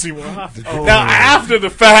and Philip Seymour Hoffman. Now, after the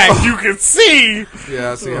fact, you can see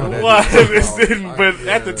Yeah, I see how that why is. this didn't. But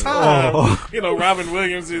at the time, Robin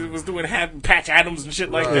Williams was doing Patch Adams and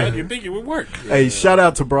shit like that. You think it would work? Hey, shout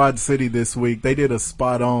out to Broad City this week. They did a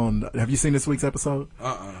spot on. Have you seen this week's episode?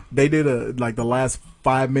 They did the last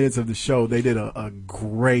 5 minutes of the show. They did a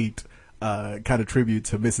great kind of tribute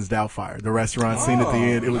to Mrs. Doubtfire, the restaurant scene at the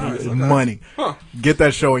end. It was money. Get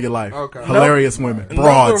that show in your life. Okay. Hilarious women,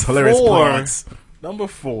 broads, hilarious broads. Number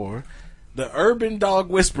 4, The Urban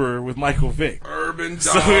Dog Whisperer with Michael Vick. Urban dog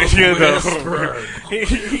So, you know, whisperer.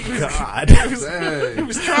 God, he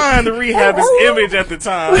was trying to rehab his image at the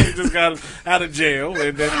time. He just got out of jail,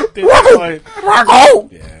 and then that's suicide.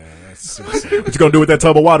 what you gonna do with that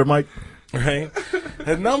tub of water, Mike? Right?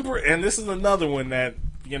 And this is another one that,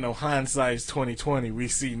 hindsight's 2020. We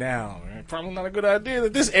see now. Probably not a good idea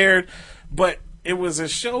that this aired, but it was a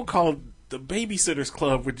show called The Babysitter's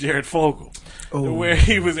Club with Jared Fogle, where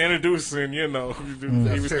he was introducing, he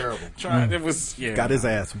was terrible. trying. It was Got his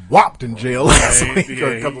ass whopped in jail last week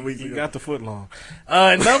or a couple weeks he ago. got the foot long.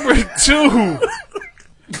 Number 2.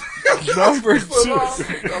 Number 2.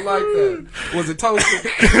 I like that. Was it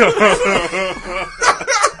toasted?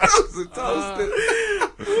 Was it toasted?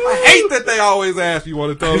 I hate that they always ask you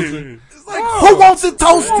want it toasted. It's like, who wants it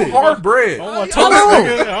toasted? Hard bread.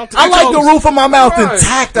 I like the roof of my mouth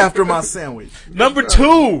intact after my sandwich. Number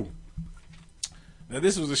 2. Now,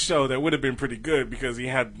 this was a show that would have been pretty good because he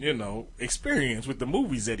had, experience with the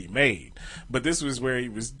movies that he made. But this was where he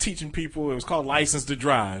was teaching people. It was called License to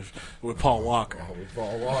Drive with Paul Walker.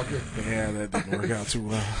 Paul Walker. Yeah, that didn't work out too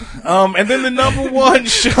well. And then the number 1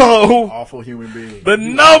 show. Awful human being. The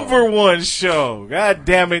number 1 show. God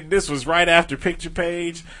damn it. This was right after Picture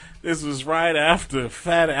Page. This was right after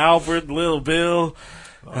Fat Albert, Lil Bill.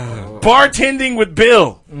 Bartending with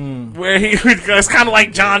Bill, where it's kind of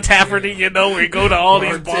like John Tafferty, where he go to all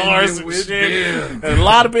these bars and shit. And a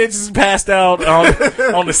lot of bitches passed out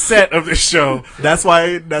on the set of this show. That's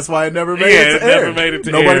why it never made it to air. Never made it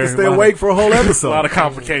to Nobody air. could stay awake for a whole A episode. lot of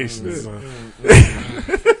complications.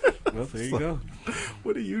 Well, there you go.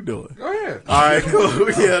 What are you doing? Go ahead. All right, cool.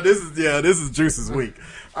 This is Juice's week.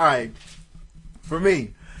 All right, for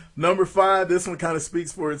me, number 5. This one kind of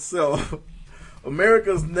speaks for itself.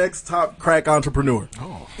 America's next top crack entrepreneur.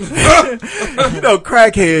 Oh,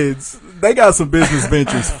 crackheads. They got some business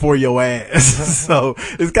ventures for your ass. So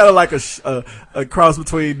it's kind of like a cross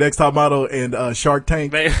between Next Top Model and Shark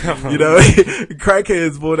Tank.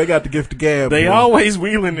 Crackheads, boy, they got the gift of gab. They boy. Always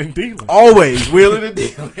wheeling and dealing. Always wheeling and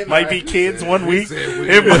dealing. Might be kids one week.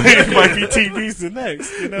 It might be TVs the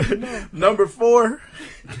next. You never know. Number 4,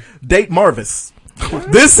 Date Marvis.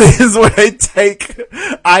 This is where they take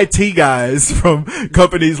IT guys from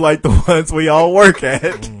companies like the ones we all work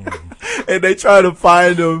at, and they try to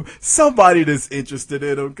find them somebody that's interested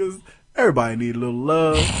in them because everybody need a little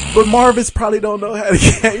love. But Marvis probably don't know how to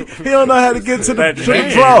get. He don't know how to get to the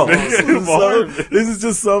draw. So this is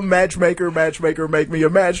just some matchmaker make me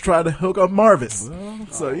a match. Try to hook up Marvis.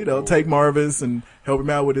 So take Marvis and help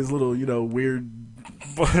him out with his little weird.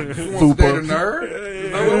 Fupa. Nerd?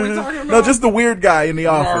 Is that what we talking about? No, just the weird guy in the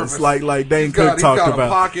office, like Dane Cook talked about.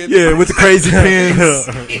 Pocket. Yeah, with the crazy pins.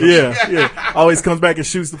 Yeah. Always comes back and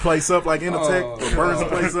shoots the place up like Innotek, or burns the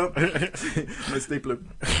place up. Miss Steepler.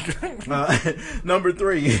 Number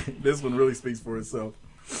 3. This one really speaks for itself.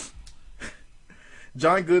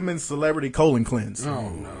 John Goodman's celebrity colon cleanse. Oh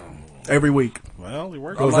no! Every week. Well, he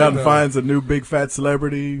works. Goes out and finds a new big fat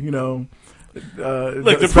celebrity.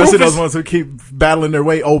 Look, especially those ones who keep battling their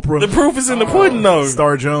way. Oprah. The proof is in the pudding, though.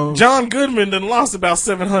 Star Jones. John Goodman done lost about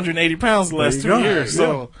 780 pounds the last 2 years.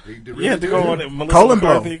 So you had to go on it. Colon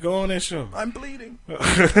blow. Go on that show. I'm bleeding.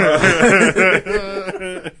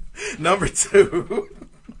 Number 2.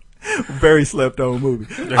 Very slept on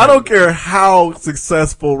movie. I don't care how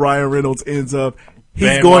successful Ryan Reynolds ends up. He's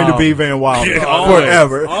Van going Wilder. to be Van Wilder Always.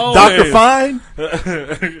 forever. Always. Dr. Fine?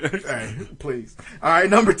 Hey, please. All right,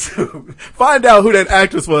 number 2. Find out who that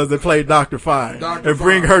actress was that played Dr. Fine. And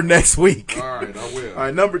bring her next week. All right, I will. All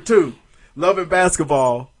right, number 2. Love and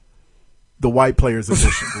Basketball, the white players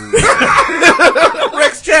edition.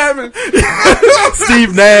 Rex Chapman.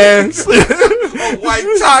 Steve Nash. White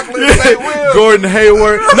chocolate. Say Will. Gordon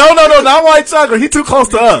Hayward. No, not white chocolate. He too close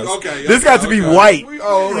to us. Okay, this got to be white.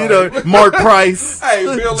 Right. Mark Price. Hey,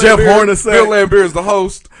 Jeff Hornacek. Bill Lambier is the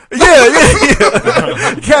host.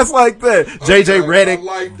 Yeah. Cats like that. JJ Redick. I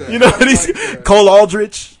like that. Cole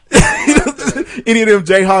Aldrich. Any of them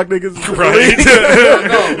Jayhawk niggas. Right.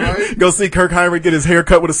 Right? Go see Kirk Heinrich get his hair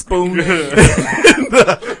cut with a spoon. With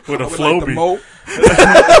a Flowbee.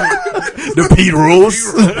 The Pete Rules.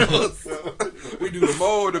 We do the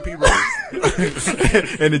Mo or the Pete Rules.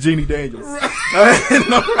 And the Jeannie Daniels.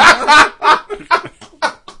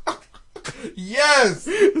 Yes.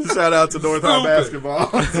 Shout out to North High Basketball.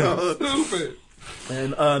 Stupid.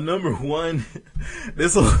 And number 1,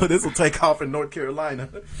 this will take off in North Carolina.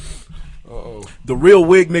 Uh-oh. The real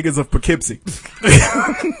wig niggas of Poughkeepsie.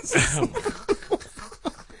 This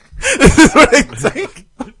is what they take.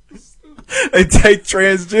 They take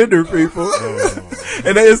transgender people,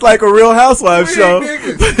 and it's like a Real Housewives show,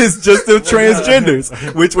 but it's just them transgenders,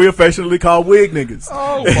 which we affectionately call wig niggas.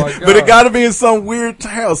 Oh my God. But it got to be in some weird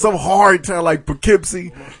town, some hard town like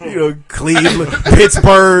Poughkeepsie, Cleveland,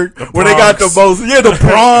 Pittsburgh, where they got the most, the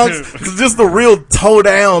Bronx. It's just the real toe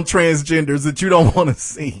down transgenders that you don't want to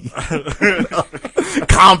see.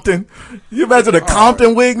 Compton. You imagine a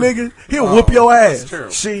Compton wig nigga? He'll whoop your ass.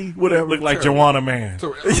 She, whatever. Look like Joanna Man.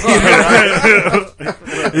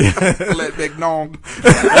 Let Big Nong.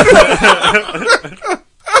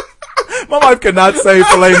 My wife cannot say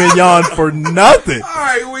filet mignon for nothing. All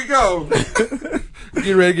right, here we go.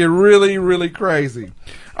 Get ready to get really, really crazy.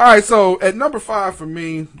 All right, so at number 5 for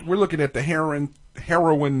me, we're looking at the heroin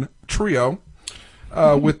trio.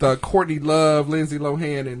 With Courtney Love, Lindsay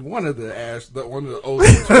Lohan, and one of the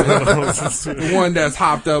oldest, the one that's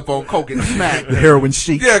hopped up on coke and smack. The heroin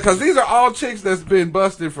chic. Yeah, because these are all chicks that's been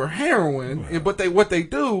busted for heroin, but what they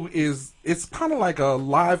do is it's kind of like a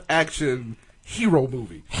live action hero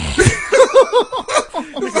movie.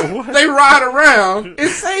 They ride around and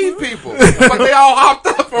save people, but they all hopped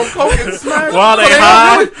up on coke and smack. While they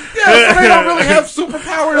high? So they don't really have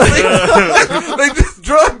superpowers. They just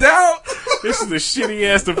drugged out. This is the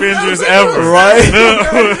shitty-ass Avengers ever.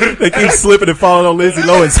 Right? They keep slipping and falling on Lindsay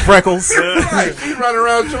Lohan's freckles. Right. She's running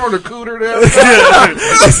around showing a cooter there.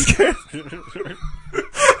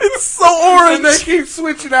 It's so orange. And they keep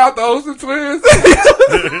switching out the Olsen twins.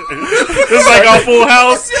 It's like on Full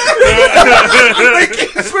House. They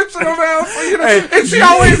keep switching them out. And she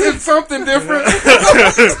always did something different.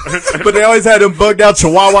 But they always had them bugged out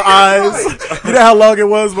Chihuahua eyes. You know how long it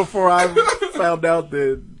was before I found out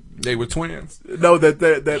that They were twins. No,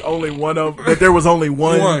 that only one of that there was only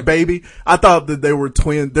one baby. I thought that they were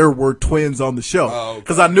twins. There were twins on the show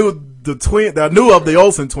because I knew I knew of the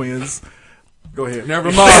Olsen twins. Go ahead. Never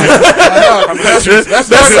mind. That's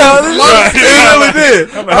how it really did.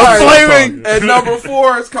 I'm blaming. At number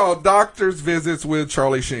 4, it's called Doctor's Visits with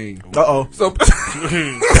Charlie Sheen. Uh-oh. So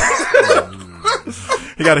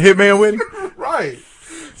he got a hitman with him? Right.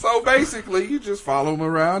 So basically, you just follow him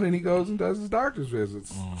around and he goes and does his doctor's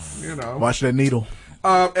visits. You know. Watch that needle.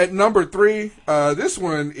 At number 3, this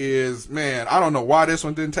one is, man, I don't know why this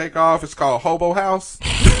one didn't take off. It's called Hobo House.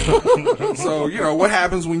 So, you know, what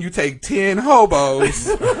happens when you take 10 hobos,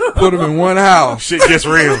 put them in one house? Shit gets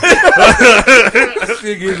real.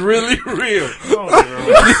 Shit gets really real.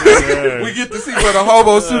 We get to see what a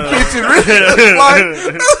hobo soup kitchen really looks like.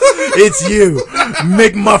 It's you,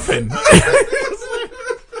 McMuffin.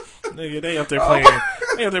 Nigga, they up there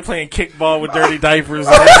playing kickball with dirty diapers.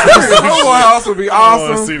 Hobo House would be awesome. I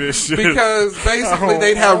wanna see this shit. Because basically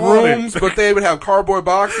they'd have rooms, but they would have cardboard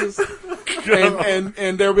boxes.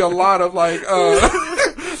 And there'd be a lot of like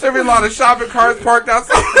there'd be a lot of shopping carts parked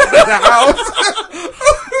outside the house.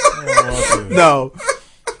 No,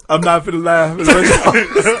 I'm not finna laugh.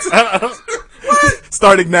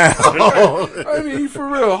 Starting now. I mean, for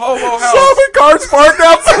real, Hobo House. Shopping carts parked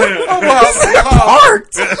outside. Hobo House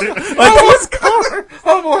parked. Like what's car?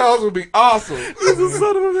 Hobo House would be awesome. He's a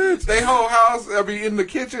son of a bitch. They whole house, I'd be in the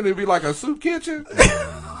kitchen. It'd be like a soup kitchen.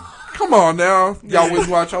 Come on now, y'all wouldn't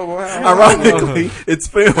watch Hobo House. Ironically, it's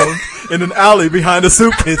filmed in an alley behind a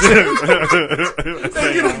soup kitchen.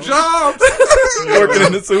 They get them jobs working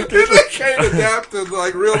in the soup kitchen. They can't adapt to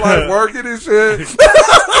like real life working and shit.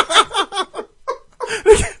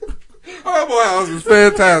 Hobo House is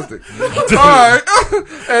fantastic. Alright,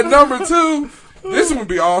 at number 2, this one would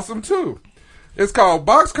be awesome too. It's called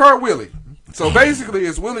Boxcar Willie. So basically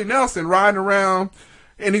it's Willie Nelson riding around,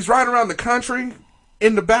 and he's riding around the country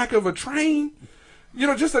in the back of a train. You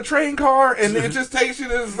know, just a train car, and it just takes you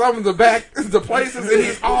to some of the places, and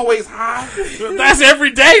he's always high. That's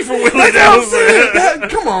every day for Willie Nelson.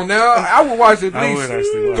 Come on now, I would watch at least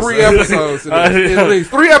 3 episodes. At least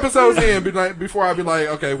 3 episodes in, before I'd be like,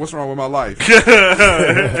 okay, what's wrong with my life?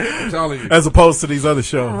 I'm telling you. As opposed to these other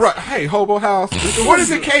shows. Right. Hey, Hobo House. What if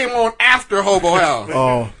it came on after Hobo House?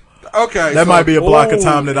 Oh. Okay, that might be a block of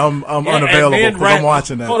time that I'm unavailable because I'm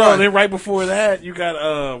watching that. Hold on, then right before that, you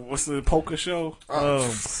got what's the polka show?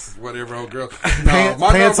 Whatever, old girl.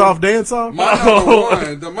 Pants Off, Dance Off.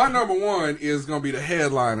 My number one is going to be the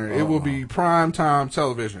headliner. It will be primetime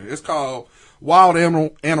television. It's called Wild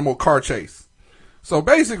Animal Car Chase. So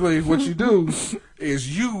basically, what you do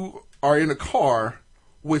is you are in a car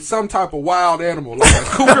with some type of wild animal, like a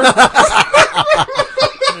cougar.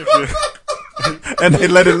 And they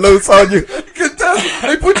let it loose on you.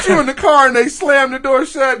 They put you in the car and they slam the door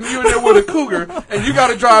shut, and you're in there with a cougar, and you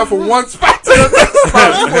got to drive from one spot to the next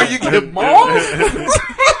spot before you get mauled.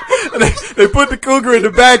 They put the cougar in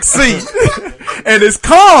the back seat, and it's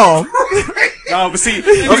calm. No, but see,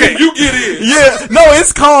 okay, you get in. Yeah, no,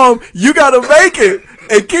 it's calm. You got to make it.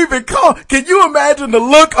 And keep it calm. Can you imagine the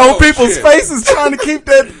look on people's faces trying to keep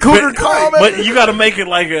that cougar calm? But you got to make it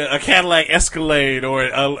like a Cadillac Escalade or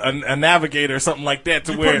a Navigator or something like that.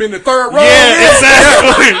 To where put them in the third row. Yeah,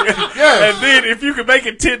 exactly. Yeah. And then if you can make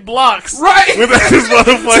it 10 blocks, right? With this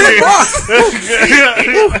motherfucker. 10 blocks.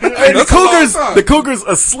 Hey, the cougar's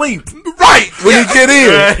asleep. Right. When he get in,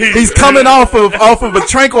 right. He's coming off of a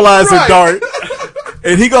tranquilizer dart.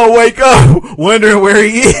 And he gonna wake up wondering where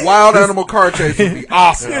he is. Wild Animal Car Chase would be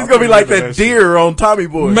awesome. He's gonna be like that deer on Tommy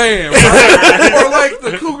Boy. Man. Or like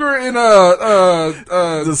the cougar in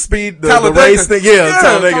the speed, the race thing. Yeah,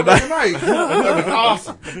 Talladega Nights. That'd be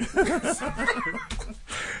awesome.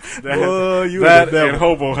 That and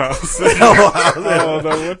Hobo House. I don't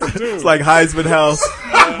know what to do. It's like Heisman House.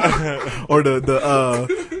 Or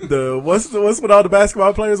the what's with all the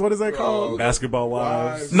basketball players? What is that called? Basketball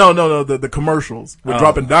Wives. No, the commercials. We're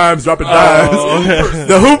dropping dimes.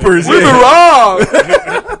 The Hoopers. We've been robbed.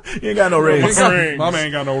 You ain't got no rings. My man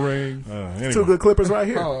ain't got no ring. Anyway. 2 good clippers right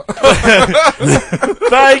here.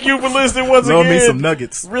 Thank you for listening once again. Me some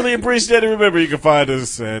nuggets. Really appreciate it. Remember, you can find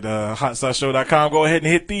us at hotsauceshow.com. Go ahead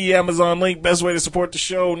and hit the Amazon link. Best way to support the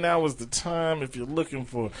show. Now is the time if you're looking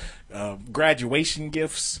for graduation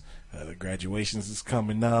gifts. The graduations is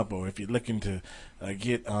coming up, or if you're looking to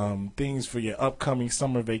get things for your upcoming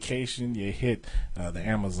summer vacation, you hit the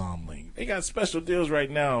Amazon link. They got special deals right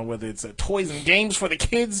now, whether it's toys and games for the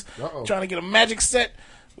kids, trying to get a magic set,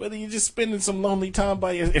 whether you're just spending some lonely time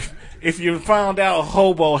by your, if you found out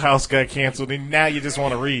Hobo House got canceled and now you just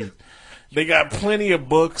want to read. They got plenty of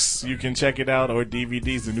books. You can check it out, or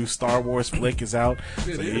DVDs. The new Star Wars flick is out,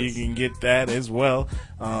 so you can get that as well.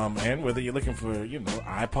 And whether you're looking for,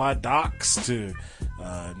 iPod docks to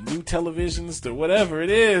new televisions to whatever it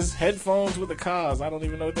is, headphones with a cause. I don't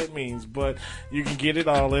even know what that means, but you can get it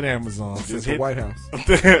all at Amazon. Just the White House.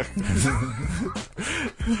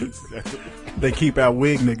 They keep out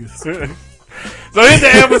wig niggas. So hit the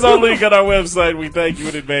Amazon link on our website. We thank you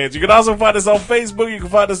in advance. You can also find us on Facebook. You can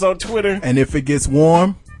find us on Twitter. And if it gets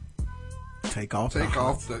warm, take off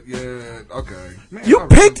the okay. Man, you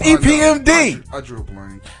picked EPMD. I drew a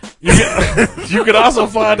blank. You can also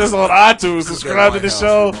find us on iTunes. Subscribe to the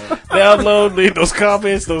show. Download, leave those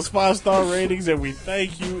comments, those 5-star ratings, and we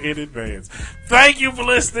thank you in advance. Thank you for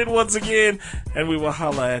listening once again, and we will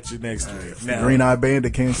holler at you next week. Now, Green Eye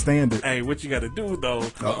Bandit can't stand it. Hey, what you got to do though?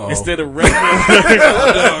 Instead of regular,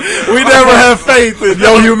 we never have faith in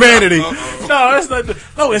your humanity. No, that's not.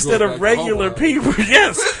 No, instead of regular people,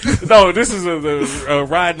 yes. No, this is the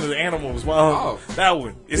riding the animals. Well, that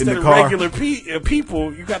one. Instead of regular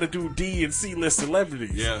people, you got to do D and C list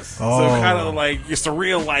celebrities. Yes. So kind of like it's a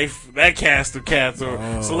real life that cast of cats or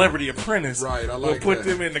Celebrity Apprentice. Right. I like we'll put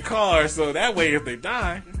them in the car so that way if they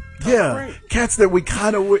die. Yeah, cats that we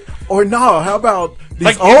kind of or no, how about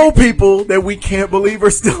these old people that we can't believe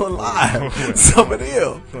are still alive? Some of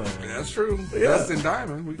them. That's true. Yeah. Dustin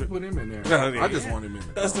Diamond, we can put him in there. I just want him in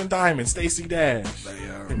there. Dustin Diamond, Stacey Dash,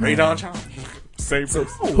 Ray Don Chong. Same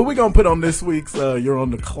person. Who we gonna put on this week's You're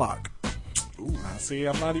on the Clock? Ooh, see,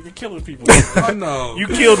 I'm not even killing people. I know. You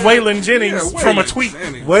killed Waylon Jennings from a tweet.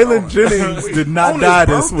 Waylon Jennings did not die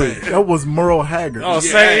this week. That was Merle Haggard. Oh,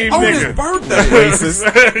 same on nigga. his birthday.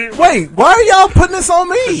 Racist. Wait, why are y'all putting this on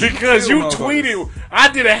me? Because you tweeted,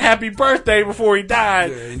 I did a happy birthday before he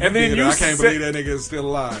died, and then you I can't believe that nigga is still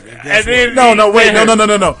alive. And then no.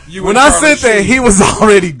 When I sent that, he was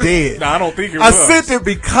already dead. No, I don't think it I was. sent it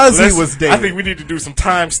because he was dead. I think we need to do some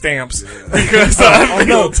timestamps because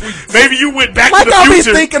maybe you went back like to the I'll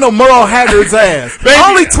future. be thinking of Merle Haggard's ass. I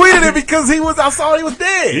only tweeted it because I saw he was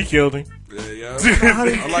dead. He killed him. Yeah.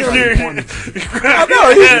 I like how you pointed. I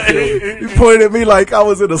know he pointed at me like I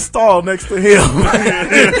was in a stall next to him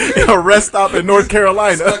in a rest stop in North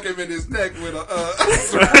Carolina. Stuck him in his neck with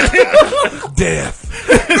a death,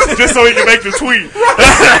 just so he can make the tweet.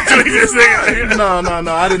 No,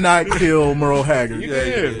 I did not kill Merle Haggard. You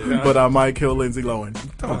did. But I might kill Lindsay Lohan.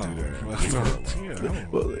 Don't do that.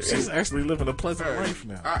 She's actually living a pleasant life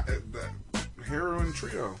now. Heroin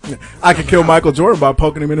trio. I could kill Michael Jordan by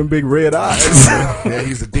poking him in them big red eyes. Yeah,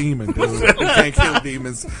 he's a demon, dude. You can't kill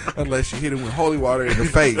demons unless you hit him with holy water in the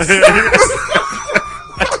face.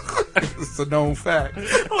 It's a known fact.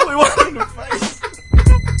 Holy water in the face.